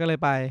ก็เลย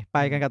ไป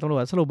กันกับตำรว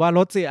จสรุปว่าร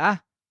ถเสีย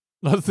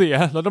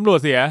รถตำรวจ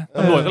เสียต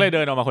ำรวจก็เลยเ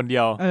ดินออกมาคนเดี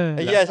ยวไ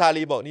อ้เหี้ยชา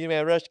ลีบอกนี่แม่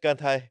รัชการ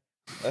ไทย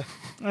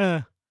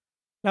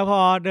แล้วพอ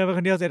เดินไปค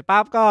นเดียวเสร็จ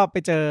ปั๊บก็ไป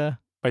เจอ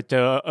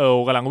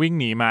กำลังวิ่ง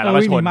หนีมาแล้ว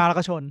ก็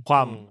ชนคว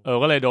าม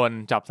ก็เลยโดน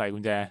จับใส่กุ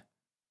ญแจ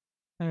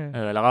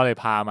แล้วก็เลย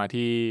พามา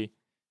ที่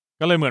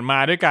ก็เลยเหมือนมา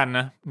ด้วยกันน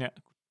ะเนี่ย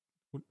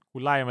กู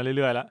ไล่มาเ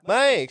รื่อยๆแล้วไ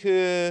ม่คื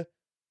อ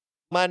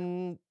มั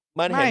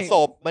นเห็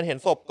น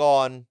ศพก่อ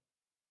น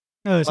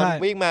ใช่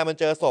วิ่งมามัน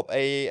เจอศพไ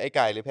อ้ไ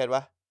ก่หรือเพชรว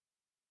ะ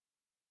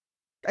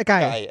ไอ้ไก่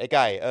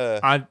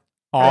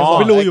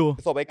ไม่รู้อยู่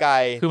ศพไอ้ไก่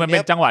คือมันเป็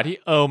นจังหวะที่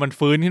มัน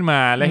ฟื้นขึ้นมา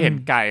แล้วเห็น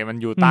ไก่มัน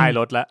อยู่ใต้ร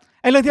ถแล้ว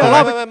ไอ้เรื่องที่เราเล่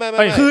า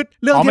คือ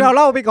เรื่องที่เราเ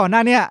ล่าไปก่อนหน้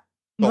านี้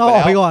เราอ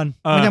อกไปก่อน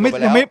มันยังไ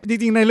ม่จ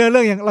ริงๆในเรื่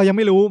องยังเรายังไ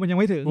ม่รู้มันยัง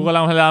ไม่ถึงกูกำ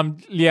ลังพยายาม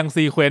เรียง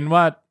ซีเควนต์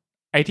ว่า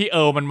ไอ้ที่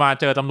มันมา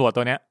เจอตำรวจ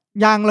ตัวเนี้ย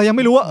เรายังไ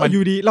ม่รู้ว่าอ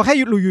ยู่ดีเราแค่อ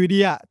ยู่ดี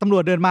ตำรว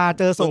จเดินมา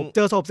เจอ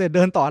ศพเสร็จเ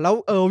ดินต่อแล้ว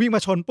วิ่งม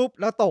าชนปุ๊บ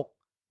แล้วตก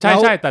ใ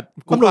ช่แต่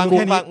กูฟั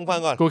ง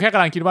ก่อนกูแค่ก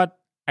ำลังคิดว่า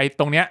ไอ้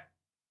ตรงเนี้ย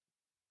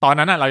ตอน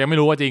นั้นเรายังไม่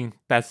รู้ว่าจริง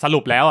แต่สรุ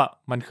ปแล้ว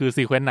มันคือ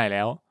ซีเควนต์ไหนแ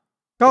ล้ว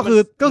ก็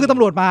คือต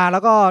ำรวจมาแล้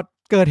วก็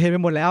เกิดเหตุไป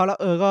หมดแล้ว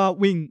ก็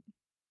วิ่ง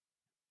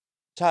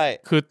ใช่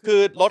คื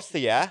อรถเ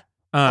สีย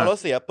รถ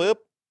เสียปุ๊บ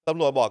ต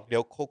ำรวจบอกเดี๋ย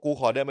วกู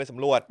ขอเดินไปส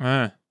ำรวจ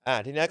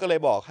ทีนี้ก็เลย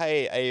บอกให้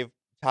ไอ้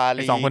ชา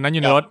ลี2 คนนั้นอ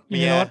ยู่ในรถ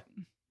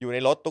อยู่ใน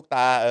รถตุ๊กต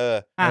าเ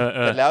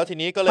สร็จแล้วที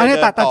นี้ก็เลย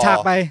ตัดฉา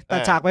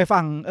กไป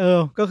ฝั่ง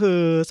ก็คือ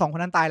2 ค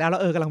นนั้นตายแล้ว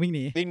กำลังวิ่งห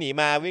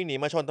นี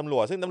มาชนตำร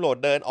วจซึ่งตำรวจ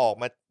เดินอ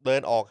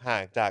อกห่า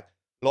งจาก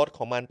รถข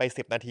องมันไป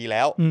10 นาทีแ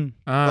ล้ว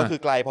ก็คือ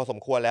ไกลพอสม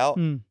ควรแล้ว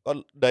ก็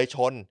เลยช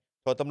น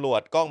ตำรว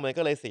จกล้องมัน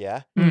ก็เลยเสีย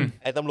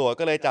ไอ้ตำรวจ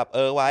ก็เลยจับ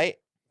ไว้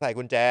ใส่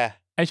กุญแจ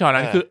ไอ้ช็อต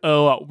นั้นคือ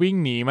วิ่ง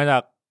หนีมาจา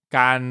กก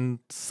าร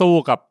สู้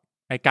กับ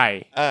ไอ้ไก่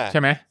ใช่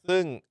ไหม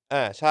ซึ่ง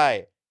ใช่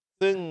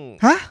ซึ่ง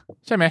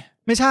ใช่ไหม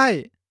ไม่ใช่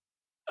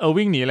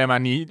วิ่งหนีอะไรมา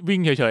นี้วิ่ง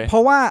เฉยๆเพร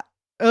าะว่า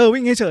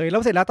วิ่งเฉยๆแล้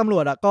วเสร็จแล้วตำร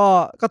วจ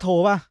ก็โทร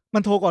ป่ะมั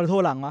นโทรก่อนหรือโทร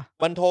หลังวะ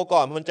มันโทรก่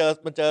อนมันเจอ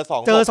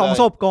2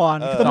 ศพก่อน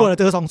ตำรวจ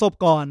เจอ2 ศพ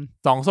ก่อน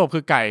2 ศพคื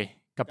อไก่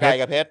กับเพ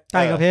ช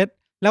ร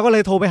แล้วก็เล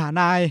ยโทรไปหา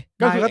นาย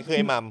ก็คือไ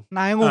อ้มัมน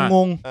ายง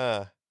ง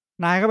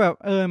นายก็แบบ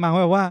มัม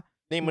ก็แบบว่า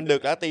นี่มันดึ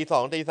กแล้วตี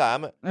 2 ตี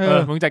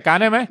 3มึงจัดการ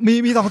ได้ไหม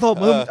มี2 ศพ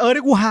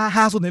นี่กูฮ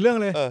าสุดในเรื่อง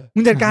เลยมึ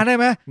งจัดการได้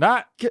ไหมได้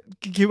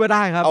คิดว่าไ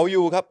ด้ครับเอาอ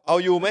ยู่ครับเอา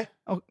อยู่ไหม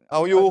เอ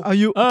าอยู่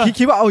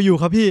คิดว่าเอาอยู่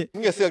ครับพี่มึ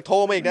งอย่าเสือกโทร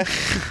มาอีกนะ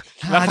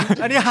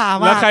อันนี้หา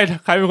มากแล้วใ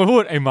ครเป็นคนพู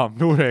ดไอ้หม่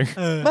ำพูดเอง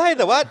ไม่แ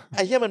ต่ว่าไ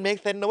อ้เหี้ยมัน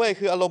make sense นะเว้ย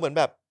คืออารมณ์เหมือน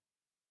แบบ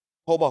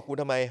โทรบอกกู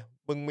ทำไม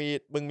มึ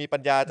งมีปั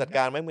ญญาจัดก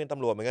ารไหมมึงต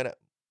ำรวจเหมือนกันอ่ะ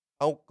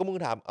ก็มึง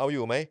ถามเอาอ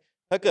ยู่ไหม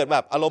ถ้าเกิดแบ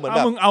บอารมณ์เหมือนแ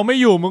บบมึงเอาไม่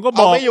อยู่มึงก็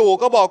บอกเอาไม่อยู่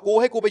ก็บอกกู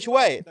ให้กูไปช่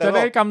วยจะไ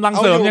ด้กำลังเ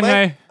สริมยังไง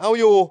เอา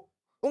อยู่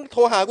มึงโท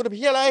รหากูทำเ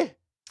หี้ยอะไร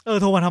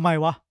โทรมาทำไม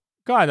วะ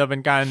ก็อาจจะเป็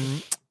นการ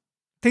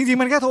จริง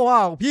ๆมันแค่โทรว่า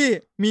พี่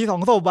มี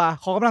2 ศพ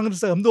ขอกำลัง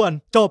เสริมด่วน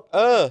จบ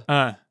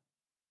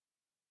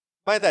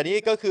ไม่ ไม่แต่นี่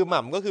ก็คือห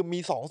ม่ำก็คือมี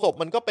2ศพ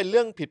มันก็เป็นเ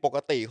รื่องผิดปก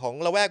ติของ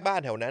ละแวกบ้าน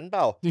แถวนั้นเป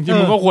ล่าจริงๆ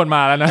มึงก็ควรม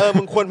าแล้วนะ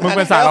มึงควรมามึงเ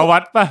ป็นสารวั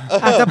ตรป่ะ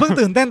อาจจะเพิ่ง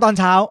ตื่นเต้นตอน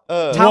เช้า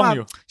เช้า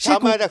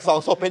มาจาก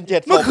2ศพเป็น7ศ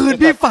พเมื่อคืน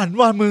พี่ฝัน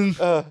ว่ามึง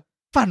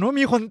ฝันว่า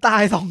มีคนตา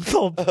ย2ศ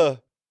พ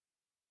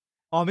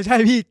อ๋อไม่ใช่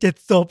พี่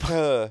7ศพ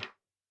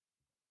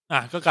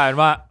ก็กลายเป็น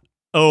ว่า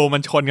มั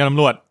นชนกับต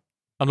ำรวจ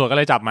ก็เ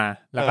ลยจับมา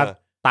แล้วก็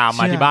ตาม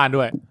มาที่บ้าน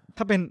ด้วย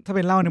ถ้าเ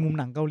ป็นเล่าในมุม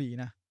หนังเกาหลี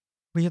นะ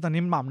เฮ้ยตอน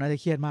นี้หม่ำน่าจะ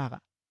เครียดมากอ่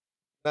ะ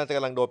น่าจะก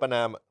ำลังโดนประณ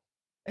าม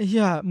ไอ้เ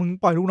หี้ยมึง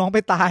ปล่อยลูกน้องไป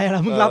ตายแล้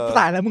วมึงรับส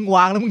ายแล้วมึงว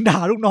างแล้วมึงด่า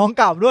ลูกน้อง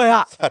กลับด้วย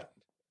อ่ะ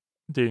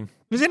จริง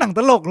ไม่ใช่หนังต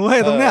ลกด้วย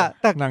ตรงเนี้ย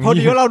แต่พอ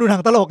ดีว่าเราดูหนั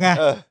งตลกไง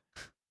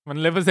มัน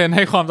เลเวอร์ใ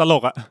ห้ความตล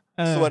กอ่ะ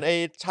ส่วนไอ้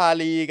ชา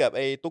ลีกับไ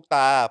อ้ตุ๊กต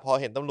าพอ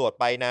เห็นตำรวจ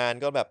ไปนาน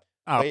ก็แบบ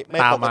ไม่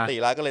ปกติ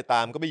แล้วก็เลยต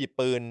ามก็ไปหยิบ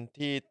ปืน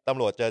ที่ตำ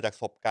รวจเจอจาก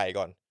ศพไก่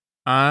ก่อน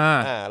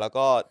แล้ว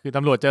ก็คือต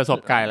ำรวจเจอศ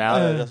พไก่แล้วเ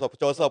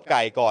จอศพไ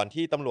ก่ก่อน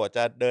ที่ตำรวจจ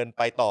ะเดินไ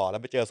ปต่อแล้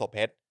วไปเจอศพเพ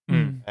ชร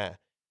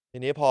ที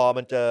นี้พอ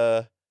มันเจอ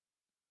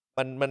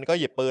มันก็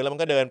หยิบปืนแล้วมั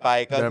นก็เดินไป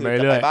ก็คือ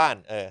จะไปบ้าน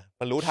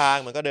มันรู้ทาง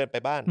มันก็เดินไป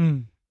บ้าน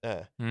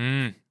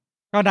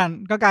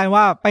ก็กลาย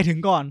ว่าไปถึง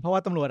ก่อนเพราะว่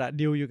าตำรวจอะ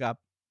ดีลอยู่กับ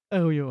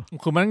อยู่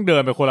คือมันต้องเดิ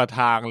นไปคนละท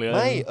างเลยไ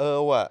ม่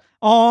ว่ะ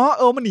อ๋อ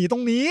มันหนีตร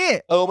งนี้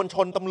มันช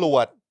นตำรว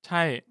จใ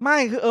ช่ไม่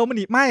คือมันห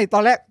นีไม่ตอ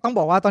นแรกต้องบ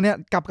อกว่าตอนเนี้ย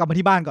กลับมา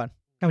ที่บ้านก่อน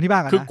กลับมาที่บ้า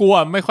นก่อนคือกลัว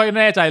ไม่ค่อย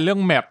แน่ใจเรื่อง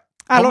แมป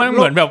เพราะมันเ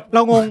หมือนแบบเร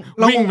างง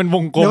วิ่งเป็นว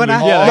งกลม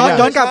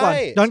ย้อนกลับก่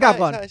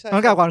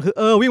อนคือ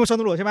วิ่งมาชน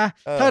ตำรวจใช่ไหม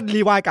ถ้า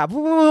รีไวด์กลับ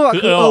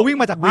คือวิ่ง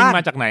มาจากบ้านวิ่ง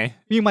มาจากไหน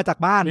วิ่งมาจาก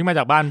บ้าน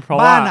เพรา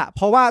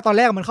ะว่าตอนแ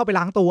รกมันเข้าไป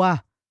ล้างตัว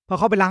พอ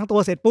เข้าไปล้างตัว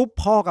เสร็จปุ๊บ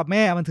พ่อกับแ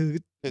ม่มันถือ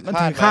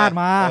คาด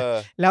มา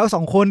แล้ว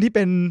2คนที่เ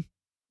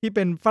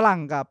ป็นฝรั่ง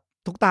กับ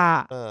ทุกตา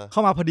เข้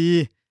ามาพอดี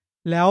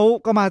แล้ว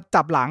ก็มา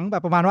จับหลังแบ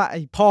บประมาณว่าไ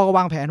อ้พ่อก็ว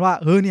างแผนว่า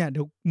เนี่ยเ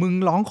ดี๋ยวมึง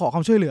ร้องขอคว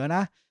ามช่วยเหลือน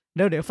ะเ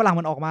ดี๋ยวฝรั่ง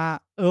มันออกมา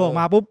ออก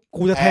มาปุ๊บ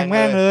กูจะแทงแ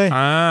ม่งเลย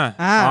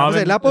เส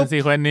ร็จแล้วปุ๊บ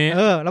4 คนนี้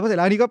แล้วพอเสร็จ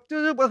แล้วนี่ก็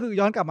คือ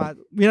ย้อนกลับมา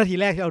วินาที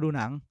แรกที่เราดู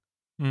หนัง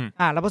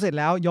แล้วพอเสร็จ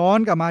แล้วย้อน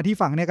กลับมาที่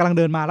ฝั่งเนี่ยกำลังเ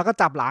ดินมาแล้วก็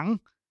จับหลัง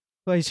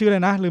ชื่อเล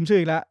ยนะลืมชื่อ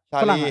อีกแล้ว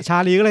ฝรั่งชา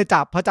ลีก็เลย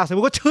จับพอจับเสร็จ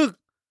ปุ๊บก็ชึก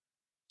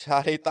ชา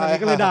ลีตาย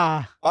ก็เลยด่า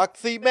ปัก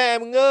ซีแม่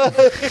มึง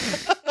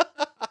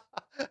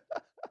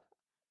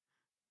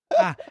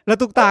แล้ว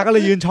ตุ๊กตาก็เล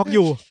ยยืนช็อกอ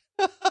ยู่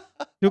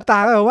ตุ๊กตา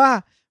ก็แบบว่า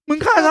มึง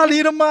ฆ่าชาลี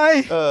ทำไม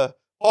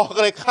พ่อ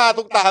ก็เลยฆ่า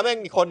ตุ๊กตาแม่ง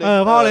อีกคนนึง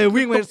พ่อเลย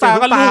วิ่งไปตุ๊กตา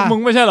ก็ลูกมึง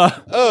ไม่ใช่เหรอ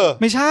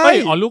ไม่ใช่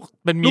ลูก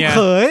เป็นเมียลูกเ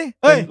ขย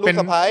เป็น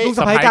ลูก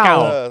สะใภ้เก่า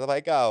สะใภ้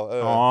เก่า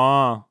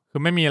คื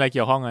อไม่มีอะไรเ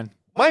กี่ยวข้องกัน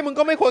ไม่มึง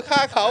ก็ไม่ควรฆ่า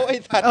เขาไอ้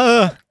สัตว์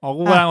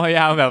กูกำลังพยาย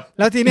ามแบบ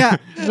แล้วทีเนี้ย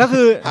แล้ว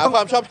คือหาคว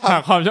ามชอบธรรม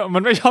มั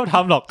นไม่ชอบท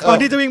ำหรอกก่อน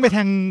ที่จะวิ่งไปแท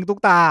งตุ๊ก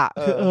ตา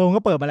คือมัน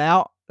ก็เปิดมาแล้ว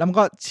มัน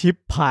ก็ชิป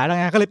ผายแล้ว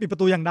ไงก็เลยปิดประ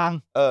ตูอย่างดัง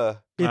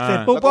ปิดเสร็จ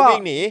ปุ๊บก็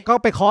วิ่งหนีก็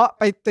ไปเคาะ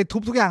ไปทุ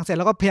บทุกอย่างเสร็จแ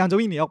ล้วก็พยายามจะ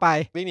วิ่งหนีออกไป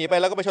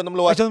แล้วก็ไปชนตำ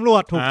รว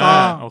จถูกต้อ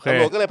งตำ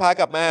รวจก็เลยพา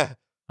กลับมา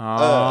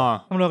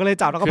ตำรวจก็เลย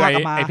จับแล้วก็พากลั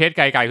บมาไอ้เพชรไ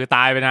ก่คือต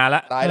ายไปนานแล้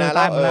วตายนานแ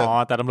ล้ว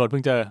แต่ตำรวจเพิ่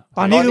งเจอต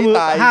อนนี้คือ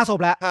5 ศพ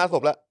แล้ว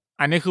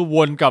อันนี้คือว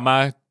นกลับมา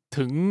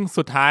ถึง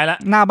สุดท้ายแล้ว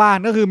หน้าบ้าน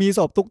ก็คือมีศ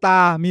พตุ๊กตา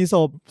มีศ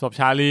พ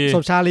ชาลี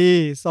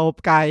ศพ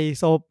ไก่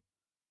ศพ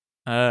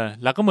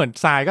แล้วก็เหมือน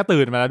ทรายก็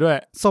ตื่นมาแล้วด้วย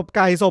ศพไ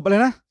ก่ศพอะไร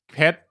นะเพ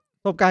ชร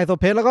ศพไก่ศพ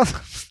เพชรแล้วก็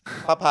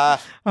พ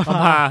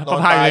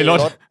าอยู่ในรถ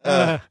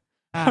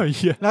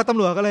แล้วตำ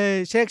รวจก็เลย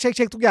เ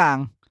ช็คทุกอย่าง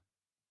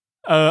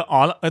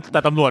แต่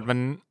ตำรวจ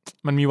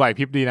มันมีไหวพ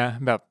ริบดีนะ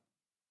แบบ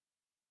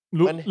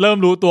เริ่ม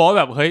รู้ตัวว่า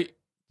แบบเฮ้ย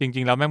จ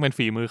ริงๆแล้วแม่งเป็น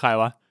ฝีมือใคร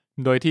วะ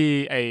โดยที่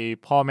ไอ้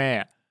พ่อแม่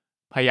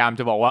พยายาม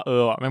จะบอกว่า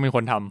แม่งเป็นค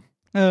นท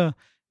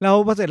ำแล้ว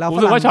พอเสร็จแล้ว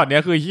รู้สึกว่าช็อตเนี้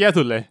ยคือเหี้ย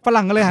สุดเลยฝ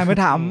รั่งก็เลยหันไป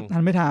ถ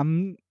าม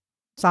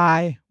ทราย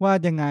ว่า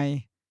ยังไง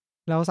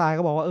แล้วทราย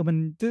ก็บอกว่ามัน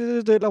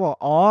จืดแล้วบอก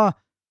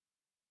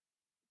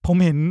ผม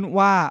เห็น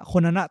ว่าค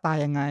นนั้นตาย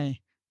ยังไง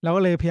แล้ว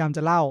ก็เลยพยายามจ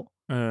ะเล่า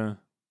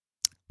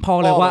พอ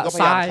เลยว่า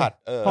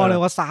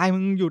ทรายมึ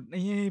งหยุด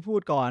ให้พู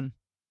ดก่อน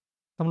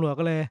ตำรวจ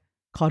ก็เลย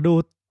ขอดู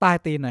ใต้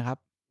ตีนหน่อยครับ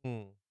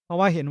เพราะ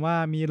ว่าเห็นว่า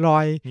มีรอ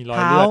ยเ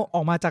ท้าอ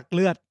อกมาจากเ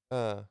ลือด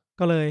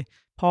ก็เลย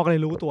พ่อก็เล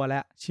ยรู้ตัวแล้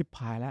วชิบห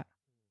ายแล้ว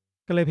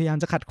ก็เลยพยายาม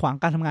จะขัดขวาง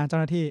การทำงานเจ้า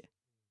หน้าที่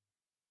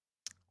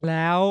แ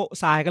ล้ว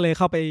ทรายก็เลยเ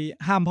ข้าไป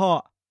ห้ามพ่อ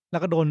แล้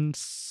วก็โดน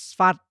ฟ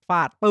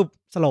าดปึ๊บ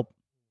สลบ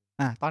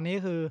ตอนนี้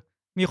คือ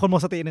มีคนหม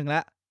ดสติ1แ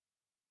ล้ว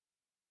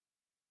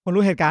คน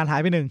รู้เหตุการณ์หา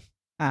ยไป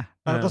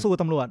1แล้วก็สู้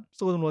ตำรวจ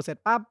เสร็จ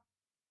ปั๊บ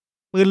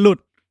ปืนหลุด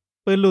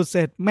เส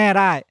ร็จแม่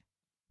ได้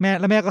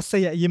แล้วแม่ก็เสี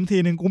ยยิ้มที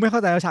นึงกูไม่เข้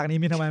าใจว่าฉากนี้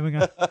มีทำไมมึงอ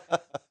ะ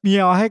มีเ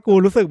อาให้กู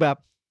รู้สึกแบบ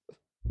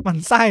มัน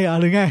ไส้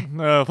หรือไง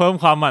เพิ่ม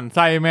ความหมั่นไ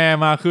ส้แม่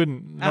มากขึ้น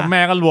แล้วแ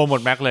ม่ก็รวมหม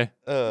ดแม็กเลย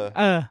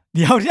เ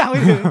ดี๋ยวที่ยังไ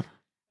ม่ถึง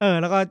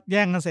แล้วก็แ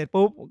ย่งกันเสร็จ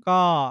ปุ๊บก็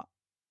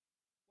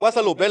ว่าส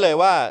รุปได้เลย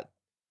ว่า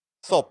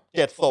ศพ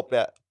7 ศพเ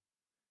นี่ย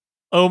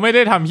ไม่ไ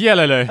ด้ทำเหี้ยอะ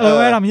ไรเลยไ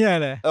ม่ได้ทำเหี้ยอะไร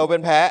เลยเป็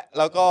นแพ้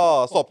แล้วก็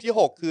ศพที่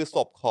6คือศ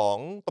พของ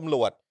ตำร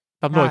วจ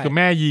คือแ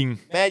ม่ยิ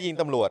ง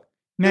ตำรวจ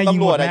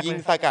ยิง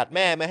สกัดแ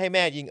ม่ไม่ให้แ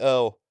ม่ยิง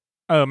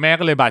แม่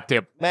ก็เลยบาดเจ็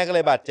บ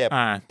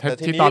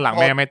ที่ตอนหลัง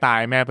แม่ไม่ตาย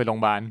แม่ไปโรง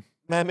พยาบาล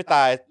แม่ไม่ต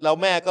ายแล้ว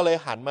แม่ก็เลย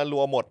หันมารั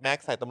วหมดแม็ก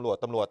ใส่ตำรว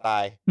จตา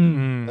ย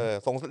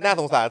น่า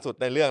สงสารสุด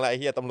ในเรื่องแล้วไอ้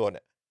เหี้ยตำรวจเ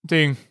นี่ย จ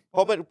ริงเพร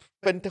าะเ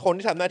ป็นคน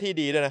ที่ทำหน้าที่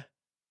ดีด้วยนะ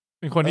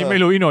เป็นคนที่ไม่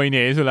รู้อีโหน่อีเห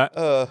น่สุดละ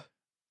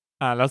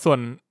แล้ว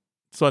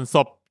ส่วนศ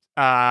พ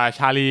ช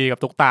าลีกับ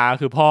ตุ๊กตา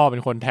คือพ่อเป็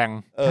นคนแทง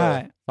ใช่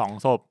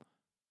2ศพ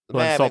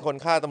แม่เป็นคน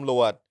ฆ่าตำร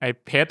วจไอ้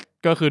เพชร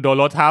ก็คือโดน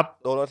รถทับ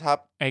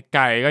ไอ้ไ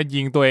ก่ก็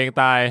ยิงตัวเอง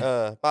ตาย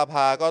ป้าพ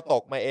าก็ต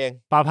กมาเอง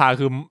ป้าพา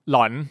คือหล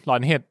อ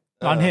นเห็ด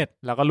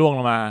แล้วก็ล่วงล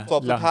งมาศ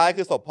พสุดท้าย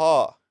คือศพพ่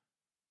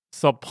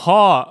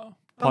อ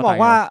ต้องบอก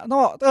ว่า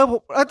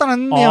ตอนนั้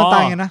นเมียมันตา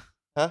ยไงนะ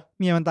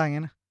เมียมันตายไง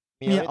นะ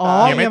เมี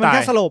ยมันแ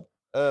ค่สลบ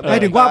หมาย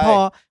ถึงว่า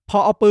พอ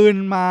เอาปืน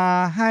มา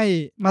ให้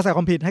มาใส่ค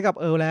วามผิดให้กับ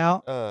แล้ว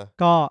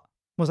ก็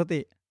หมดสติ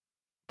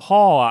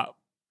พ่อ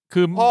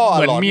คือเ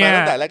หมือนเมีย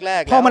ตั้งแต่แร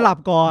กพ่อมาหลับ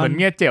ก่อนเหมือนเ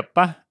มียเจ็บป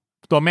ะ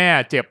ตัวแม่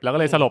เจ็บแล้วก็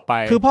เลยสลบไป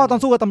คือพ่อตอน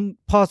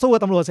พอสู้กั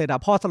บตำรวจเสร็จ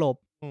พ่อสลบ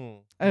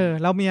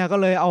แล้วเมียก็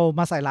เลยเอา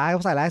มาใส่ร้าย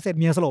เสร็จ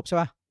เมียสลบใช่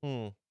ป่ะ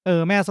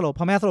แม่สลบ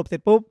พอแม่สลบเสร็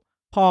จปุ๊บ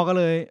พ่อก็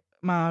เลย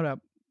มาแบบ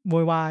โ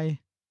วยวาย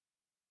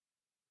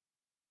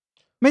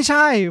ไม่ใ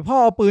ช่พ่อ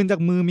เอาปืนจาก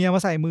มือเมียม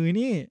าใส่มือ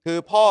นี่คือ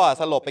พ่อ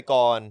สลบไป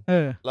ก่อน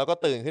แล้วก็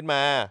ตื่นขึ้นม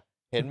า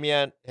เ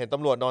ห็นต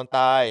ำรวจนอนต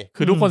าย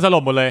คือทุกคนสล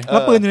บหมดเลยแล้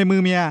วปืนอยู่ในมื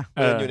อเมีย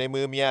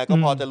ก็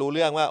พอจะรู้เ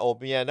รื่องว่าโอ้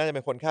เมียน่าจะเ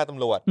ป็นคนฆ่าต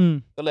ำรวจ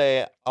ก็เลย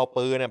เอา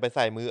ปืนไปใ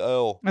ส่มือ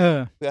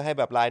เพื่อให้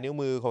แบบลายนิ้ว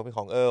มือของ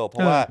เพรา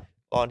ะว่า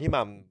ตอนที่ห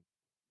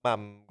ม่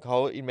ำเขา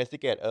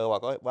investigate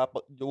ว่า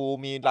ดู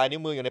มีลายนิ้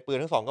วมืออยู่ในปืน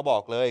ทั้ง2กระบอ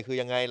กเลยคือ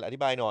ยังไงอธิ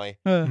บายหน่อย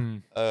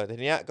ที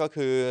เนี้ยก็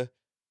คือ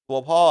ตัว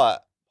พ่อ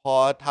พอ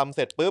ทำเ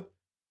สร็จปุ๊บ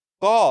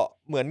ก็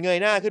เหมือนเงย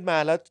หน้าขึ้นมา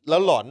แล้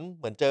วหลอน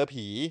เหมือนเจอ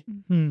ผี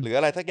หรืออ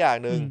ะไรสักอย่าง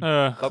นึง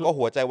แล้วก็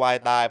หัวใจวาย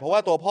ตายเพราะว่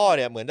าตัวพ่อเ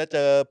นี่ยเหมือนจะเจ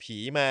อผี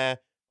มา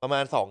ประมา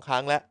ณ2ครั้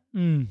งแล้ว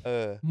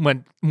เห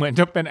มือน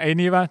จะเป็นไอ้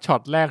นี่ป่ะช็อ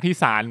ตแรกที่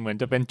ศาลเหมือน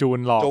จะเป็นจูน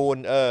หลอก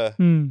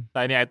แ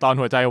ต่เนี่ยไอตอน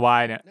หัวใจวา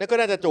ยเนี่ยก็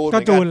น่าจะจูนก็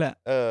จูนแหละ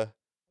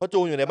เพราะ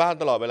จูนอยู่ในบ้าน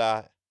ตลอดเวลา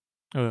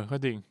ก็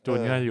จริงจูน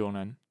ก็น่าจะอยู่ตรง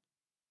นั้น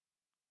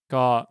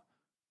ก็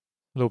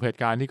รูปเหตุ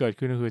การณ์ที่เกิด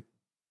ขึ้นก็คือ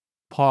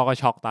พ่อก็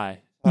ช็อกตาย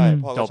ใช่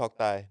พ่อก็ช็อก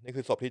ตายนี่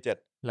คือศพที่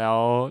7แล้ว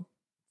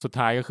สุด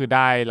ท้ายก็คือไ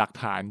ด้หลัก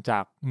ฐานจา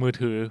กมือ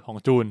ถือของ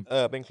จูน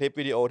เป็นคลิป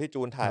วิดีโอที่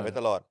จูนถ่ายไว้ต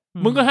ลอด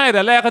มึงก็ให้แ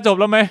ต่แรกก็จบ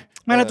แล้วไหม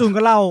ไม่แล้วจูน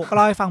ก็เล่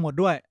าให้ฟังหมด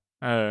ด้วย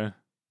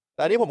แ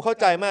ต่อันนี้ผมเข้า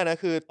ใจมากนะ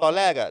คือตอนแ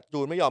รกจู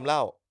นไม่ยอมเล่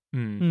า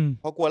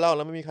เพราะกลัวเล่าแ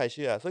ล้วไม่มีใครเ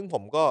ชื่อซึ่งผ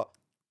มก็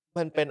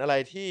มันเป็นอะไร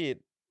ที่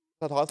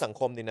สะท้อนสัง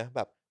คมดีนะแบ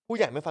บผู้ใ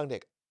หญ่ไม่ฟังเด็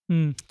ก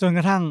จนก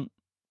ระทั่ง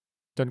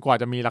จนกว่า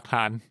จะมีหลักฐ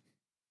าน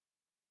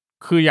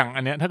คืออย่าง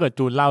อันเนี้ยถ้าเกิด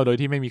จูนเล่าโดย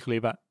ที่ไม่มีคลิ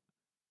ป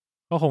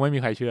ก็คงไม่มี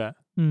ใครเชื่อ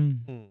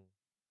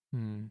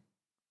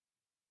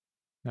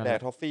แดก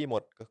ทอฟฟี่หม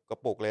ดกระ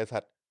ปุกเลยสั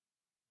ตว์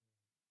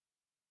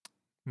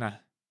นะ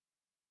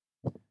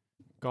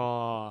ก็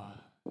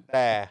แ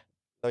ต่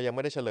เรายังไ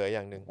ม่ได้เฉลยอ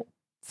ย่างหนึ่ง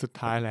สุด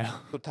ท้ายแ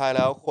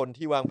ล้วคน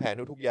ที่วางแผน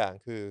ทุกอย่าง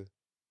คือ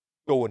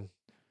จูน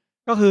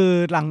ก็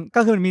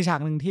คือมีฉา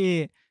กหนึ่งที่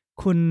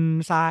คุณ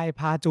ทราย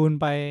พาจูน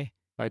ไป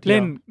เ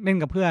ล่น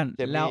กับเพื่อน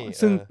แล้ว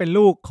ซึ่งเป็น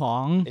ลูกขอ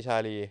งชา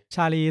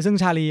ลีซึ่ง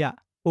ชาลี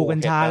ปลูกกัญ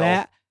ชาและ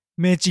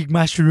เมจิก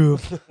มัชรู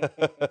ม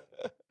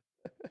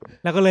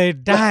แล้วก็เลย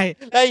ไ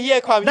ด้เหี้ย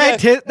ความได้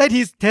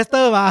ทีเทสเต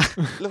อร์มา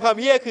แล้วความ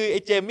เหี้ยคือไอ้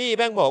เจมี่แ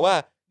ม่งบอกว่า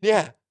เนี่ย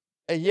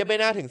ไอ้เหี้ยไม่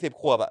น่าถึง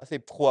10 ขวบ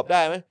10 ขวบไ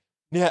ด้มั้ย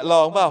เนี่ยล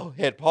องเปล่า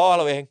เหตุพ่อเ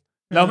ราเอง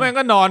แล้วแม่ง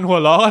ก็นอนหัว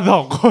เราะกัน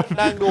2คน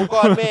นั่งดูก้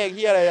อนเมฆเ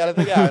หี้ยอะไร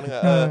สักอย่างนึง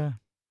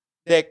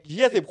เด็กเ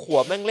หี้ย10 ขว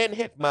บแม่งเล่นเ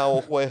ห็ดเมา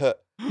ควยเหอะ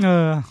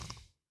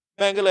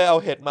แม่งก็เลยเอา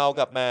เห็ดเมาก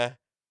ลับมา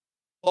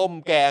ต้ม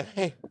แกงใ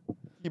ห้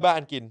ที่บ้า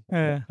นกิน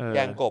แก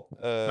งกบ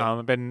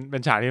มันเป็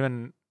นฉากที่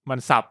มั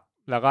นสับ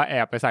แล้วก็แอ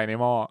บไปใส่ใน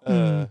หม้อ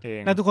เอ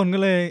งแล้วทุกคนก็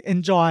เลย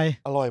enjoy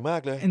อร่อยมา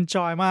กเลย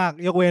enjoy มาก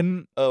ยกเว้น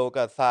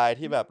กับทราย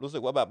ที่แบบรู้สึ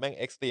กว่าแบบแม่ง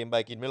เอ็กซ์ตรีมไป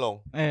กินไม่ลง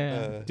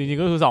จริง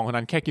ๆก็คือ2คน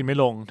นั้นแค่กินไม่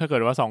ลงถ้าเกิ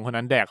ดว่า2คน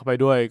นั้นแดกเข้าไป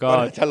ด้วยก็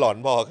จะหลอน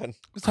พอกัน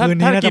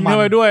ถ้ากินเข้า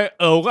ไปด้วย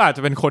ก็อาจจ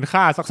ะเป็นคน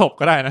ฆ่าสักศพ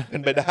ก็ได้นะเป็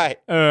นไปได้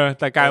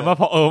แต่กลายว่า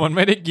พอมันไ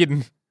ม่ได้กิน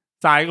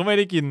ทรายก็ไม่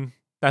ได้กิน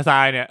แต่ทรา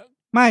ยเนี่ย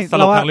ไม่ส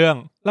ลบทางเรื่อง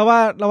แล้ว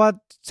ว่า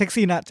เซ็ก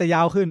ซี่จะย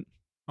าวขึ้น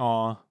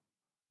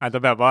อาจจะ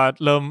แบบว่า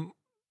เริ่ม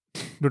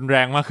รุนแร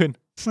งมากขึ้น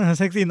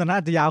เซ็กซี่ตอนนั้น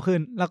อาจจะยาวขึ้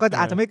นแล้วก็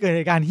อาจจะไม่เกิดเห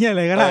ตุการณ์เหี้ยเ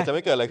ลยก็ได้จะไ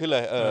ม่เกิดอะไรขึ้นเล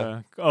ย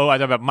อาจ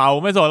จะแบบเมา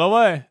ไม่สนแล้วเ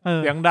ว้ยเ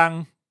สียงดัง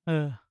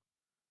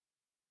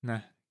นะ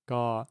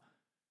ก็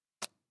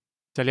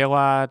จะเรียก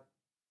ว่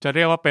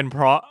าเป็นเพ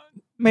ราะ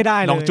ไม่ได้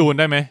เลยน้องจูน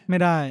ได้ไหมไม่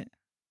ได้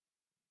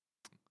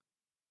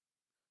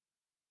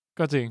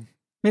ก็จริง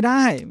ไม่ไ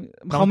ด้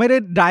เขาไม่ได้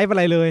ไดฟ์อะ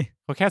ไรเลย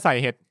เขาแค่ใส่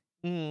เห็ด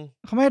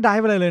เขาไม่ได้ได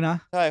ฟ์อะไรเลยนะ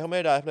ใช่เขาไม่ไ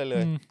ด้ไดฟ์อะไรเล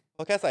ยเข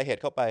าแค่ใส่เห็ด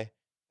เข้าไป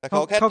แต่เข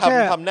าแค่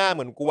ทำหน้าเห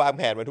มือนกูวางแ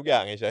ผนไว้ทุกอย่า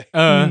งเฉย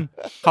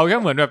เขาแค่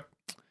เหมือนแบบ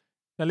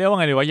จะเรียกว่า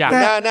ไงดีว่าอยาก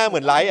หน้าเหมื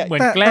อนไลฟ์เหมือ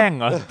นแกล้ง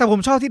เหรอแต่ผม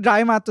ชอบที่ได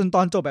ฟ์มาจนต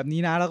อนจบแบบนี้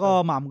นะแล้วก็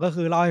หม่ำก็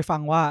คือเล่าให้ฟั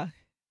งว่า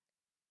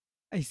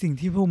ไอสิ่ง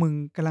ที่พวกมึง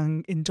กำลัง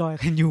เอนจอย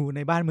กันอยู่ใน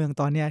บ้านเมือง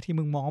ตอนเนี้ยที่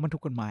มึงมองว่ามันถู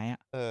กกฎหมาย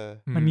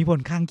มันมีผล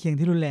ข้างเคียง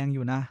ที่รุนแรงอ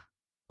ยู่นะ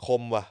ค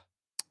มว่ะ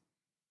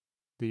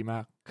ดีมา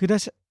กคือถ้า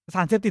ส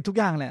ารเสพติดทุก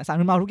อย่างแหละสาร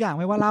มึนเมาทุกอย่าง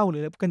ไม่ว่าเหล้าหรื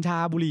อกัญชา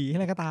บุหรี่อ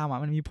ะไรก็ตาม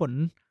มันมีผล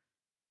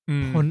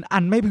อั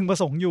นไม่พึงปร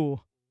ะสงค์อยู่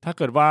ถ้าเ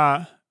กิดว่า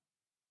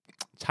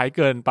ใช้เ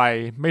กินไป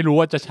ไม่รู้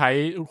ว่าจะใช้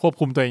ควบ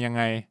คุมตัวเองยัง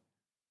ไง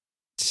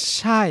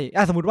ใช่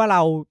สมมติว่าเร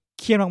า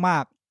เครียดมา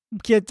ก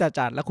ๆเครียด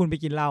จัดๆแล้วคุณไป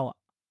กินเหล้าอ่ะ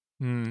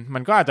มั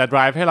นก็อาจจะ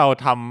drive ให้เรา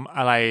ทำ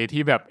อะไร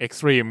ที่แบบ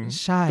extreme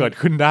เกิด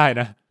ขึ้นได้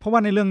นะเพราะว่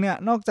าในเรื่องเนี้ย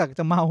นอกจากจ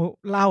ะเมา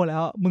เหล้าแล้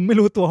วมึงไม่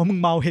รู้ตัวว่ามึง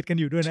เมาเห็ดกัน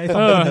อยู่ด้วยนะไอ้2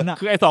คนนั้นน่ะ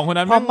คือไอ้2คน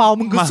นั้นพอเมา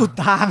มึงก็สุด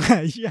ทางไ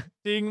อ้เหี้ย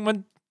จริงมัน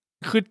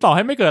คือต่อใ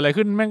ห้ไม่เกิดอะไร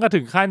ขึ้นแม่งก็ถึ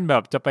งขั้นแบ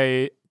บจะไป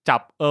จั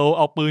บเ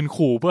อาปืน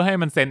ขู่เพื่อให้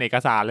มันเซ็นเอก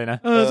สารเลยนะ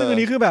ซึ่งอัน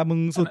นี้คือแบบมึ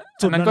ง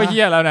สุดนั้นก็เ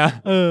หี้ยแล้วนะ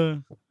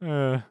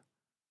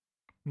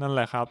นั่นแห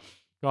ละครับ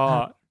ก็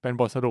เป็น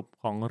บทสรุป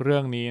ของเรื่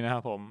องนี้นะครั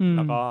บผมแ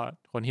ล้วก็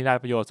คนที่ได้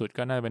ประโยชน์สุด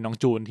ก็น่าจะเป็นน้อง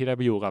จูนที่ได้ไ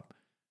ปอยู่กับ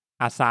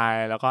อาซาย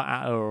แล้วก็อา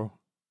เอิร์ล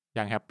อ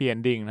ย่างแฮปปี้เอ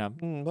นดิ้งนะครับ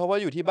เพราะว่า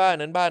อยู่ที่บ้าน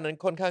นั้น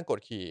ค่อนข้างกด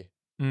ขี่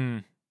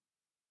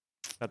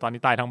แต่ตอน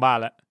นี้ตายทั้งบ้าน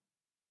แล้ว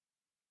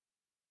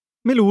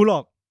ไม่รู้หร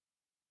อก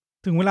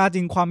ถึงเวลาจ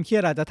ริงความเครีย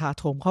ดอาจจะถา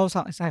โถมเข้า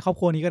ใส่ครอบ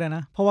ครัวนี้ก็ได้น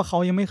ะเพราะว่าเขา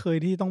ยังไม่เคย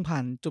ที่ต้องผ่า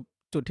น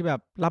จุดที่แบบ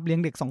รับเลี้ยง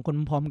เด็ก2คน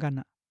พร้อมกัน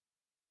อ่ะ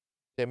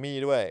เจมี่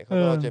ด้วยเขา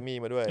เอาเจมี่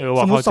มาด้วย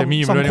สมมติ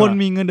2คน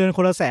มีเงินเดือนค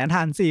นละ100,000ห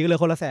าร4ก็เลย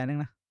คนละ100,000นึง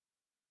นะ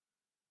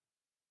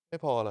ไม่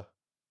พอเหรอ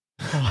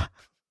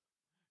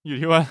อยู่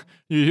ที่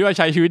ว่าใ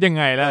ช้ชีวิตยัง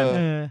ไงแล้ว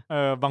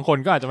บางคน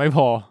ก็อาจจะไม่พ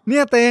อเนี่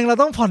ยเตงเรา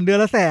ต้องผ่อนเดือน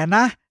ละ100,000น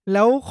ะแ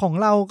ล้วของ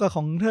เรากับข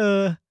องเธอ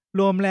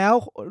รวมแล้ว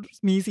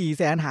มี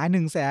400,000หาย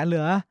100,000เหลื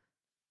อ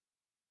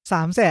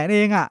300,000เอ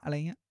งอะอะไร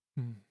เงี้ย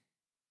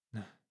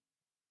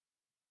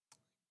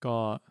ก็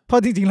เพรา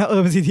ะจริงๆแล้ว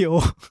เป็น CTO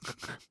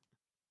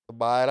ส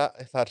บายละไ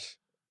อ้สัตว์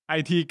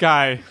IT กา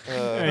ย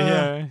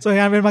ส่วน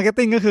งานเป็น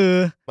Marketing ก็คือ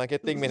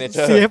Marketing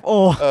Manager CFO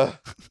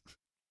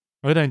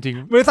แต่จริง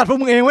บริษัทพวก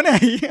มึงเองวะเนี่ย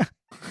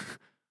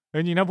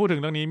จริงๆถ้าพูดถึง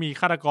เรื่องนี้มี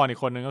ฆาตกรอีก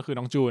คนนึงก็คือ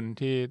น้องจูน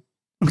ที่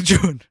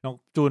น้อง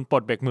จูนปล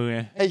ดเบรกมือ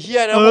ไอ้เหี้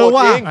ยนะโหด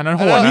จริงอันนั้น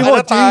โห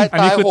ดจริงอัน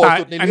นี้คือตาย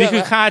อันนี้คื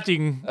อฆ่าจริ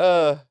ง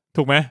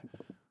ถูกไหม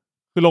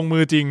คือลงมื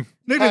อจริง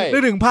นึ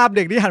กถึงภาพเ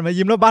ด็กที่หันมา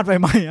ยิ้มแล้วบ้านไฟ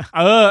ไหม้อ่ะ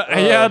ไอ้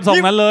เหี้ยทรง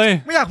นั้นเลย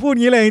ไม่อยากพูด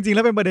งี้เลยจริงๆแ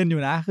ล้วเป็นประเด็นอ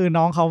ยู่นะคือ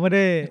น้องเขาไม่ไ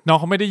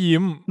ด้ยิ้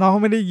ม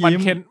มั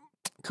น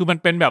คือมัน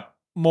เป็นแบบ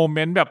โมเม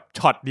นต์แบบ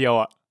ช็อตเดียว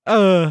อ่ะ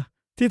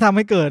ที่ทำใ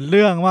ห้เกิดเ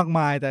รื่องมากม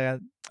ายแต่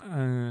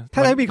ถ้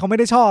าไอ้บิ๊กเขาไม่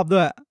ได้ชอบด้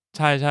วยใ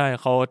ช่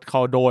เข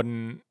าโดน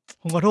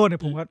ผมขอโทษเนี่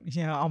ยผมก็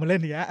เอามาเล่น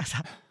อย่างเงี้ย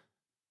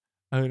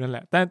นั่นแหล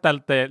ะ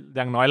แต่อ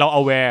ย่างน้อยเราเอ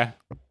าแว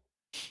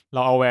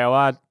ร์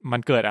ว่ามั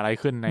นเกิดอะไร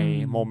ขึ้นใน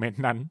โมเมน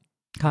ต์นั้น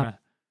ครับ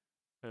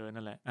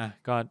นั่นแหละ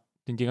ก็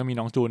จริงๆก็มี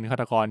น้องจูนฆา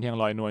ตกรที่ยัง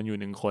ลอยนวลอ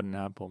ยู่1คนน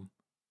ะครับผม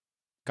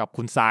กับ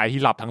คุณทรายที่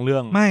หลับทั้งเรื่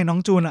องไม่น้อง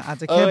จูนอาจ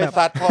จะแค่แบบ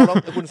สัตว์พอแล้ว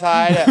คุณทรา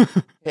ยเนี่ย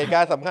เหตุกา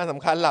รณ์สำ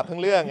คัญหลับทั้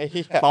งเรื่องไอ้เ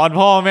หี้ยตอน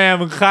พ่อแม่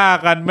มึงฆ่า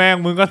กันแม่ง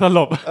มึงก็สล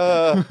บ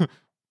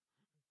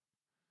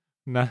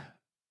นะ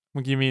เ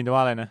มื่อกี้มีว่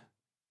าอะไรนะ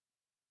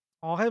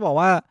แค่บอก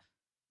ว่า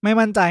ไม่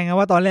มั่นใจไง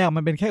ว่าตอนแรก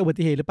มันเป็นแค่อุบั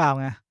ติเหตุหรือเปล่า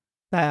ไง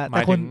แ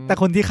ต่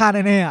คนที่ฆ่า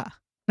แน่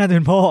ๆน่าจะเ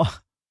ป็นพ่อ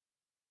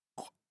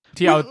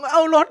ที่เอ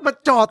ารถมา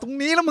จอดตรง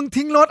นี้แล้วมึง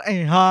ทิ้งรถไอ้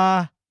ห่า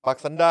ปัก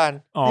สันดาน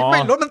ไม่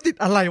รถมันติด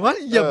อะไรวะ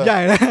เหยียบใหญ่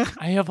เลย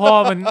ไอ้พ่อ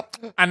มัน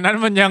อันนั้น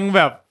มันยังแ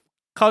บบ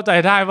เข้าใจ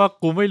ได้ว่า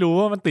กูไม่รู้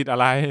ว่ามันติดอะ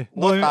ไร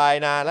โดยตาย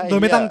นานแล้วโดย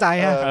ไม่ตั้งใจ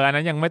ฮะอัน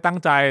นั้นยังไม่ตั้ง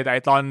ใจแต่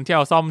ตอนที่เอ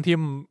าซ่อมทิ่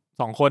ม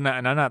2คน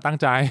อันนั้นตั้ง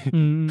ใจ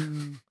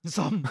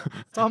ซ่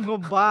อมก็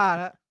บ้า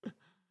แล้ว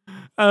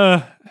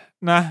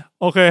นะ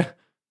โอเค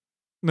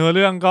เนื้อเ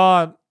รื่องก็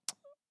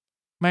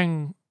แม่ง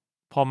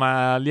พอมา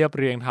เรียบ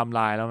เรียงไทม์ไล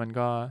น์แล้วมัน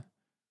ก็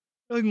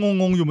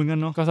งงอยู่เหมือนกัน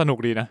เนาะก็สนุก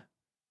ดีนะ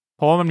เ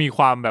พราะว่ามันมีค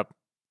วามแบบ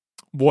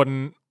วน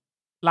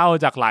เล่า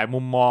จากหลายมุ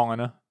มมองอะ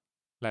เนอะ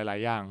หลาย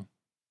ๆอย่าง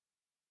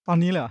ตอน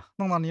นี้เลยเหรอ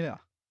ต้องตอนนี้เลยเหร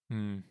อ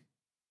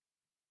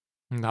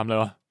ทำเลย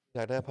วะอย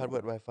ากได้พาสเวิ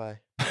ร์ด Wi-Fi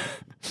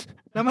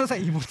แล้วมันใส่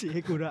อีโมจิใ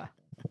ห้กูด้วย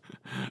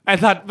ไอ้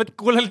สัตว์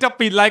กูจะ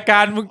ปิดรายกา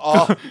รมึง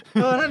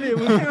นั่นดิ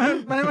มึง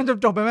ให้มัน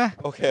จบไปไหม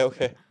โอเค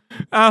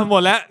หม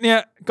ดแล้วเนี่ย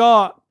ก็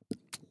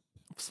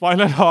สปอยเ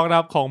ลอร์ทอล์กนะค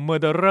รับของ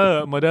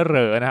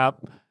Murderer นะครับ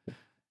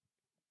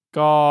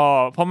ก็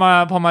พ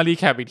อมารี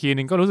แคปอีกที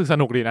นึงก็รู้สึกส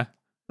นุกดีนะ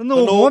สนุก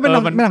ว่าเป็น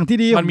หนังที่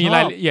ดีมันมีร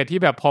ายละเอียดที่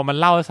แบบพอมัน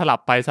เล่าสลับ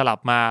ไปสลับ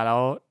มาแล้ว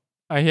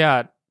ไอ้เหี้ย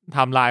ไท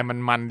ม์ไลน์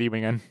มันดีเหมื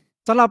อนกัน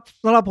สำ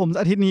หรับผม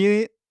อาทิตย์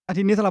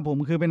นี้สำหรับผม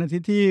คือเป็นอาทิ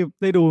ตย์ที่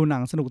ได้ดูหนั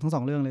งสนุกทั้ง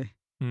2เรื่องเลย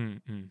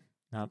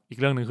นะครับอีก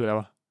เรื่องนึงคืออะไร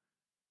วะ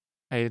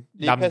ไอ้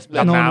ด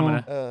ำน้ำน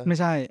ะไม่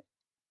ใช่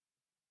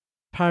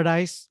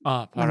Paradise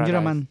หนังเยอ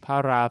รมันพา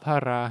รา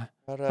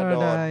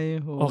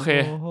โอเค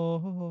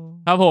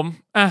ครับผม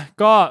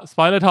ก็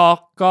Spoiler Talk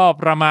ก็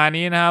ประมาณ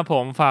นี้นะครับผ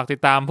มฝากติด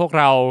ตามพวก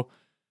เรา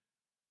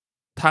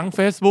ทั้ง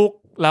Facebook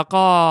แล้ว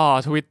ก็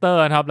Twitter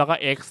นะครับแล้วก็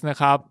X นะ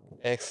ครับ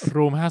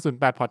Room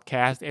 508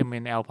 Podcast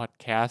MNL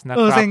Podcast นะค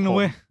รับเซ็งนะเ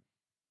ว้ย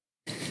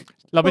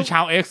เราเป็นชา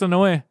ว X นะ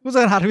เว้ยกูเ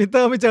สิร์ชหา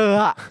Twitter ไม่เจอ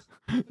อ่ะ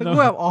แล้วกู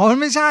แบบมัน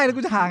ไม่ใช่แล้ว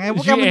กูจะหาไงพ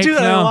วกแกมันชื่อ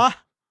อะไรวะ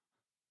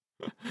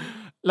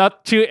แล้ว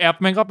ชื่อแอป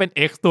มันก็เป็น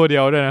X ตัวเดี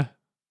ยวด้วยนะ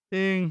จ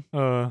ริง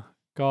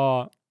ก็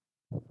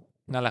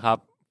นั่นแหละครับ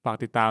ฝาก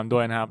ติดตามด้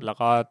วยนะครับแล้ว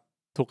ก็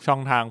ทุกช่อ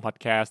งทางพอด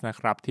แคสต์นะ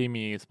ครับที่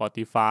มี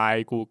Spotify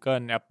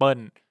Google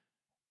Apple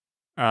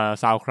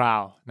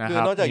SoundCloud นะค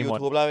รับคือนอกจาก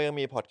YouTube แล้วยัง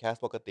มีพอดแคส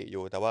ต์ปกติอ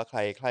ยู่แต่ว่าใ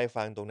คร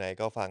ฟังตรงไหน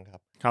ก็ฟังครับ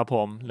ครับผ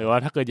มหรือว่า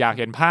ถ้าเกิดอยาก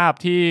เห็นภาพ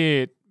ที่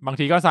บาง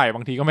ทีก็ใส่บ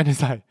างทีก็ไม่ได้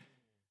ใส่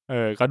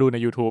ก็ดูใน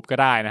YouTube ก็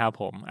ได้นะครับ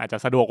ผมอาจจะ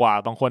สะดวกกว่า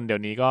บางคนเดี๋ย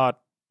วนี้ก็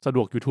สะด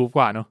วก YouTube ก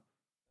ว่าเนอะ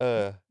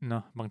เนา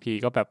ะบางที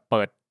ก็แบบเ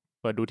ปิด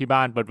ดูที่บ้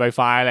านเปิด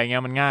Wi-Fi อะไรเงี้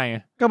ยมันง่าย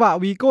กระบะ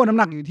วีโก้น้ำ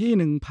หนักอยู่ที่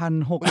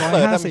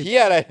 1,650 เหี้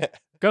ยอะไร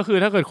ก็คือ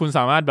ถ้าเกิดคุณส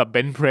ามารถแบบเบ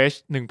นช์เพรส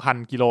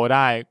 1,000 กิโลไ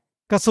ด้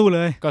ก็สู้เล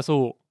ยก็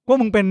สู้ว่า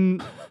มึงเป็น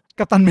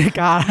กัปตันอเมริ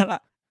กาแล้วล่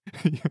ะ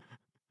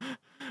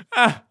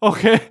โอ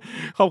เค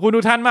ขอบคุณทุ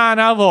กท่านมาก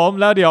นะครับผม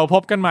แล้วเดี๋ยวพ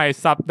บกันใหม่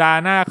สัปดา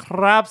ห์หน้าค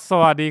รับส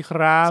วัสดีค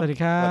รับสวัสดี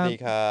ครับสวัสดี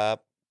ครับ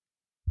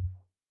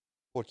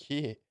ปวด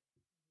ขี้